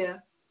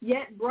Cilicia,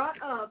 yet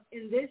brought up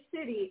in this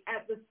city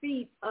at the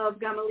feet of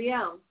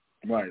Gamaliel.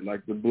 Right,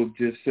 like the book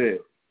just said.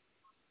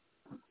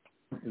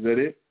 Is that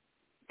it?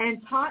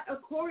 And taught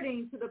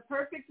according to the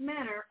perfect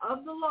manner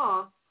of the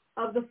law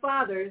of the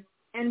fathers,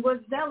 and was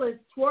zealous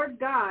toward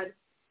God,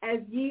 as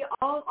ye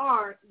all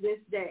are this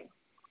day.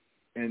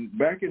 And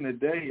back in the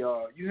day,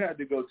 you had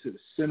to go to the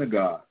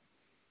synagogue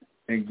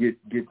and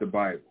get the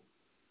Bible.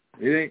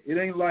 It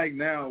ain't like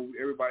now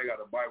everybody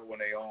got a Bible in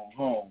their own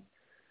home.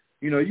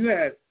 You know, you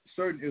had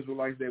certain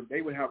Israelites that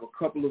they would have a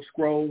couple of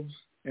scrolls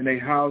in their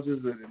houses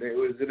and it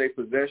was in their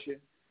possession.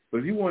 But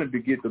if you wanted to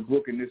get the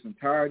book in its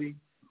entirety,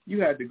 you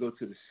had to go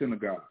to the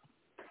synagogue.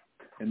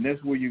 And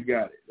that's where you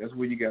got it. That's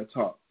where you got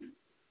taught.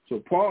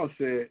 So Paul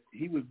said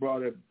he was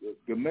brought up at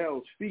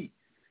Gamaliel's feet,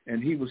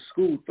 and he was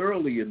schooled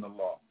thoroughly in the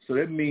law. So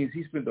that means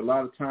he spent a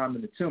lot of time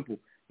in the temple.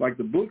 Like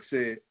the book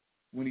said,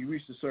 when he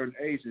reached a certain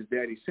age, his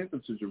daddy sent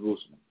him to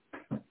Jerusalem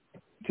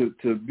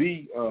to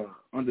be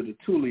under the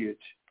tutelage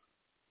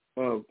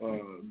of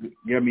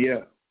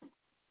Gamaliel.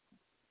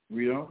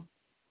 Read on.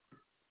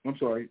 I'm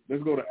sorry.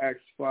 Let's go to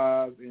Acts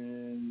 5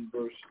 and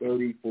verse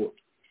 34.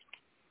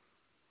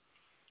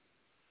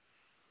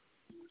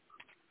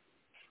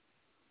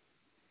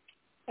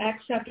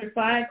 Acts chapter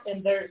 5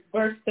 and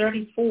verse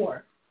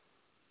 34.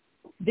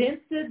 Then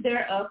stood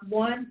there up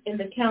one in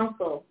the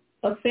council,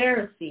 a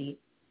Pharisee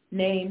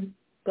named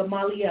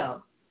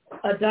Gamaliel,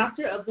 a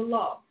doctor of the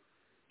law,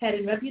 had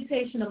a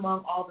reputation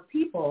among all the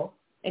people,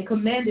 and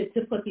commanded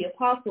to put the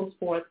apostles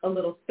forth a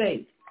little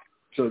space.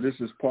 So this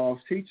is Paul's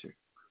teacher.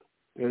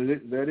 Is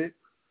that it?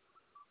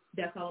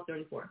 That's all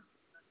 34.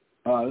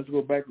 Let's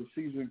go back to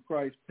Caesar and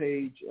Christ,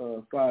 page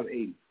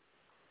 580.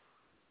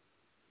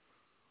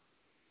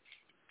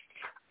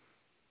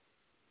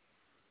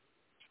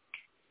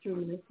 Do you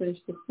want me to finish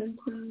the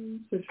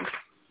sentence? Because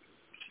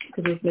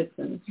it's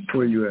mid-sentence.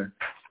 Where you at?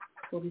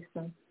 Will we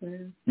stop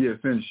there? Yeah,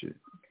 finish it.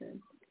 Okay.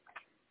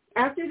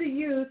 After the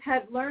youth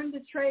had learned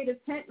the trade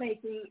of tent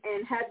making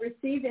and had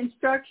received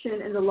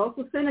instruction in the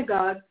local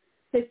synagogue,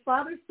 his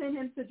father sent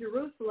him to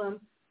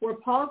Jerusalem, where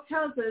Paul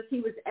tells us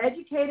he was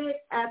educated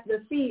at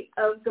the feet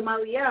of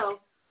Gamaliel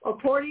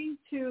according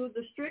to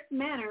the strict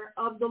manner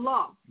of the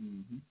law.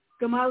 Mm-hmm.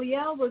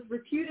 Gamaliel was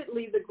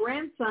reputedly the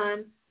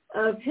grandson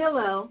of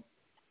Hillel.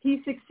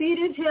 He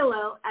succeeded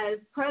Hillel as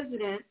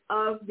president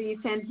of the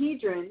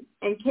Sanhedrin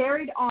and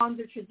carried on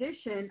the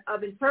tradition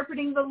of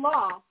interpreting the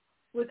law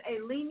with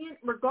a lenient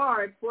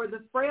regard for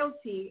the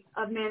frailty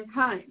of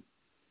mankind.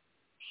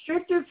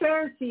 Stricter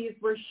Pharisees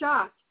were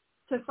shocked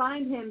to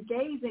find him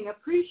gazing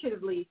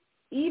appreciatively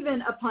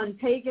even upon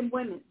pagan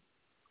women.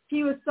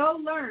 He was so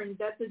learned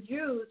that the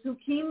Jews who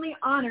keenly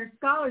honored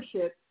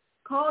scholarship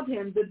called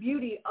him the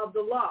beauty of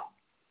the law,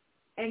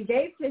 and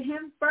gave to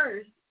him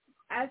first,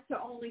 as to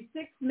only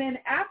 6 men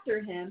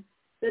after him,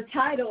 the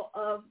title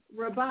of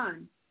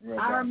Rabban,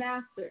 our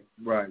master.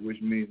 Right,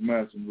 which means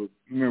master.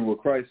 Remember what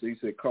Christ said, he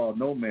said, call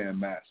no man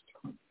master.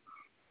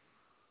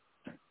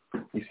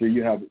 He said,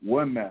 you have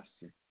one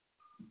master,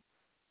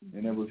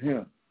 and it was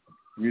him.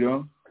 You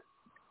know?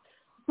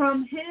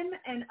 From him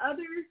and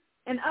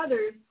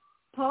others,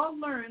 Paul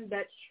learned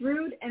that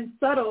shrewd and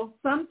subtle,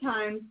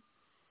 sometimes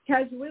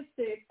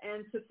casuistic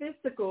and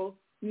sophistical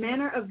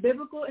manner of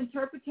biblical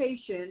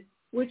interpretation,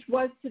 which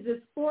was to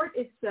disport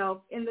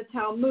itself in the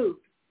Talmud.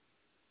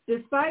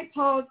 Despite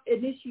Paul's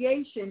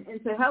initiation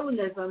into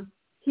Hellenism,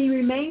 he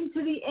remained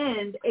to the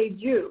end a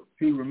Jew.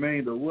 He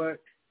remained a what?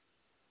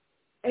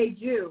 A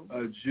Jew.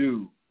 A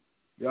Jew.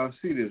 Y'all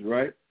see this,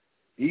 right?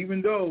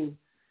 Even though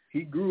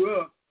he grew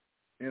up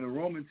in a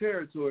Roman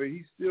territory,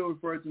 he still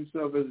referred to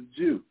himself as a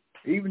Jew.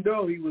 Even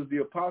though he was the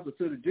apostle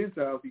to the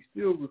Gentiles, he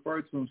still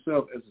referred to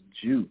himself as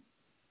a Jew.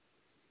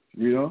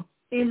 You know?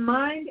 In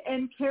mind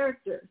and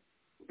character,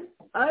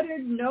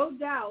 uttered no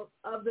doubt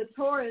of the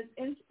Torah's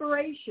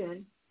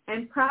inspiration,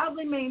 and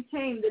proudly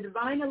maintained the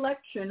divine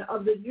election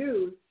of the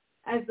Jews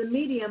as the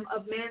medium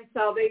of man's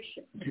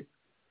salvation.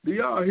 Do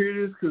y'all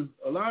hear this? Because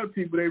a lot of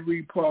people, they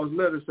read Paul's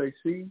letter, say,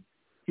 see,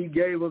 he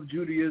gave up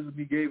Judaism,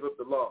 he gave up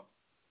the law.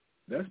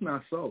 That's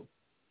not so.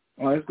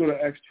 All right, let's go to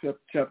Acts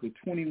chapter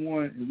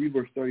 21 and read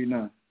verse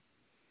 39.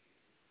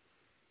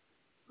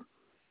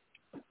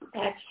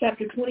 Acts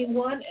chapter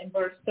 21 and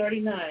verse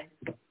 39.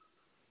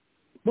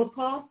 But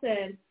Paul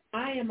said,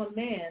 I am a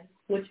man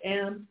which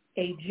am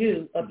a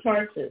Jew of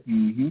Tarsus,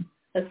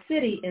 a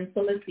city in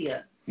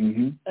Cilicia,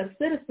 a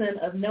citizen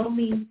of no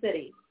mean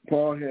city.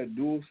 Paul had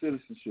dual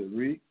citizenship,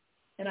 read.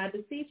 And I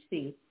beseech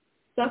thee,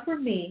 suffer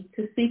me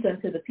to speak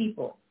unto the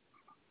people.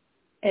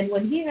 And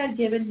when he had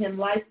given him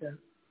license,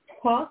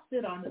 Paul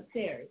stood on the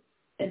stairs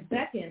and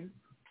beckoned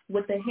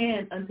with the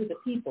hand unto the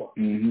people.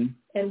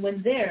 And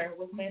when there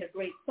was made a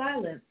great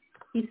silence,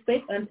 he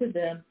spake unto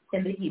them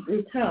in the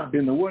Hebrew tongue.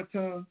 In the what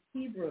tongue?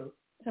 Hebrew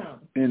tongue.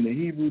 In the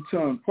Hebrew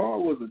tongue.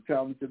 Paul was a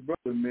talented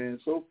brother, man.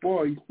 So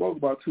far, he spoke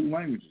about 2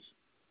 languages.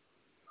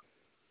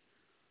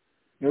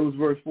 That was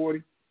verse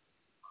 40?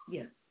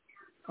 Yes.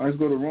 All right, let's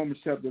go to Romans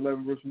chapter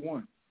 11, verse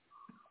 1.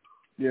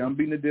 Yeah, I'm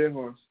beating a dead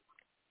horse.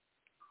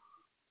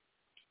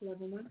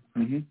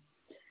 11:1.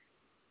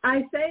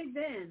 I say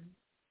then,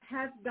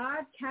 has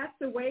God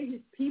cast away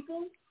his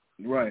people?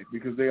 Right,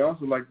 because they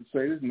also like to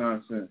say this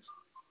nonsense.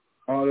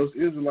 All those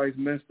Israelites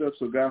messed up,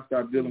 so God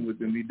stopped dealing with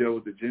them. He dealt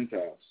with the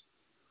Gentiles.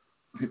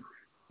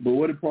 But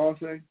what did Paul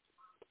say?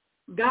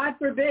 God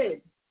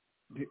forbid.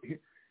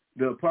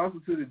 The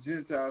apostle to the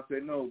Gentiles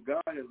said, no,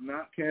 God has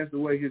not cast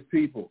away his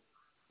people.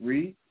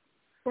 Read.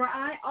 For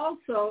I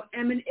also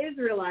am an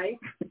Israelite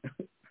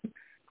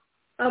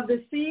of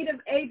the seed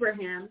of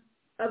Abraham,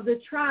 of the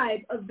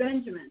tribe of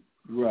Benjamin.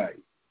 Right.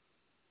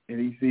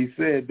 And he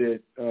said that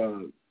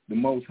the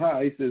Most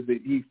High, he says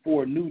that he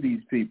foreknew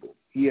these people.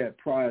 He had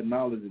prior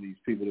knowledge of these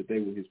people, that they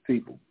were his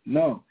people.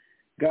 No,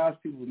 God's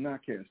people were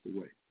not cast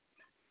away.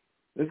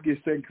 Let's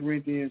get 2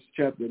 Corinthians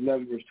chapter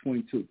 11, verse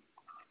 22.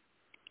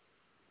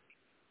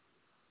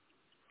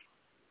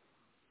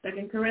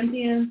 2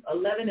 Corinthians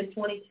 11 and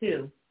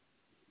 22.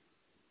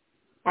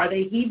 Are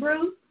they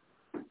Hebrews?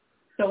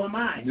 So am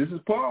I. This is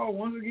Paul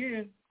once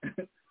again.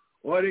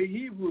 Are they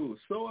Hebrews?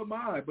 So am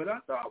I. But I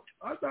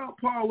thought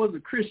Paul was a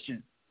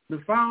Christian,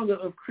 the founder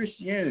of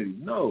Christianity.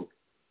 No.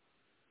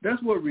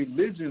 That's what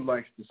religion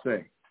likes to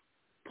say.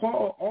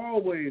 Paul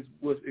always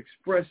was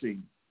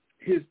expressing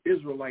his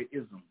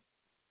Israelitism.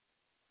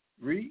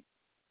 Read.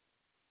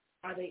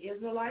 Are they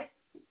Israelites?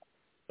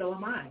 So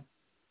am I.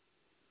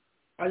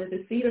 Are they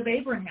the seed of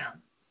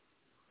Abraham?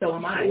 So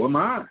am I. So am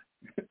I.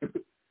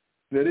 Is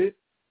that it?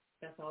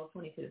 That's all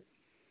 22.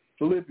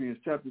 Philippians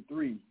chapter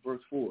 3,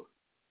 verse 4.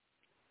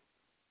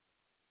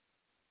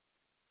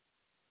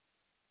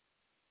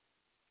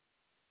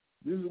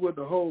 This is what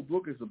the whole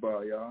book is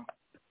about, y'all.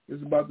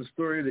 It's about the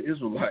story of the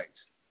Israelites.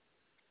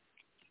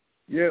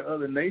 Yeah,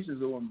 other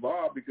nations are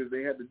involved because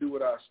they had to do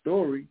with our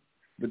story,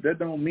 but that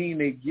don't mean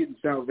they getting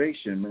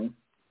salvation, man.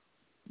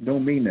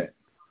 Don't mean that.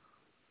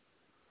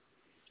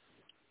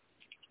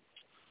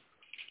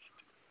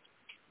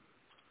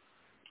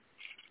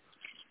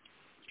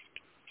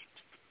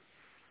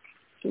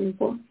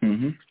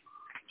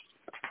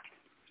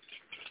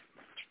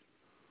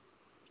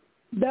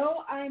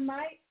 Though I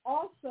might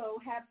also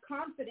have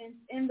confidence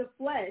in the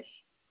flesh,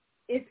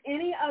 if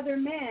any other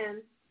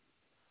man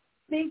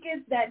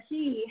thinketh that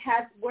he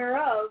hath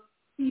whereof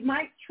he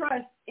might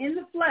trust in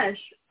the flesh,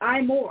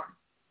 I more.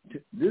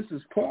 This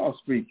is Paul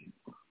speaking.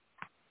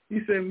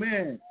 He said,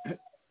 man,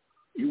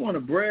 you want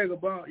to brag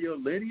about your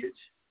lineage?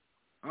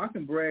 I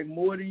can brag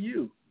more than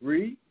you.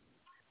 Read.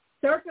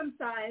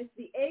 Circumcised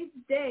the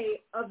 8th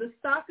day of the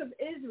stock of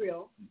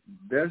Israel.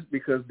 That's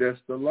because that's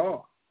the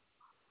law.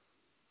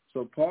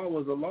 So Paul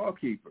was a law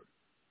keeper.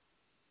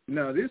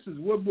 Now, this is,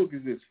 what book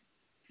is this?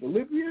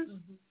 Philippians?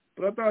 Mm-hmm.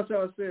 But I thought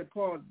y'all said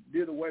Paul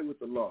did away with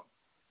the law.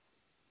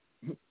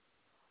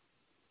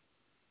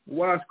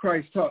 Why is why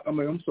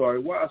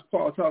is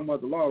Paul talking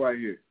about the law right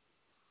here?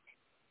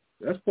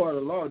 That's part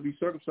of the law, to be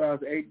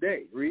circumcised the 8th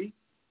day. Read.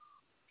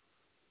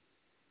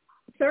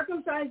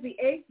 Circumcised the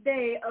 8th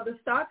day of the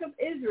stock of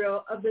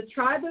Israel, of the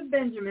tribe of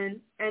Benjamin,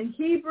 and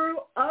Hebrew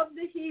of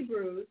the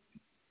Hebrews,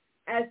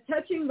 as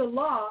touching the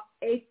law,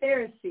 a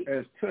Pharisee.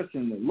 As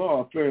touching the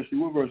law, a Pharisee.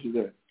 What verse is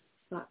that?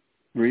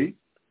 Read.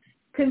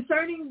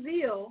 Concerning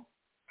zeal,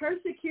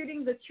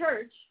 persecuting the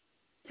church,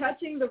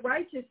 touching the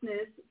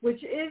righteousness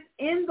which is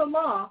in the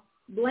law,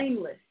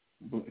 blameless.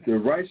 The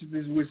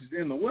righteousness which is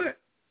in the what?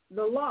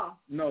 The law.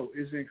 No,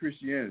 it's in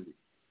Christianity.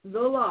 The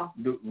law.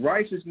 The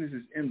righteousness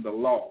is in the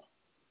law.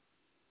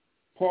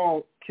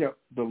 Paul kept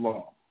the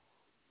law.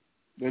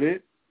 That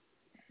it?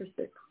 Verse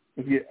 6.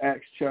 Let's get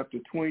Acts chapter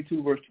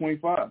 22, verse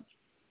 25.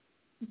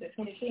 Is that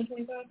 22 and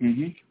 25?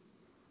 Mm-hmm.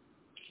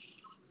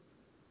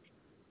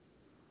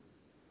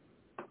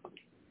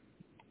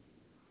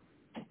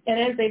 And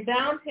as they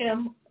bound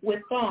him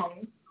with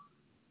thongs,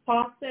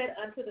 Paul said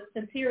unto the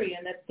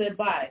centurion that stood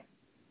by,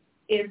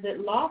 is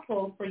it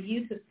lawful for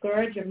you to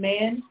scourge a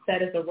man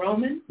that is a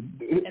Roman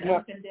and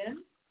uncondemned?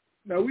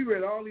 Now, we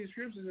read all these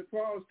scriptures and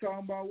Paul was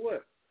talking about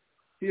what?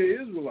 He's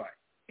an Israelite.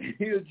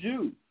 He's a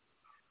Jew.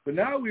 But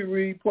now we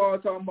read Paul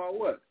talking about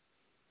what?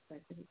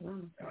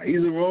 He's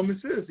a Roman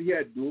citizen. He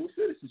had dual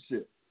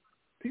citizenship.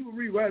 People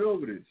read right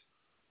over this.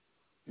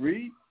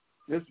 Read.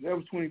 That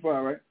was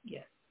 25, right?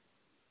 Yes.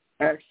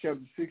 Acts chapter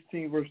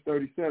 16, verse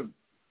 37.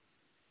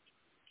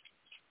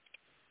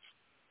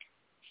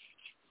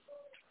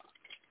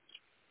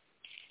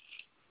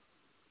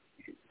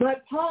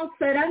 But Paul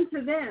said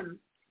unto them,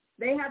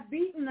 they have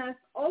beaten us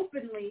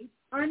openly,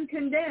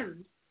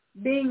 uncondemned,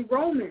 being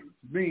Romans.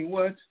 Being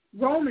what?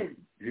 Romans.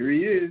 Here he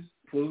is,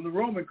 pulling the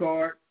Roman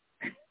card.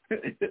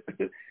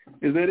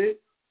 Is that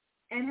it?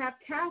 And have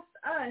cast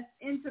us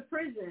into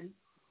prison.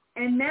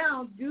 And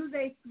now do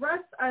they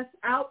thrust us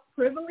out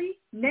privily?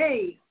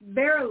 Nay,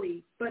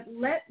 verily, but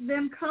let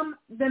them come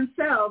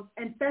themselves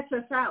and fetch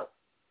us out.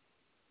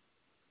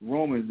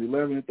 Romans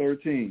 11 and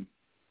 13.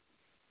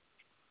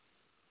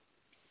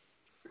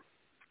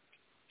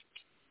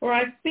 For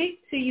I speak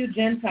to you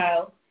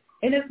Gentiles,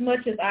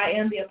 inasmuch as I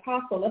am the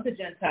apostle of the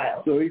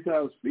Gentiles. So he said,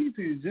 I will speak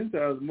to you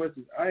Gentiles as much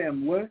as I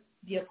am what?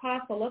 The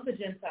apostle of the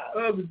Gentiles.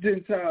 Of the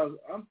Gentiles.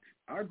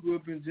 I grew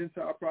up in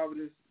Gentile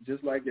Providence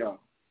just like y'all.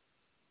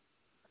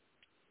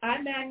 I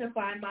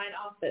magnify mine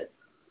office.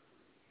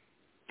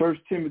 1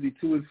 Timothy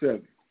 2 and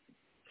 7.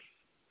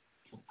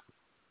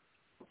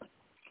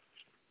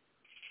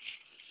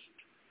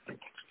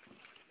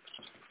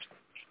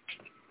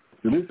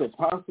 So this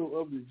apostle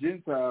of the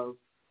Gentiles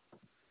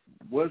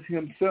was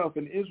himself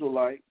an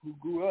Israelite who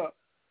grew up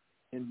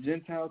in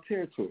Gentile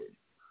territory,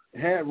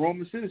 had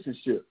Roman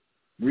citizenship.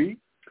 Read.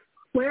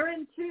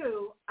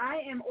 Whereunto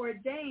I am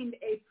ordained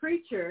a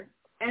preacher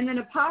and an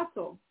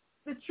apostle,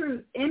 the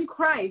truth in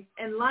Christ,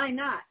 and lie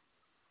not,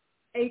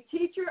 a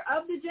teacher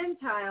of the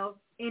Gentiles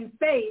in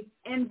faith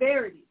and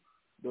verity.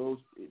 Those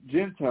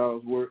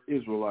Gentiles were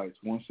Israelites,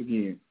 once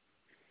again.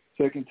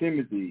 2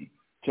 Timothy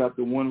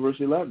chapter 1, verse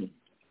 11.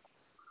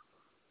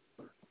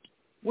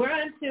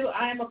 Whereunto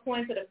I am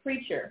appointed a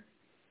preacher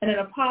and an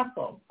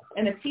apostle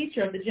and a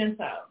teacher of the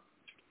Gentiles.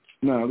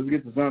 Now, let's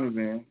get to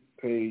Zondervan,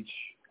 page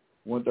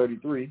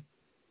 133.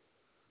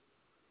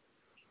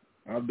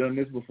 I've done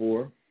this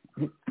before.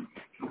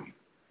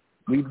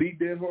 We beat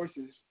dead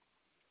horses.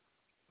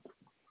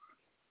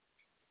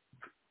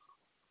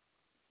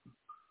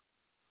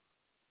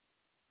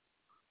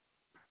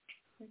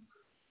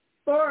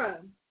 Spora,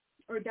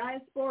 or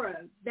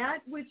diaspora, that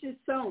which is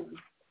sown.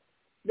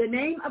 The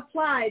name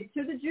applied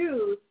to the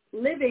Jews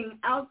living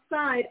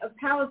outside of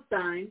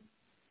Palestine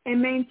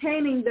and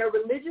maintaining their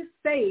religious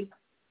faith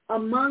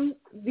among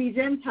the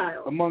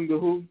Gentiles. Among the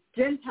who?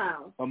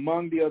 Gentiles.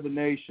 Among the other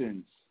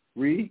nations.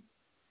 Read.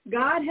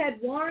 God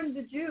had warned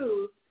the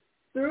Jews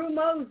through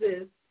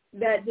Moses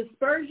that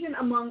dispersion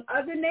among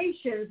other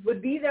nations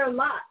would be their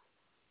lot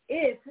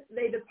if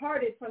they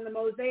departed from the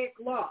Mosaic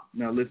law.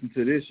 Now listen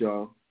to this,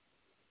 y'all.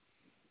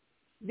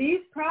 These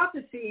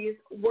prophecies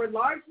were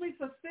largely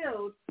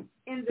fulfilled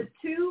in the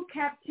two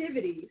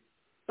captivities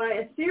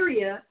by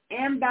Assyria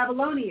and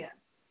Babylonia.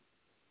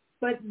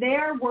 But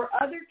there were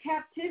other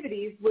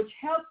captivities which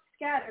helped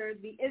scatter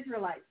the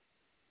Israelites.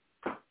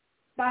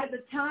 By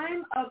the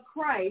time of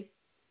Christ,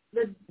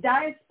 the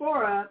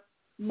diaspora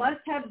must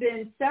have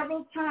been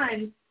several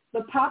times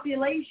the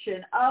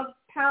population of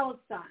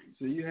Palestine.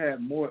 So you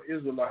had more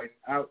Israelites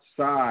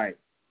outside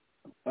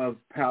of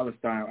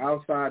Palestine,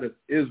 outside of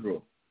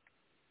Israel.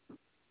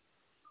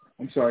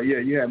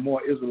 you had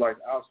more Israelites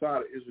outside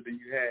of Israel than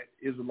you had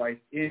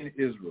Israelites in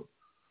Israel.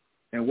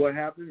 And what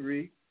happened,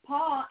 Reed?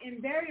 Paul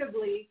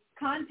invariably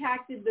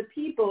contacted the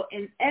people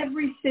in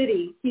every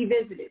city he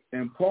visited.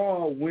 And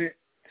Paul went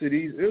to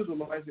these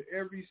Israelites in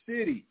every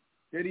city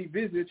that he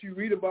visited. You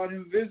read about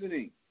him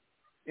visiting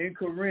in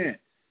Corinth,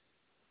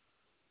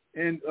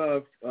 in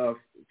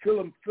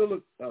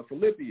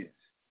Philippians,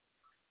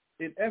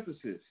 in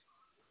Ephesus,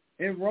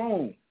 in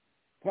Rome.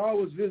 Paul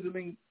was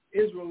visiting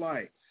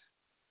Israelites.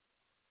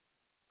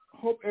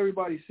 Hope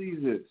everybody sees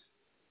this.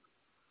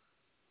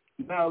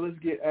 Now let's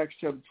get Acts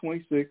chapter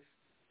 26,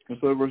 and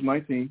so verse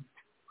 19.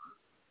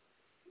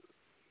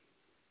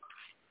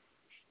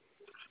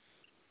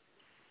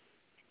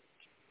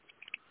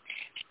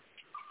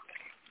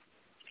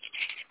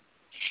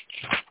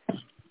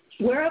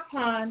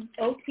 Whereupon,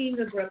 O King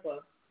Agrippa,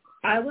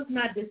 I was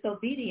not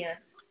disobedient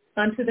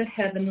unto the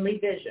heavenly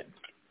vision.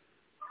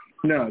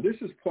 Now, this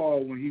is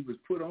Paul when he was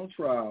put on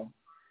trial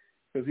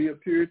because he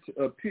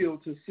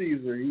appealed to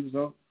Caesar.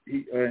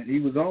 He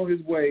was on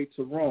his way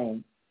to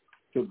Rome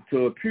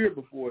to appear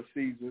before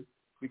Caesar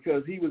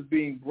because he was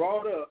being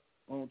brought up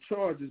on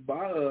charges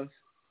by us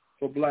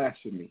for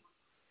blasphemy.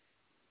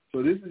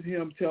 So this is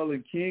him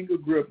telling King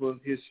Agrippa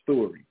his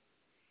story.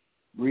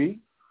 Read.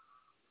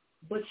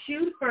 But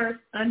shewed first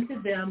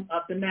unto them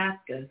of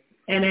Damascus,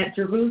 and at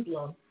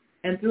Jerusalem,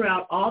 and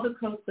throughout all the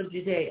coasts of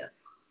Judea,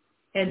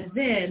 and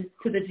then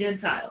to the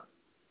Gentiles,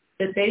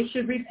 that they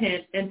should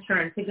repent and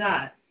turn to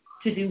God,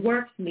 to do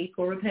works meet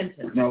for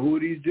repentance. Now, who are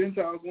these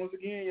Gentiles once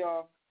again,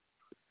 y'all?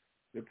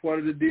 They're part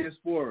of the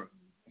diaspora.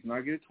 Let's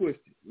not get it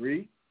twisted.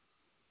 Read.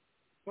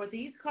 For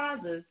these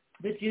causes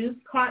the Jews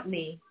caught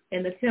me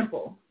in the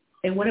temple,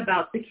 and went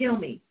about to kill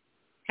me.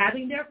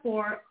 Having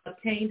therefore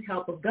obtained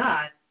help of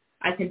God,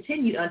 I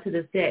continued unto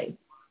this day,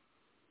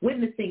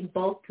 witnessing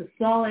both to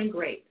small and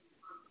great,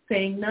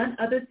 saying none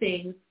other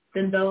things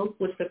than those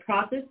which the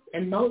prophets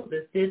and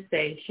Moses did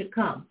say should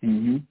come,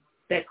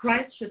 that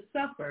Christ should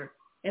suffer,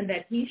 and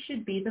that he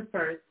should be the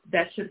first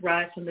that should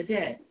rise from the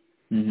dead,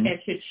 and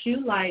should shew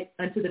light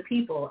unto the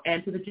people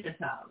and to the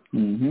Gentiles.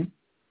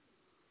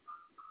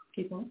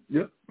 Keep on.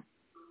 Yep.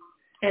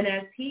 And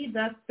as he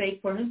thus spake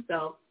for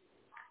himself,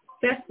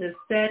 Festus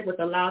said with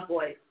a loud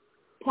voice,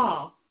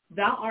 Paul,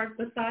 thou art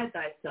beside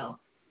thyself.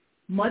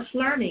 Much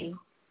learning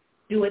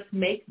doeth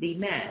make thee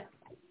mad.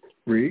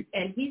 Read.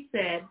 And he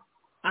said,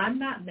 I'm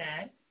not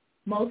mad,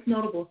 most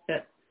notable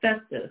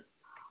Festus,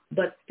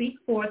 but speak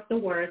forth the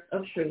words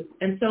of truth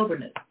and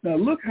soberness. Now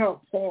look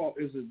how Paul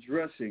is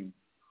addressing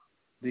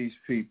these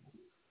people.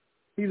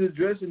 He's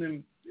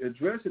addressing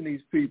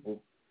these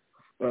people,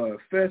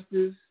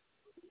 Festus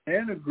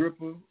and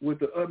Agrippa, with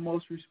the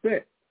utmost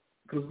respect.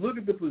 Because look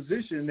at the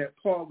position that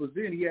Paul was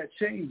in. He had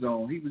chains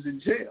on. He was in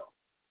jail.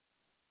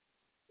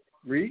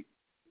 Read.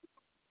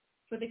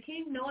 For the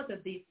king knoweth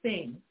of these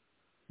things,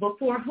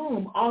 before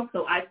whom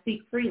also I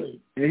speak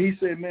freely. And he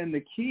said, man,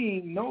 the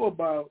king know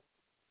about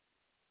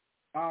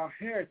our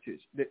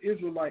heritage, the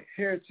Israelite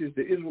heritage,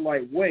 the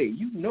Israelite way.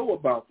 You know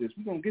about this.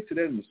 We're going to get to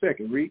that in a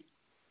second. Read.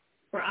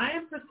 For I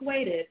am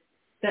persuaded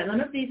that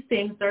none of these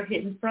things are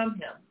hidden from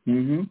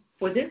him.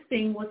 For this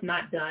thing was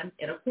not done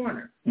in a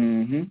corner.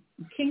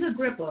 King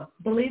Agrippa,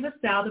 believest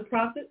thou the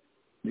prophets?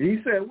 He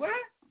said, what?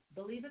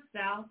 Believest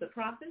thou the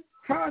prophets?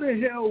 How the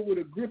hell would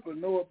Agrippa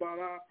know about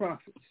our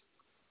prophets?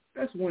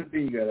 That's one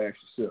thing you got to ask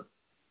yourself.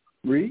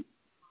 Read.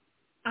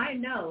 I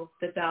know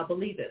that thou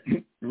believest.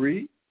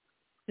 Read.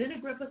 Then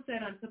Agrippa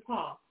said unto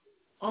Paul,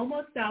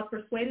 almost thou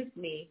persuadest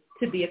me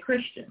to be a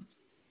Christian.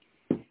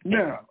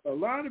 Now, a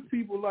lot of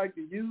people like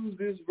to use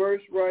this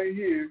verse right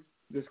here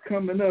that's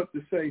coming up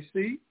to say,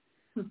 see,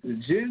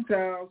 the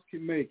Gentiles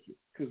can make it.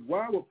 Because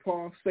why would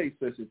Paul say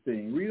such a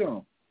thing? Read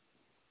on.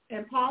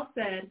 And Paul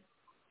said,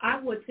 I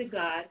would to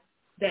God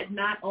that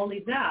not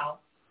only thou,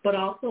 but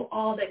also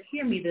all that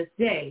hear me this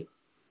day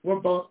were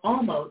both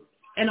almost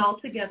and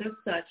altogether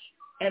such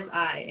as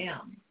I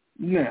am.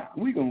 Now,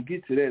 we're going to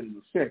get to that in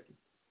a second.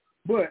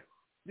 But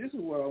this is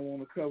what I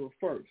want to cover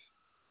first.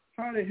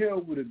 How the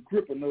hell would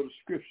Agrippa know the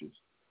scriptures?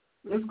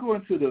 Let's go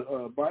into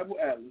the Bible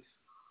Atlas,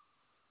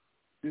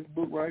 this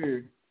book right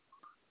here,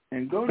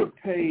 and go to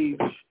page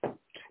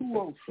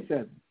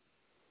 207.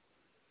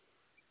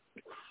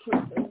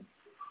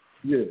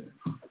 Yeah.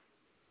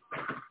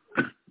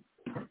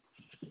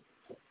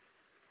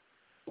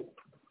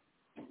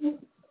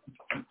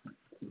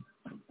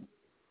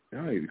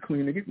 Y'all need to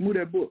clean it. Move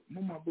that book.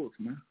 Move my books,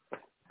 man.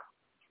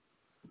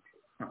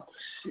 Oh,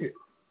 shit.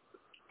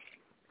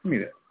 Give me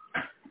that.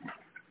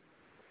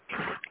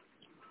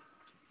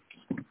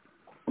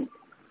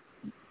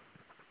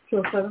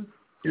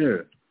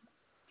 Yeah.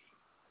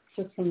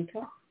 Just from the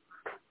top.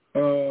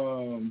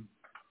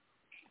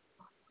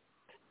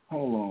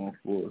 Hold on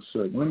for a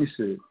second. Let me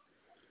see.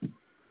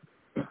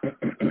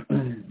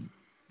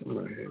 What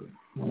I have.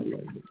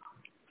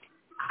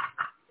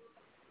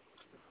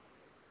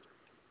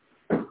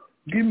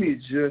 Give me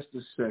just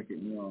a second,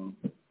 y'all.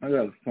 I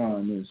gotta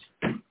find this.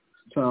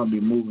 Time be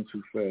moving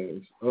too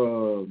fast.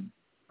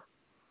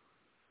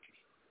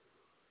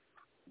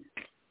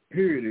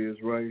 Here it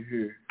is, right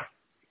here.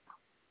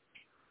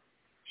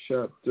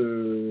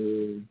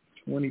 chapter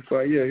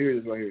 25. Yeah, here it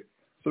is right here.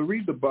 So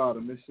read the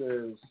bottom. It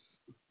says,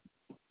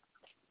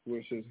 where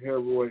it says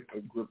Herod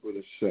Agrippa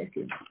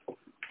II.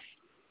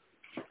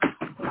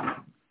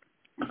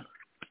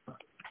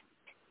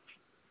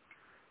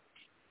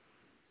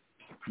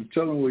 You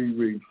tell them where you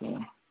read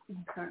from.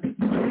 Okay.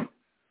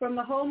 From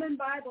the Holman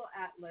Bible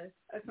Atlas,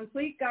 a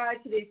complete guide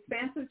to the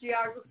expansive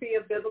geography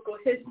of biblical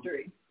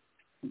history.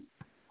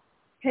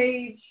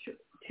 Page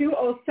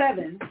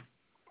 207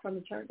 from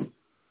the chart.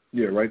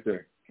 Yeah, right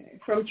there. Okay.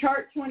 From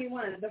chart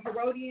 21, the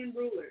Herodian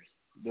rulers.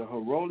 The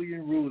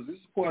Herodian rulers. This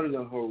is part of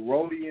the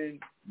Herodian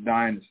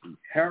dynasty,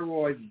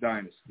 Herod's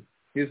dynasty,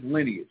 his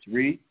lineage.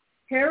 Read.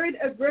 Herod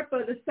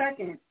Agrippa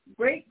II,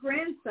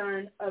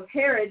 great-grandson of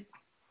Herod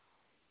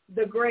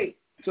the Great.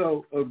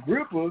 So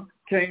Agrippa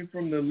came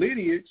from the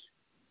lineage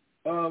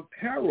of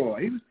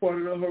Herod. He was part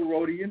of the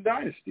Herodian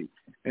dynasty.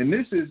 And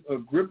this is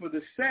Agrippa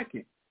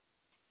II.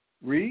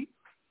 Read.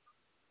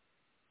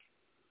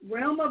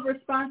 Realm of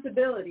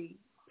responsibility,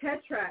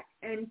 Tetrarch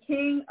and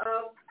king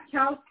of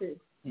Chalcis.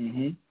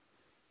 Mm-hmm.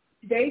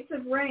 Dates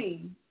of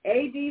reign,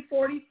 AD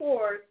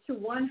 44 to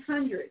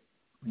 100.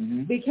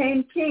 Mm-hmm.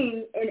 Became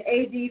king in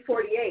AD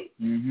 48.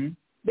 Mm-hmm.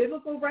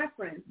 Biblical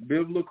reference.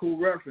 Biblical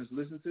reference.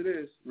 Listen to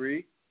this.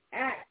 Read.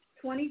 Acts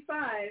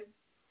 25,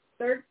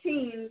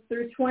 13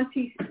 through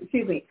 20.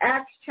 Excuse me.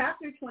 Acts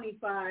chapter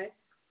 25,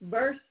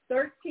 verse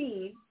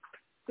 13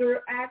 through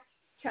Acts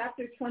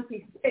chapter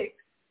 26,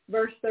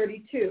 verse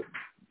 32.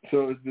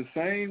 So it's the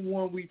same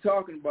one we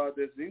talking about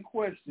that's in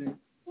question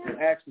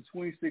in Acts the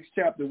 26th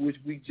chapter, which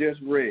we just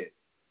read.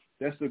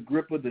 That's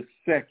Agrippa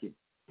II.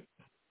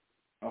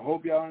 I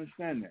hope y'all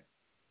understand that.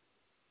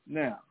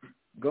 Now,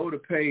 go to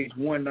page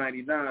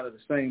 199 of the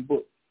same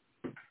book,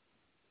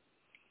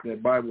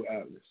 that Bible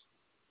Atlas.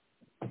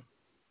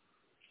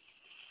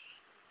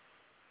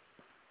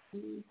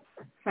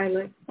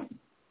 Highlight.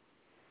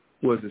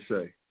 What does it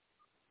say?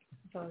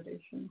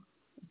 Validation.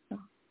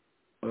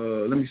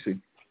 Let me see.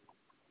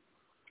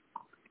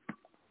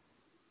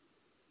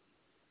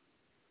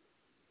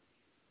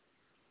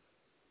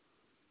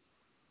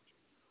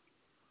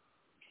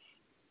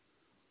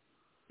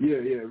 Yeah,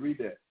 read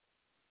that.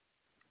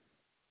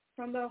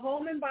 From the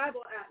Holman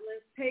Bible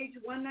Atlas, page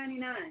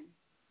 199.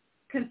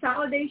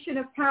 Consolidation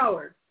of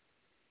power.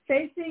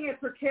 Facing a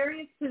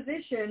precarious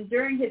position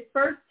during his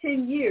first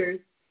 10 years,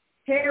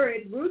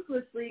 Herod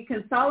ruthlessly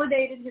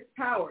consolidated his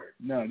power.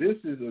 Now, this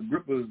is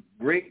Agrippa's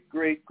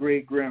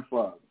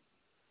great-great-great-grandfather.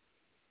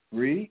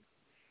 Read.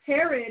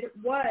 Herod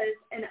was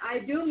an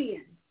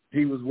Idumean.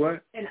 He was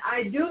what? An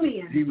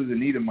Idumean. He was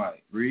an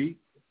Edomite. Read.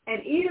 An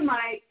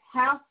Edomite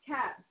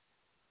half-caste.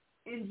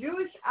 In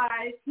Jewish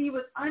eyes, he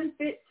was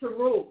unfit to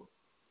rule.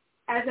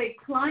 As a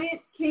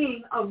client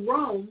king of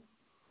Rome,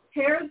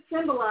 Herod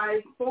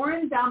symbolized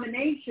foreign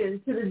domination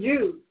to the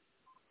Jews,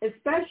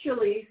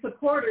 especially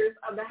supporters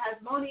of the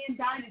Hasmonean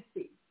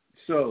dynasty.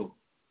 So,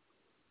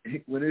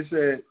 when it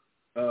said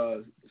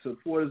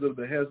supporters of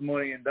the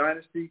Hasmonean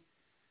dynasty,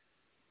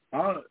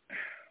 I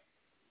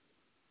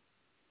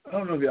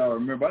don't know if y'all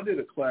remember, I did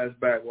a class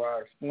back where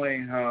I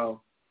explained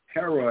how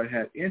Herod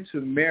had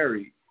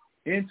intermarried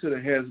into the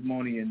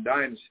Hasmonean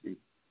dynasty.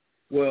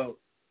 Well,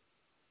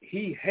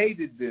 he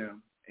hated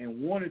them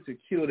and wanted to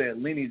kill that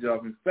lineage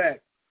off. In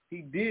fact,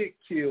 he did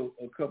kill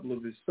a couple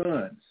of his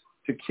sons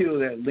to kill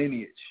that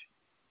lineage.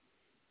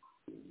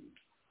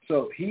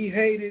 So he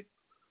hated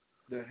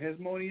the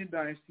Hasmonean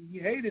dynasty. He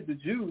hated the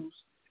Jews,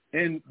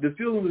 and the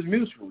feeling was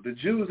mutual. The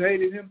Jews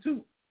hated him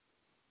too.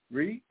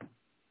 Read.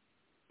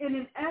 In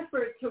an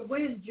effort to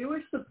win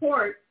Jewish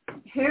support,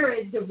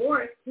 Herod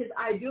divorced his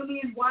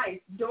Idumean wife,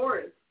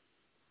 Doris,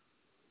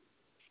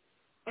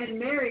 and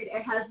married a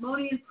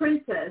Hasmonean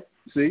princess.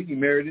 See, he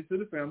married into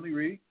the family.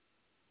 Read.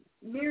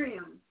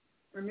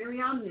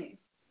 Miriamne.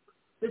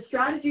 The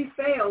strategy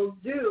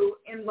failed due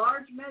in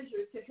large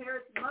measure to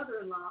Herod's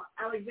mother-in-law,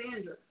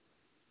 Alexandra.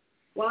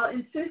 While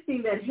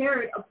insisting that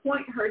Herod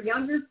appoint her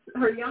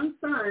young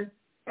son,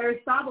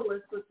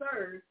 Aristobulus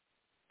III,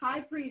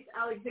 high priest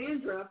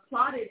Alexandra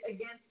plotted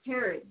against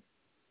Herod.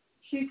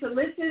 She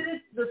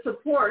solicited the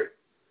support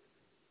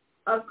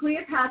of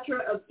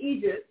Cleopatra of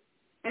Egypt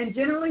and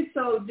generally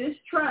sowed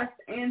distrust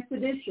and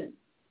sedition.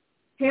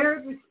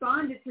 Herod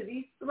responded to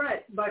these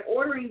threats by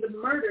ordering the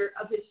murder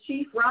of his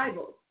chief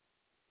rivals.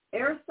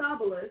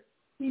 Aristobulus,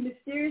 he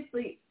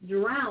mysteriously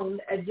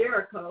drowned at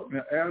Jericho.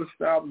 Now,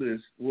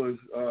 Aristobulus was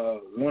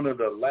one of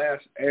the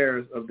last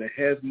heirs of the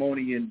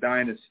Hasmonean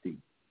dynasty.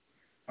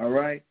 All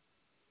right?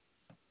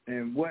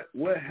 And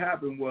what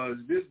happened was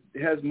this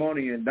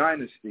Hasmonean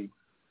dynasty,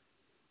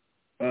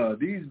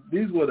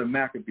 these were the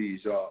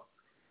Maccabees, y'all.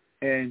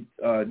 And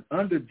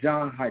under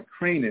John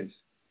Hyrcanus,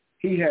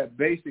 he had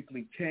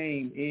basically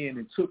came in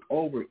and took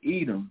over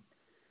Edom,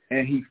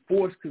 and he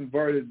force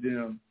converted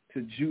them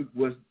to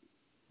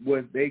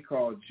what they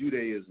call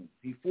Judaism.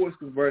 He force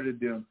converted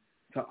them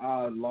to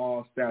our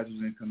law,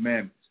 statutes, and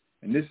commandments.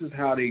 And this is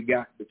how they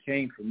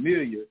became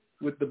familiar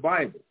with the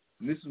Bible.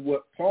 And this is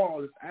what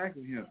Paul is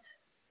asking him.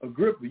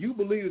 Agrippa, you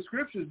believe the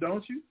scriptures,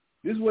 don't you?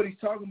 This is what he's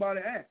talking about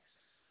in Acts.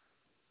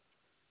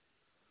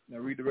 Now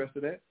read the rest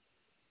of that.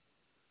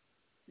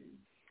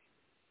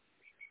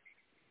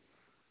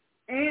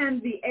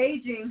 And the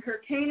aging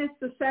Hyrcanus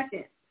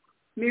II,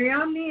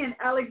 Mariamne and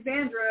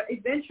Alexandra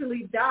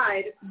eventually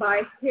died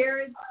by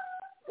Herod's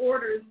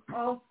orders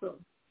also.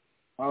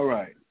 All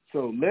right.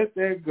 So let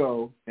that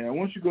go. And I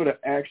want you to go to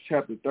Acts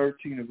chapter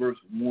 13 and verse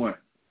 1.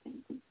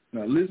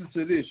 Now listen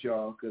to this,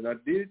 y'all, because I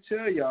did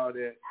tell y'all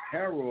that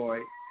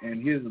Herod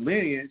and his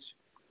lineage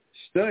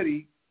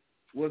studied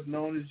what's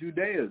known as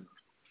Judaism.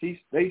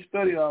 They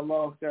studied our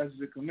law, statutes,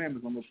 and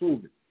commandments. I'm going to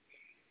prove it.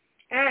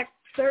 Acts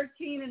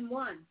 13 and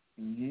 1.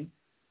 Mm-hmm.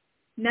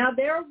 Now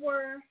there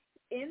were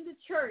in the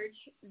church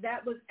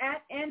that was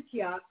at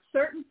Antioch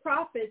certain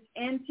prophets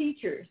and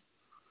teachers,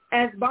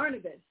 as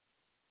Barnabas,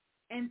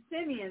 and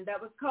Simeon that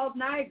was called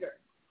Niger,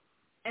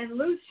 and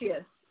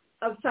Lucius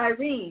of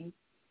Cyrene,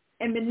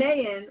 and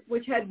Manaen,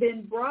 which had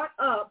been brought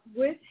up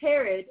with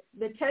Herod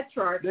the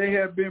Tetrarch. They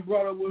have been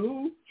brought up with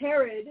who?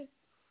 Herod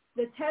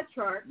the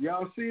Tetrarch.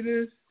 Y'all see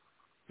this?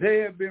 They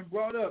have been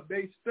brought up.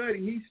 They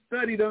studied. He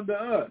studied under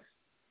us.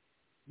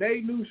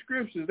 They knew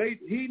scriptures.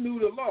 He knew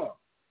the law.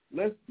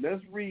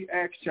 Let's read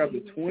Acts chapter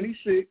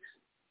 26.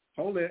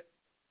 Hold it.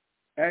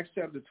 Acts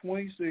chapter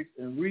 26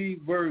 and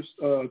read verse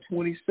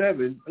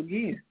 27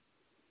 again.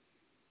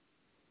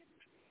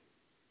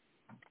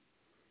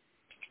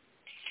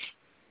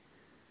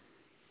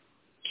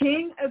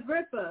 King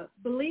Agrippa,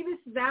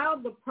 believest thou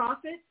the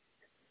prophets?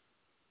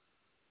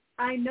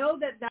 I know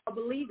that thou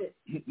believest.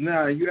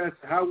 Now, you ask,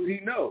 how would he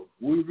know?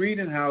 We're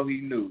reading how he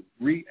knew.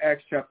 Read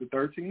Acts chapter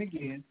 13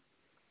 again,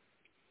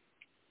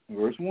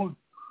 verse 1.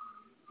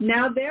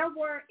 Now there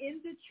were in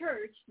the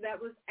church that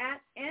was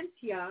at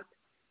Antioch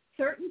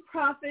certain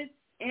prophets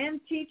and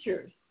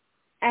teachers,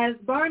 as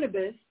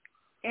Barnabas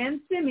and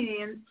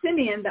Simeon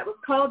that was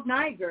called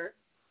Niger,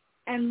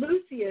 and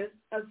Lucius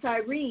of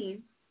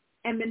Cyrene,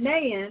 and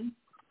Manaen,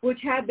 which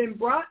had been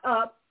brought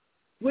up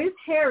with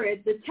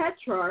Herod the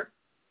Tetrarch,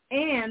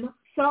 and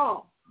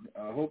Saul.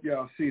 I hope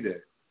y'all see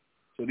that.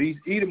 So these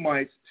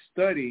Edomites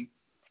study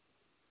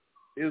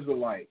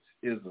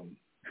Israelitism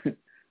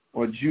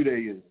or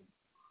Judaism.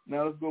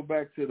 Now let's go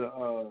back to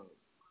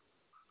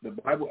the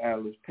Bible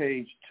Atlas,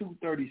 page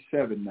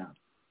 237 now.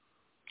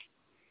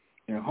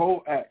 And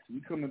whole Acts, we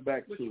coming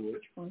back to it.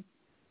 Which one?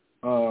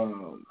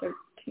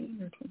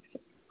 13 or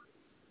 26?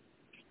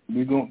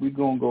 We're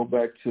gonna go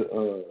back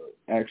to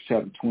Acts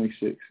chapter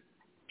 26.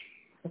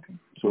 Okay.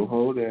 So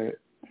hold that.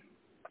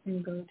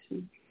 And go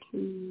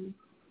to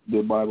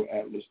the Bible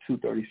Atlas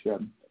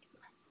 237.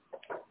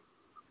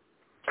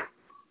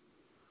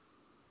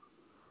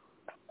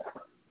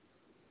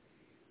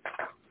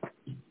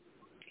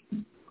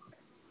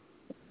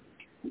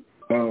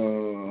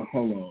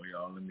 Hold on,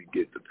 y'all. Let me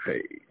get the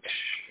page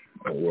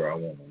where I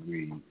want to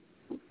read.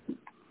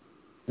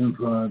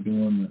 Empire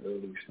during the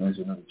early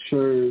expansion of the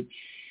church.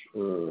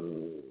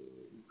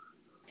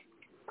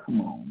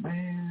 Come on,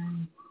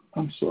 man.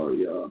 I'm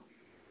sorry, y'all.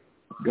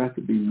 Got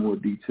to be more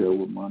detailed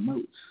with my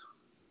notes.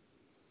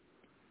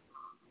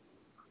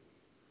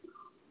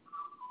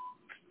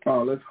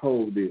 Oh, let's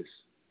hold this.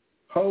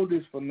 Hold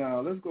this for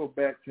now. Let's go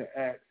back to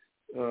Acts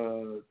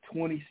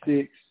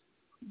 26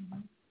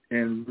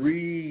 and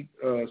read,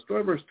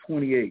 start verse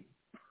 28.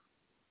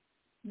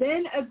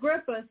 Then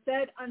Agrippa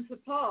said unto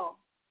Paul,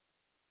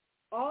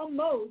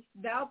 almost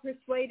thou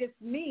persuadest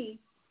me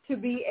to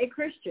be a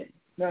Christian.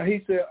 Now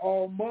he said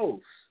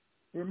almost.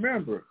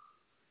 Remember,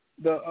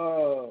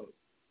 the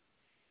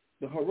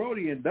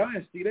Herodian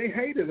dynasty, they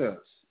hated us.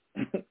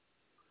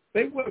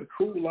 They weren't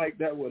cool like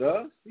that with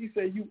us. He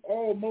said, you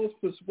almost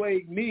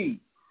persuade me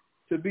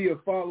to be a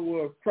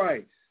follower of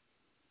Christ.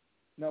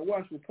 Now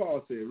watch what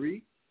Paul said.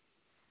 Read.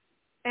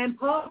 And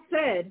Paul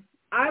said,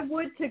 I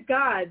would to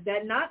God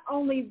that not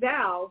only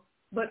thou,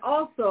 but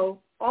also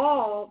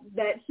all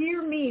that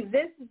hear me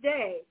this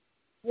day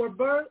were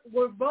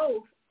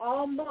both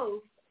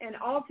almost and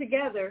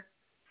altogether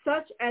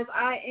such as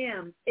I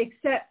am,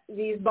 except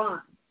these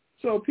bonds.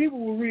 So people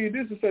will read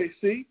this and say,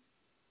 see,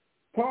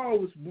 Paul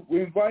was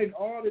inviting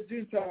all the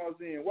Gentiles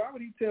in. Why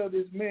would he tell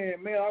this man,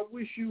 I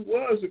wish you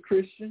was a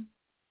Christian?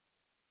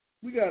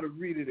 We got to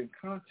read it in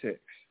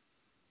context.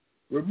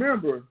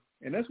 Remember,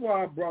 and that's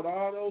why I brought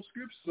all those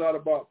scriptures out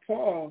about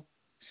Paul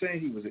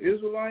saying he was an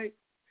Israelite.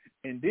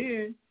 And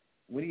then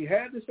when he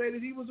had to say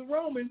that he was a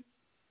Roman,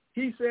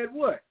 he said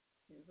what?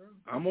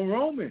 I'm a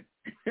Roman.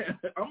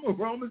 I'm a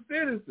Roman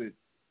citizen.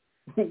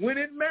 When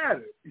it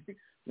mattered.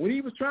 When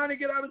he was trying to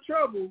get out of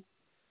trouble,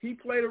 he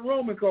played a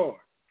Roman card.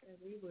 As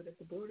we would at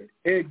the border.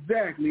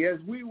 Exactly, as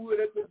we would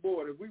at the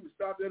border. We would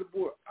stop at the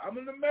border. I'm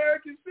an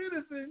American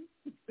citizen.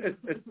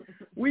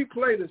 We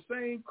play the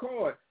same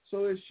card.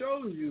 So it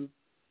shows you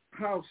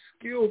how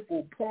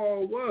skillful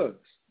Paul was.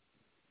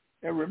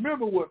 And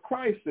remember what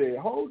Christ said.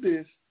 Hold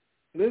this.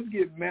 Let's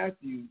get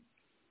Matthew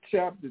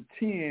chapter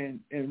 10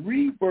 and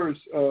read verse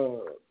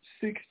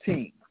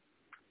 16.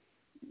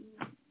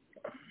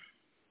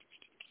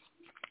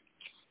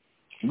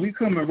 We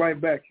coming right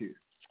back here.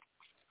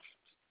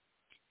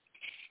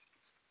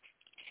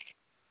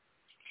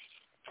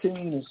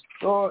 10 is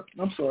start.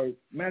 I'm sorry,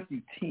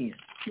 Matthew 10.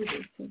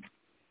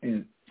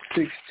 and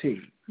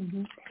 16.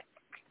 Mm-hmm.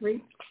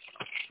 Read.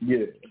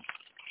 Yeah.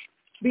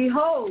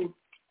 Behold,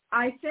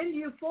 I send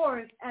you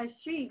forth as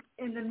sheep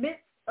in the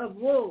midst of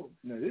wolves.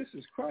 Now, this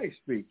is Christ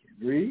speaking.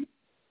 Read.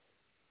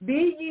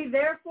 Be ye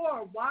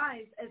therefore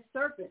wise as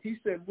serpents. He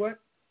said what?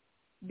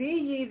 Be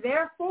ye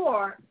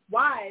therefore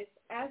wise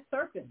as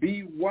serpents.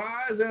 Be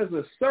wise as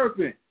a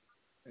serpent.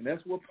 And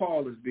that's what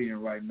Paul is being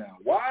right now.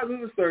 Wise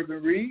as a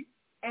serpent, read.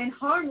 And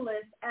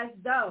harmless as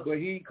doves. But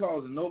he ain't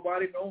causing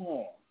nobody no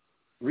harm.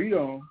 Read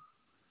on.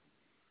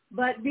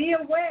 But be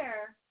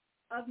aware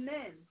of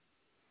men,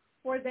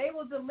 for they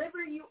will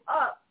deliver you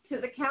up to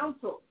the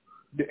council.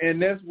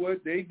 And that's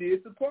what they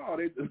did to Paul.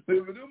 They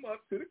delivered him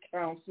up to the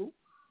council.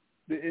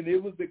 And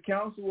it was the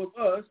council of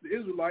us, the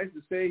Israelites,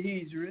 the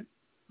Sanhedrin.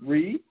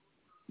 Read.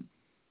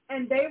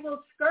 And they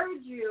will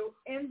scourge you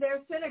in their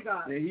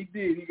synagogue. And he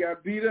did. He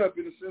got beat up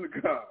in the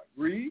synagogue.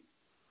 Read.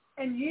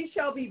 And ye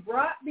shall be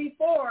brought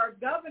before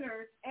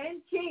governors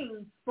and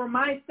kings for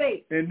my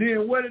sake. And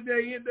then what did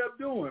they end up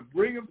doing?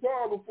 Bringing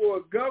Paul before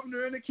a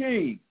governor and a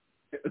king.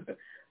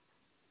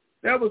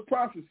 That was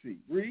prophecy.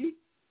 Read.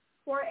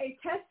 For a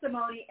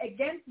testimony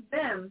against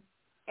them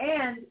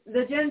and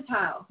the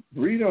Gentiles.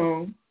 Read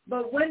on.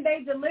 But when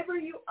they deliver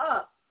you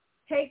up,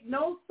 take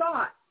no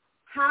thought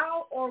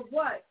how or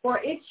what, for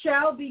it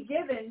shall be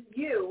given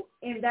you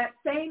in that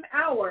same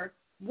hour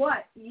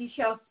what ye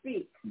shall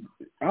speak.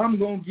 I'm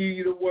going to give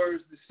you the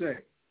words to say.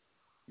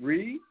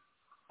 Read.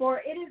 For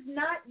it is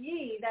not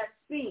ye that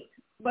speak,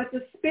 but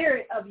the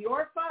Spirit of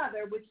your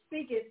Father which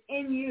speaketh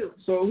in you.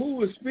 So who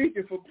was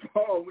speaking for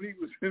Paul when he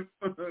was in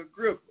front of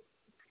Agrippa?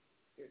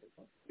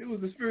 It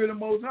was the Spirit of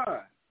the Most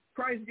High.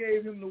 Christ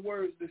gave him the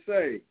words to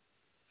say.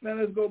 Now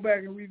let's go back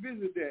and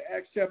revisit that.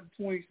 Acts chapter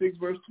 26,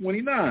 verse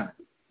 29.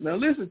 Now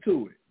listen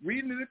to it.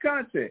 Read into the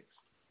context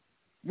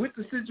with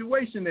the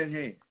situation at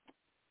hand.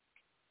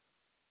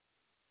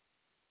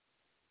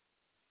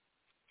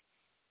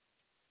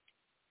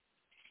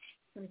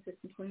 26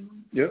 and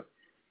 21. Yep.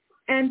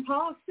 And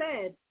Paul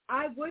said,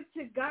 I would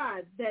to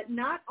God that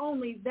not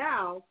only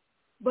thou,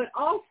 but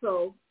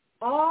also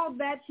all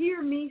that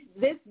hear me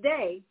this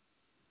day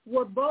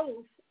were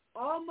both,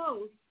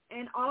 almost,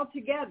 and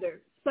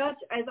altogether such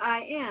as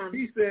I am.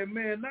 He said,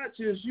 man, not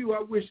just you.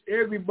 I wish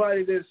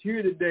everybody that's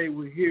here today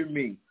would hear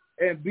me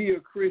and be a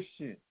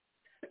Christian,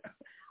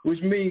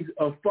 which means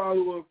a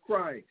follower of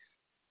Christ.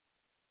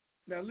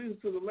 Now listen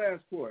to the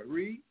last part.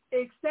 Read.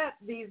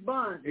 Except these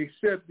bonds.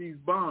 Except these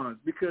bonds.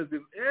 Because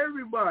if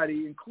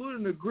everybody,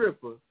 including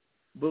Agrippa,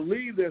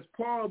 believed as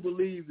Paul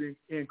believed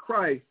in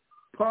Christ,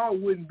 Paul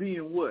wouldn't be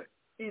in what?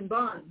 In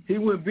bonds. He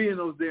wouldn't be in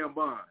those damn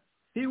bonds.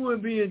 He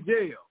wouldn't be in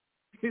jail.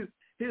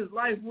 His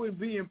life wouldn't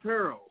be in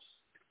perils.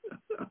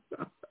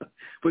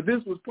 But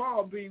this was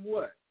Paul being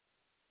what?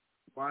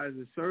 Wise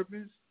as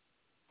serpents,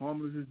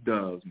 harmless as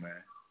doves,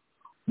 man.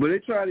 But they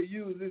try to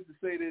use this to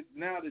say that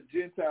now the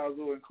Gentiles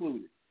are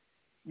included.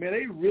 Man,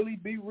 they really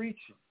be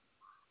reaching.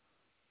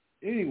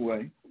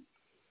 Anyway,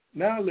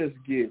 now let's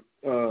get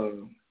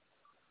the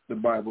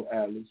Bible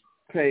Atlas,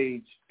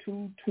 page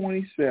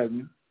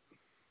 227,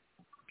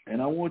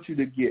 and I want you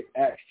to get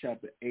Acts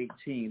chapter 18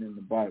 in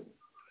the Bible.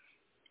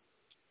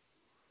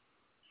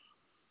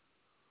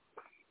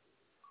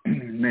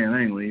 Man,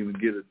 I ain't going to even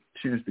get a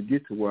chance to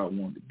get to where I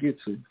wanted to get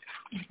to.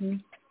 Mm-hmm.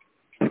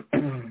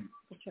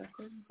 What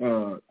chapter?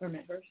 Or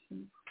verse?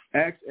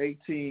 Acts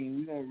 18,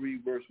 we're going to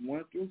read verse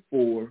 1 through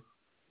 4.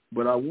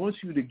 But I want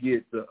you to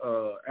get the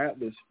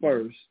Atlas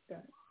first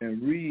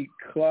and read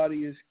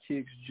Claudius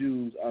kicks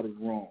Jews out of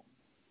Rome.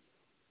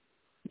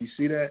 You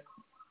see that?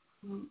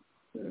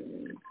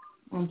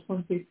 On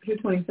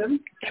 227?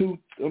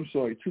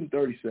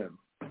 237.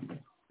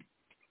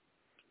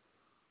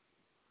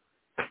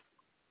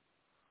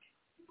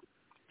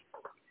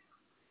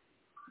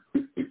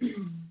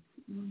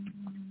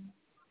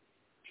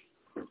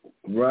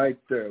 Right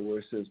there where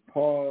it says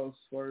pause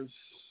first.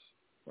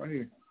 Right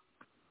here.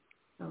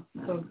 Oh,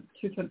 so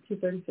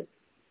 236.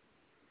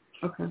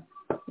 Okay.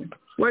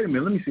 Wait a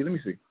minute. Let me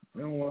see. I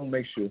don't want to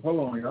make sure. Hold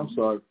on here. I'm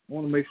sorry. I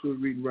want to make sure we're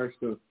reading the right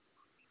stuff.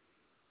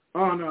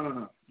 Oh,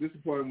 no. This is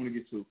the part I want to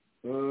get to.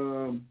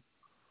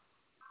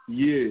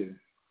 Yeah.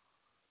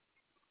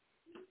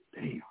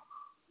 Damn.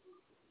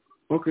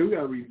 Okay, we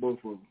got to read both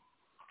of them.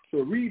 So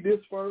read this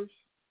first,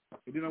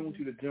 and then I want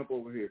you to jump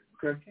over here,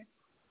 okay?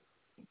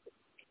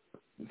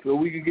 So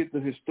we can get the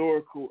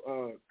historical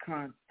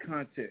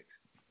context.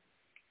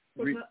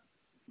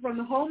 From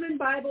the Holman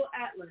Bible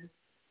Atlas,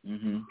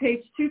 mm-hmm.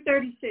 page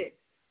 236,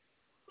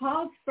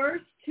 Paul's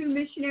first two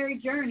missionary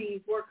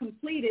journeys were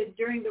completed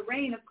during the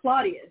reign of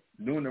Claudius.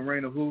 During the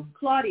reign of who?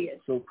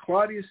 Claudius. So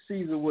Claudius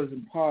Caesar was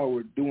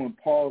empowered during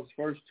Paul's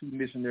first two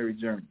missionary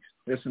journeys.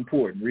 That's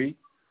important. Read.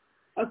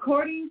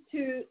 According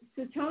to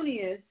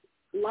Suetonius,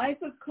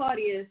 Life of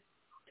Claudius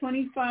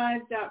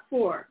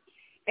 25.4,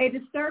 a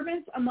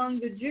disturbance among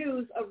the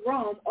Jews of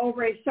Rome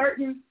over a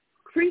certain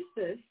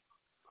priestess,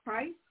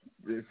 Christ?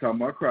 It's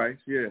talking about Christ,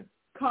 yeah.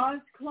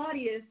 Caused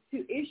Claudius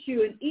to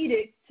issue an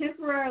edict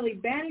temporarily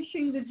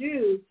banishing the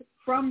Jews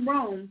from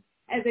Rome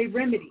as a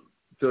remedy.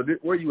 So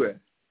where you at?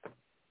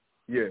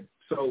 Yeah.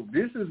 So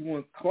this is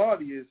when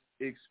Claudius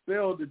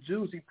expelled the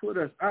Jews. He put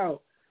us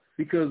out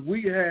because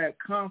we had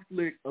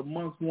conflict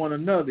amongst one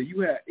another.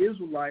 You had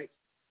Israelites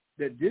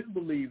that didn't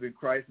believe in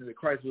Christ and that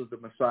Christ was the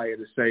Messiah,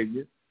 the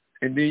Savior.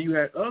 And then you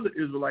had other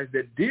Israelites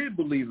that did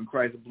believe in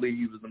Christ and believe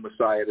he was the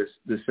Messiah,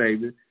 the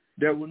Savior,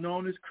 that were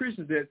known as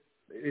Christians. That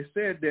it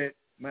said that,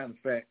 matter of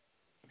fact,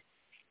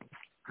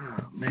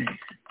 oh, man.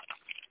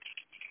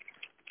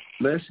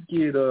 Let's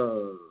get,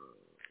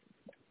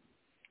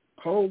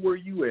 hold where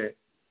you at.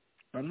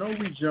 I know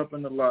we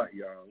jumping a lot,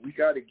 y'all. We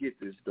got to get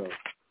this, though.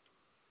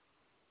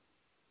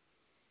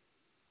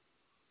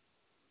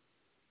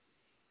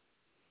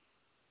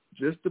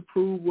 Just to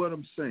prove what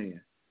I'm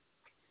saying.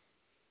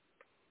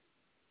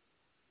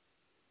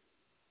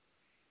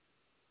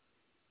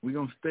 We're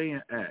going to stay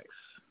in Acts.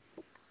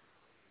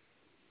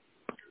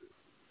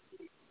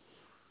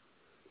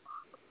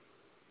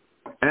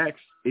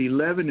 Acts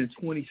 11 and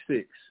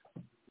 26.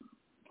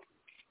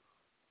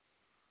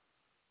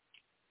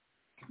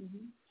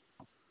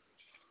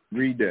 Mm-hmm.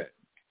 Read that.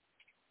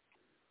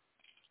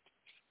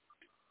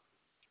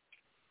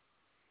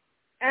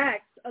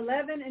 Acts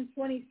 11 and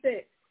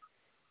 26.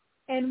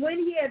 And when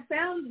he had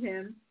found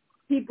him,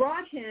 he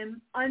brought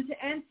him unto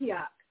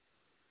Antioch.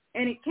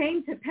 And it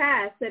came to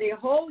pass that a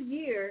whole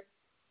year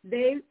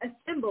they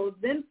assembled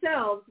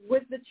themselves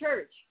with the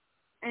church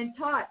and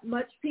taught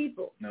much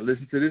people. Now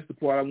listen to this, the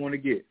part I want to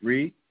get.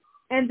 Read.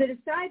 And the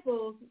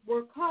disciples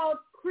were called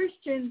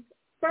Christians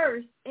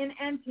first in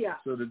Antioch.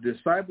 So the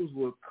disciples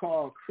were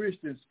called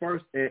Christians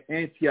first at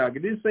Antioch.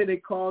 It didn't say they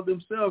called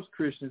themselves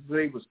Christians.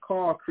 They was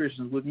called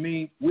Christians, which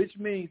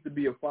means to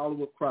be a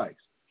follower of Christ.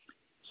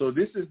 So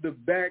this is the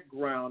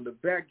background, the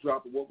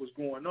backdrop of what was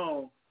going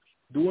on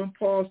during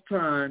Paul's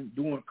time,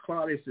 during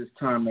Claudius'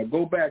 time. Now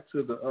go back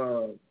to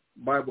the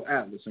Bible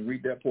Atlas and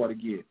read that part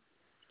again.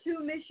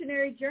 2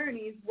 missionary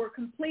journeys were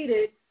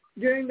completed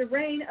during the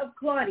reign of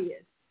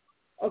Claudius.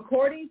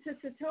 According to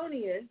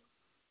Suetonius,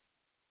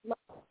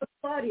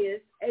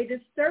 Claudius, a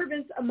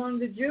disturbance among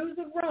the Jews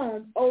of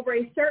Rome over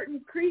a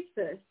certain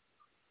Croesus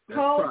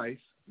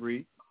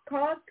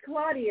caused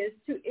Claudius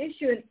to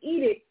issue an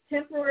edict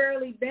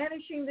temporarily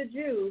banishing the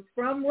Jews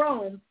from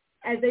Rome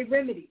as a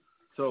remedy.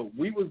 So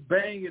we was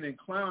banging and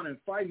clowning,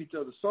 fighting each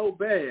other so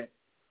bad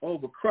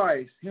over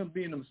Christ, him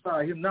being the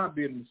Messiah, him not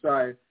being the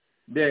Messiah,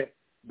 that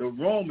the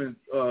Roman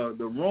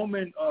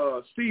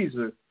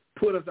Caesar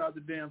put us out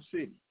the damn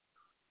city.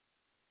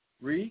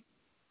 Read.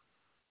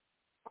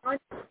 On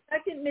the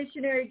second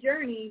missionary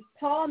journey,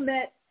 Paul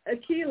met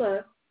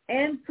Aquila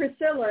and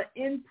Priscilla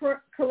in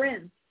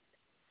Corinth.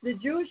 The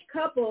Jewish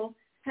couple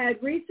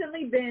had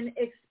recently been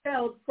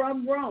expelled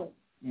from Rome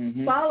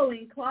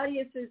following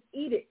Claudius's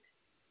edict.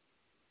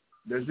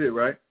 That's it,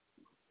 right?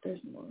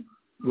 There's more.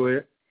 Go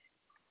ahead.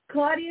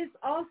 Claudius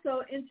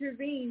also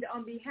intervened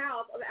on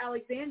behalf of the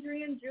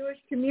Alexandrian Jewish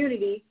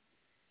community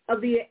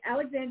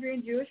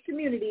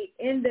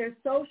in their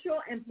social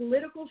and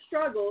political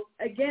struggles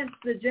against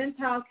the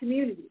Gentile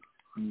community.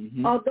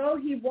 Mm-hmm. Although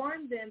he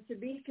warned them to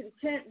be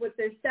content with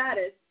their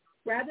status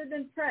rather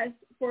than press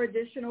for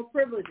additional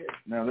privileges.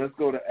 Now let's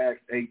go to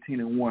Acts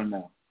 18 and 1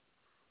 now.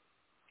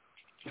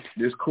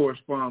 This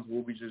corresponds to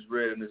what we just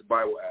read in this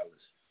Bible Atlas.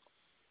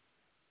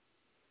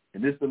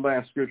 And this is the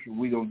last scripture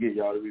we're going to get,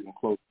 y'all, that we're going to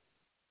close.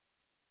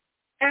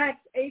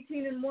 Acts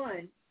 18 and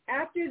 1.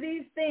 After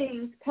these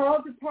things,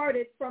 Paul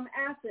departed from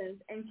Athens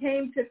and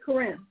came to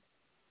Corinth.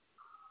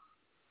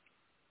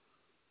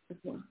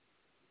 That's 1.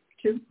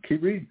 2.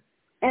 Keep reading.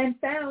 And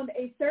found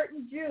a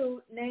certain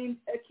Jew named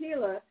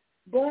Aquila,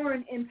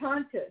 born in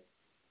Pontus,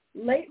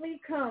 lately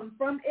come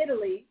from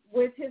Italy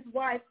with his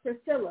wife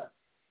Priscilla,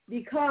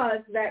 because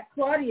that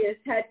Claudius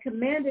had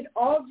commanded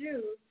all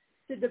Jews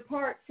to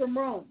depart from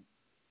Rome,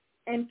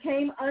 and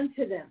came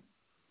unto them.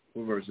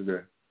 What verse is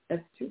that?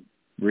 That's 2.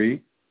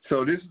 Read.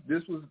 So this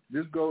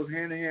goes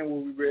hand in hand with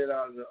what we read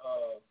out of the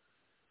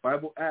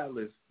Bible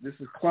Atlas. This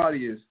is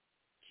Claudius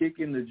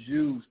kicking the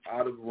Jews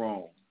out of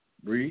Rome.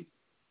 Read.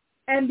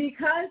 And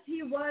because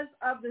he was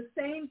of the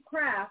same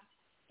craft,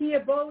 he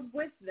abode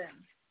with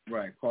them.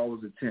 Right. Paul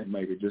was a tent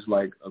maker, just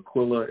like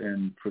Aquila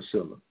and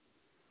Priscilla.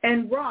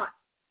 And wrought.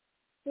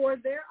 For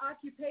their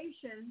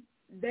occupation,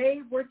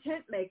 they were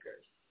tent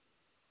makers.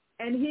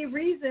 And he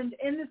reasoned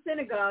in the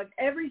synagogue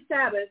every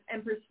Sabbath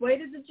and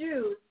persuaded the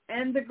Jews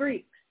and the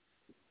Greeks.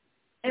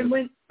 And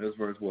that's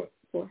verse what?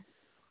 4.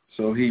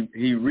 So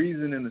he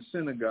reasoned in the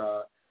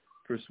synagogue,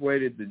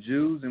 persuaded the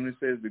Jews, and it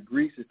says the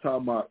Greeks is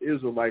talking about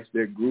Israelites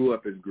that grew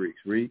up as Greeks.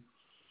 Read.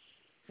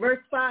 Verse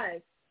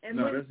 5.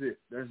 That's it.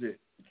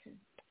 Okay.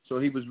 So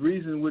he was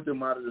reasoning with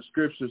them out of the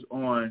scriptures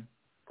on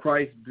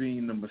Christ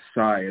being the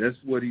Messiah. That's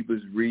what he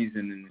was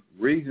reasoning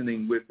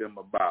with them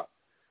about.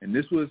 And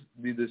this was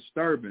the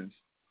disturbance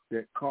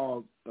that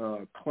caused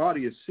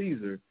Claudius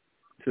Caesar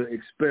to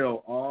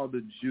expel all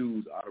the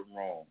Jews out of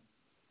Rome.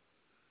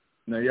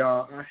 Now,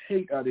 y'all, I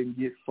hate I didn't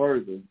get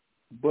further,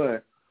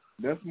 but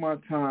that's my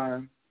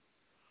time,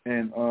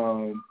 and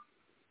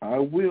I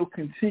will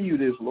continue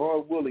this,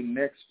 Lord willing,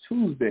 next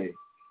Tuesday.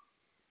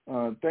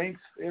 Thanks,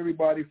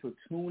 everybody, for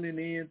tuning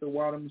in to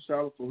Water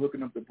Mashallah, for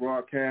hooking up the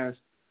broadcast.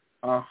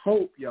 I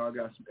hope y'all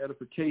got some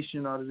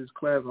edification out of this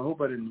class. I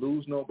hope I didn't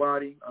lose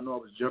nobody. I know I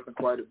was jumping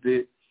quite a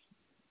bit.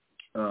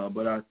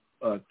 But I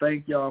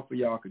thank y'all for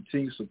y'all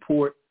continued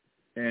support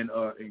and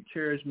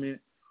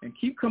encouragement. And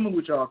keep coming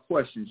with y'all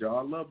questions, y'all.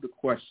 I love the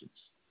questions.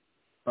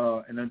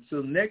 And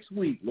until next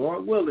week,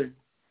 Lord willing,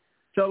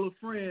 tell a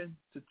friend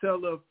to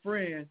tell a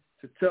friend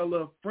to tell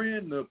a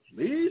friend to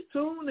please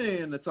tune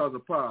in to Taz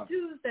of Pop.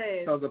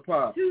 Tuesdays. Taz of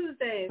Pop.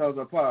 Tuesdays. Taz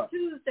of Pop.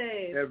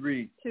 Tuesdays.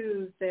 Every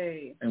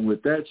Tuesday. And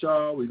with that,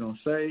 y'all, we're going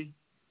to say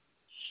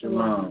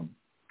Shalom.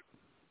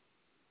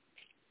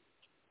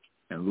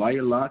 And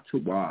Layla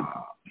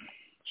Tawab,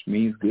 which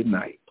means good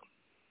night.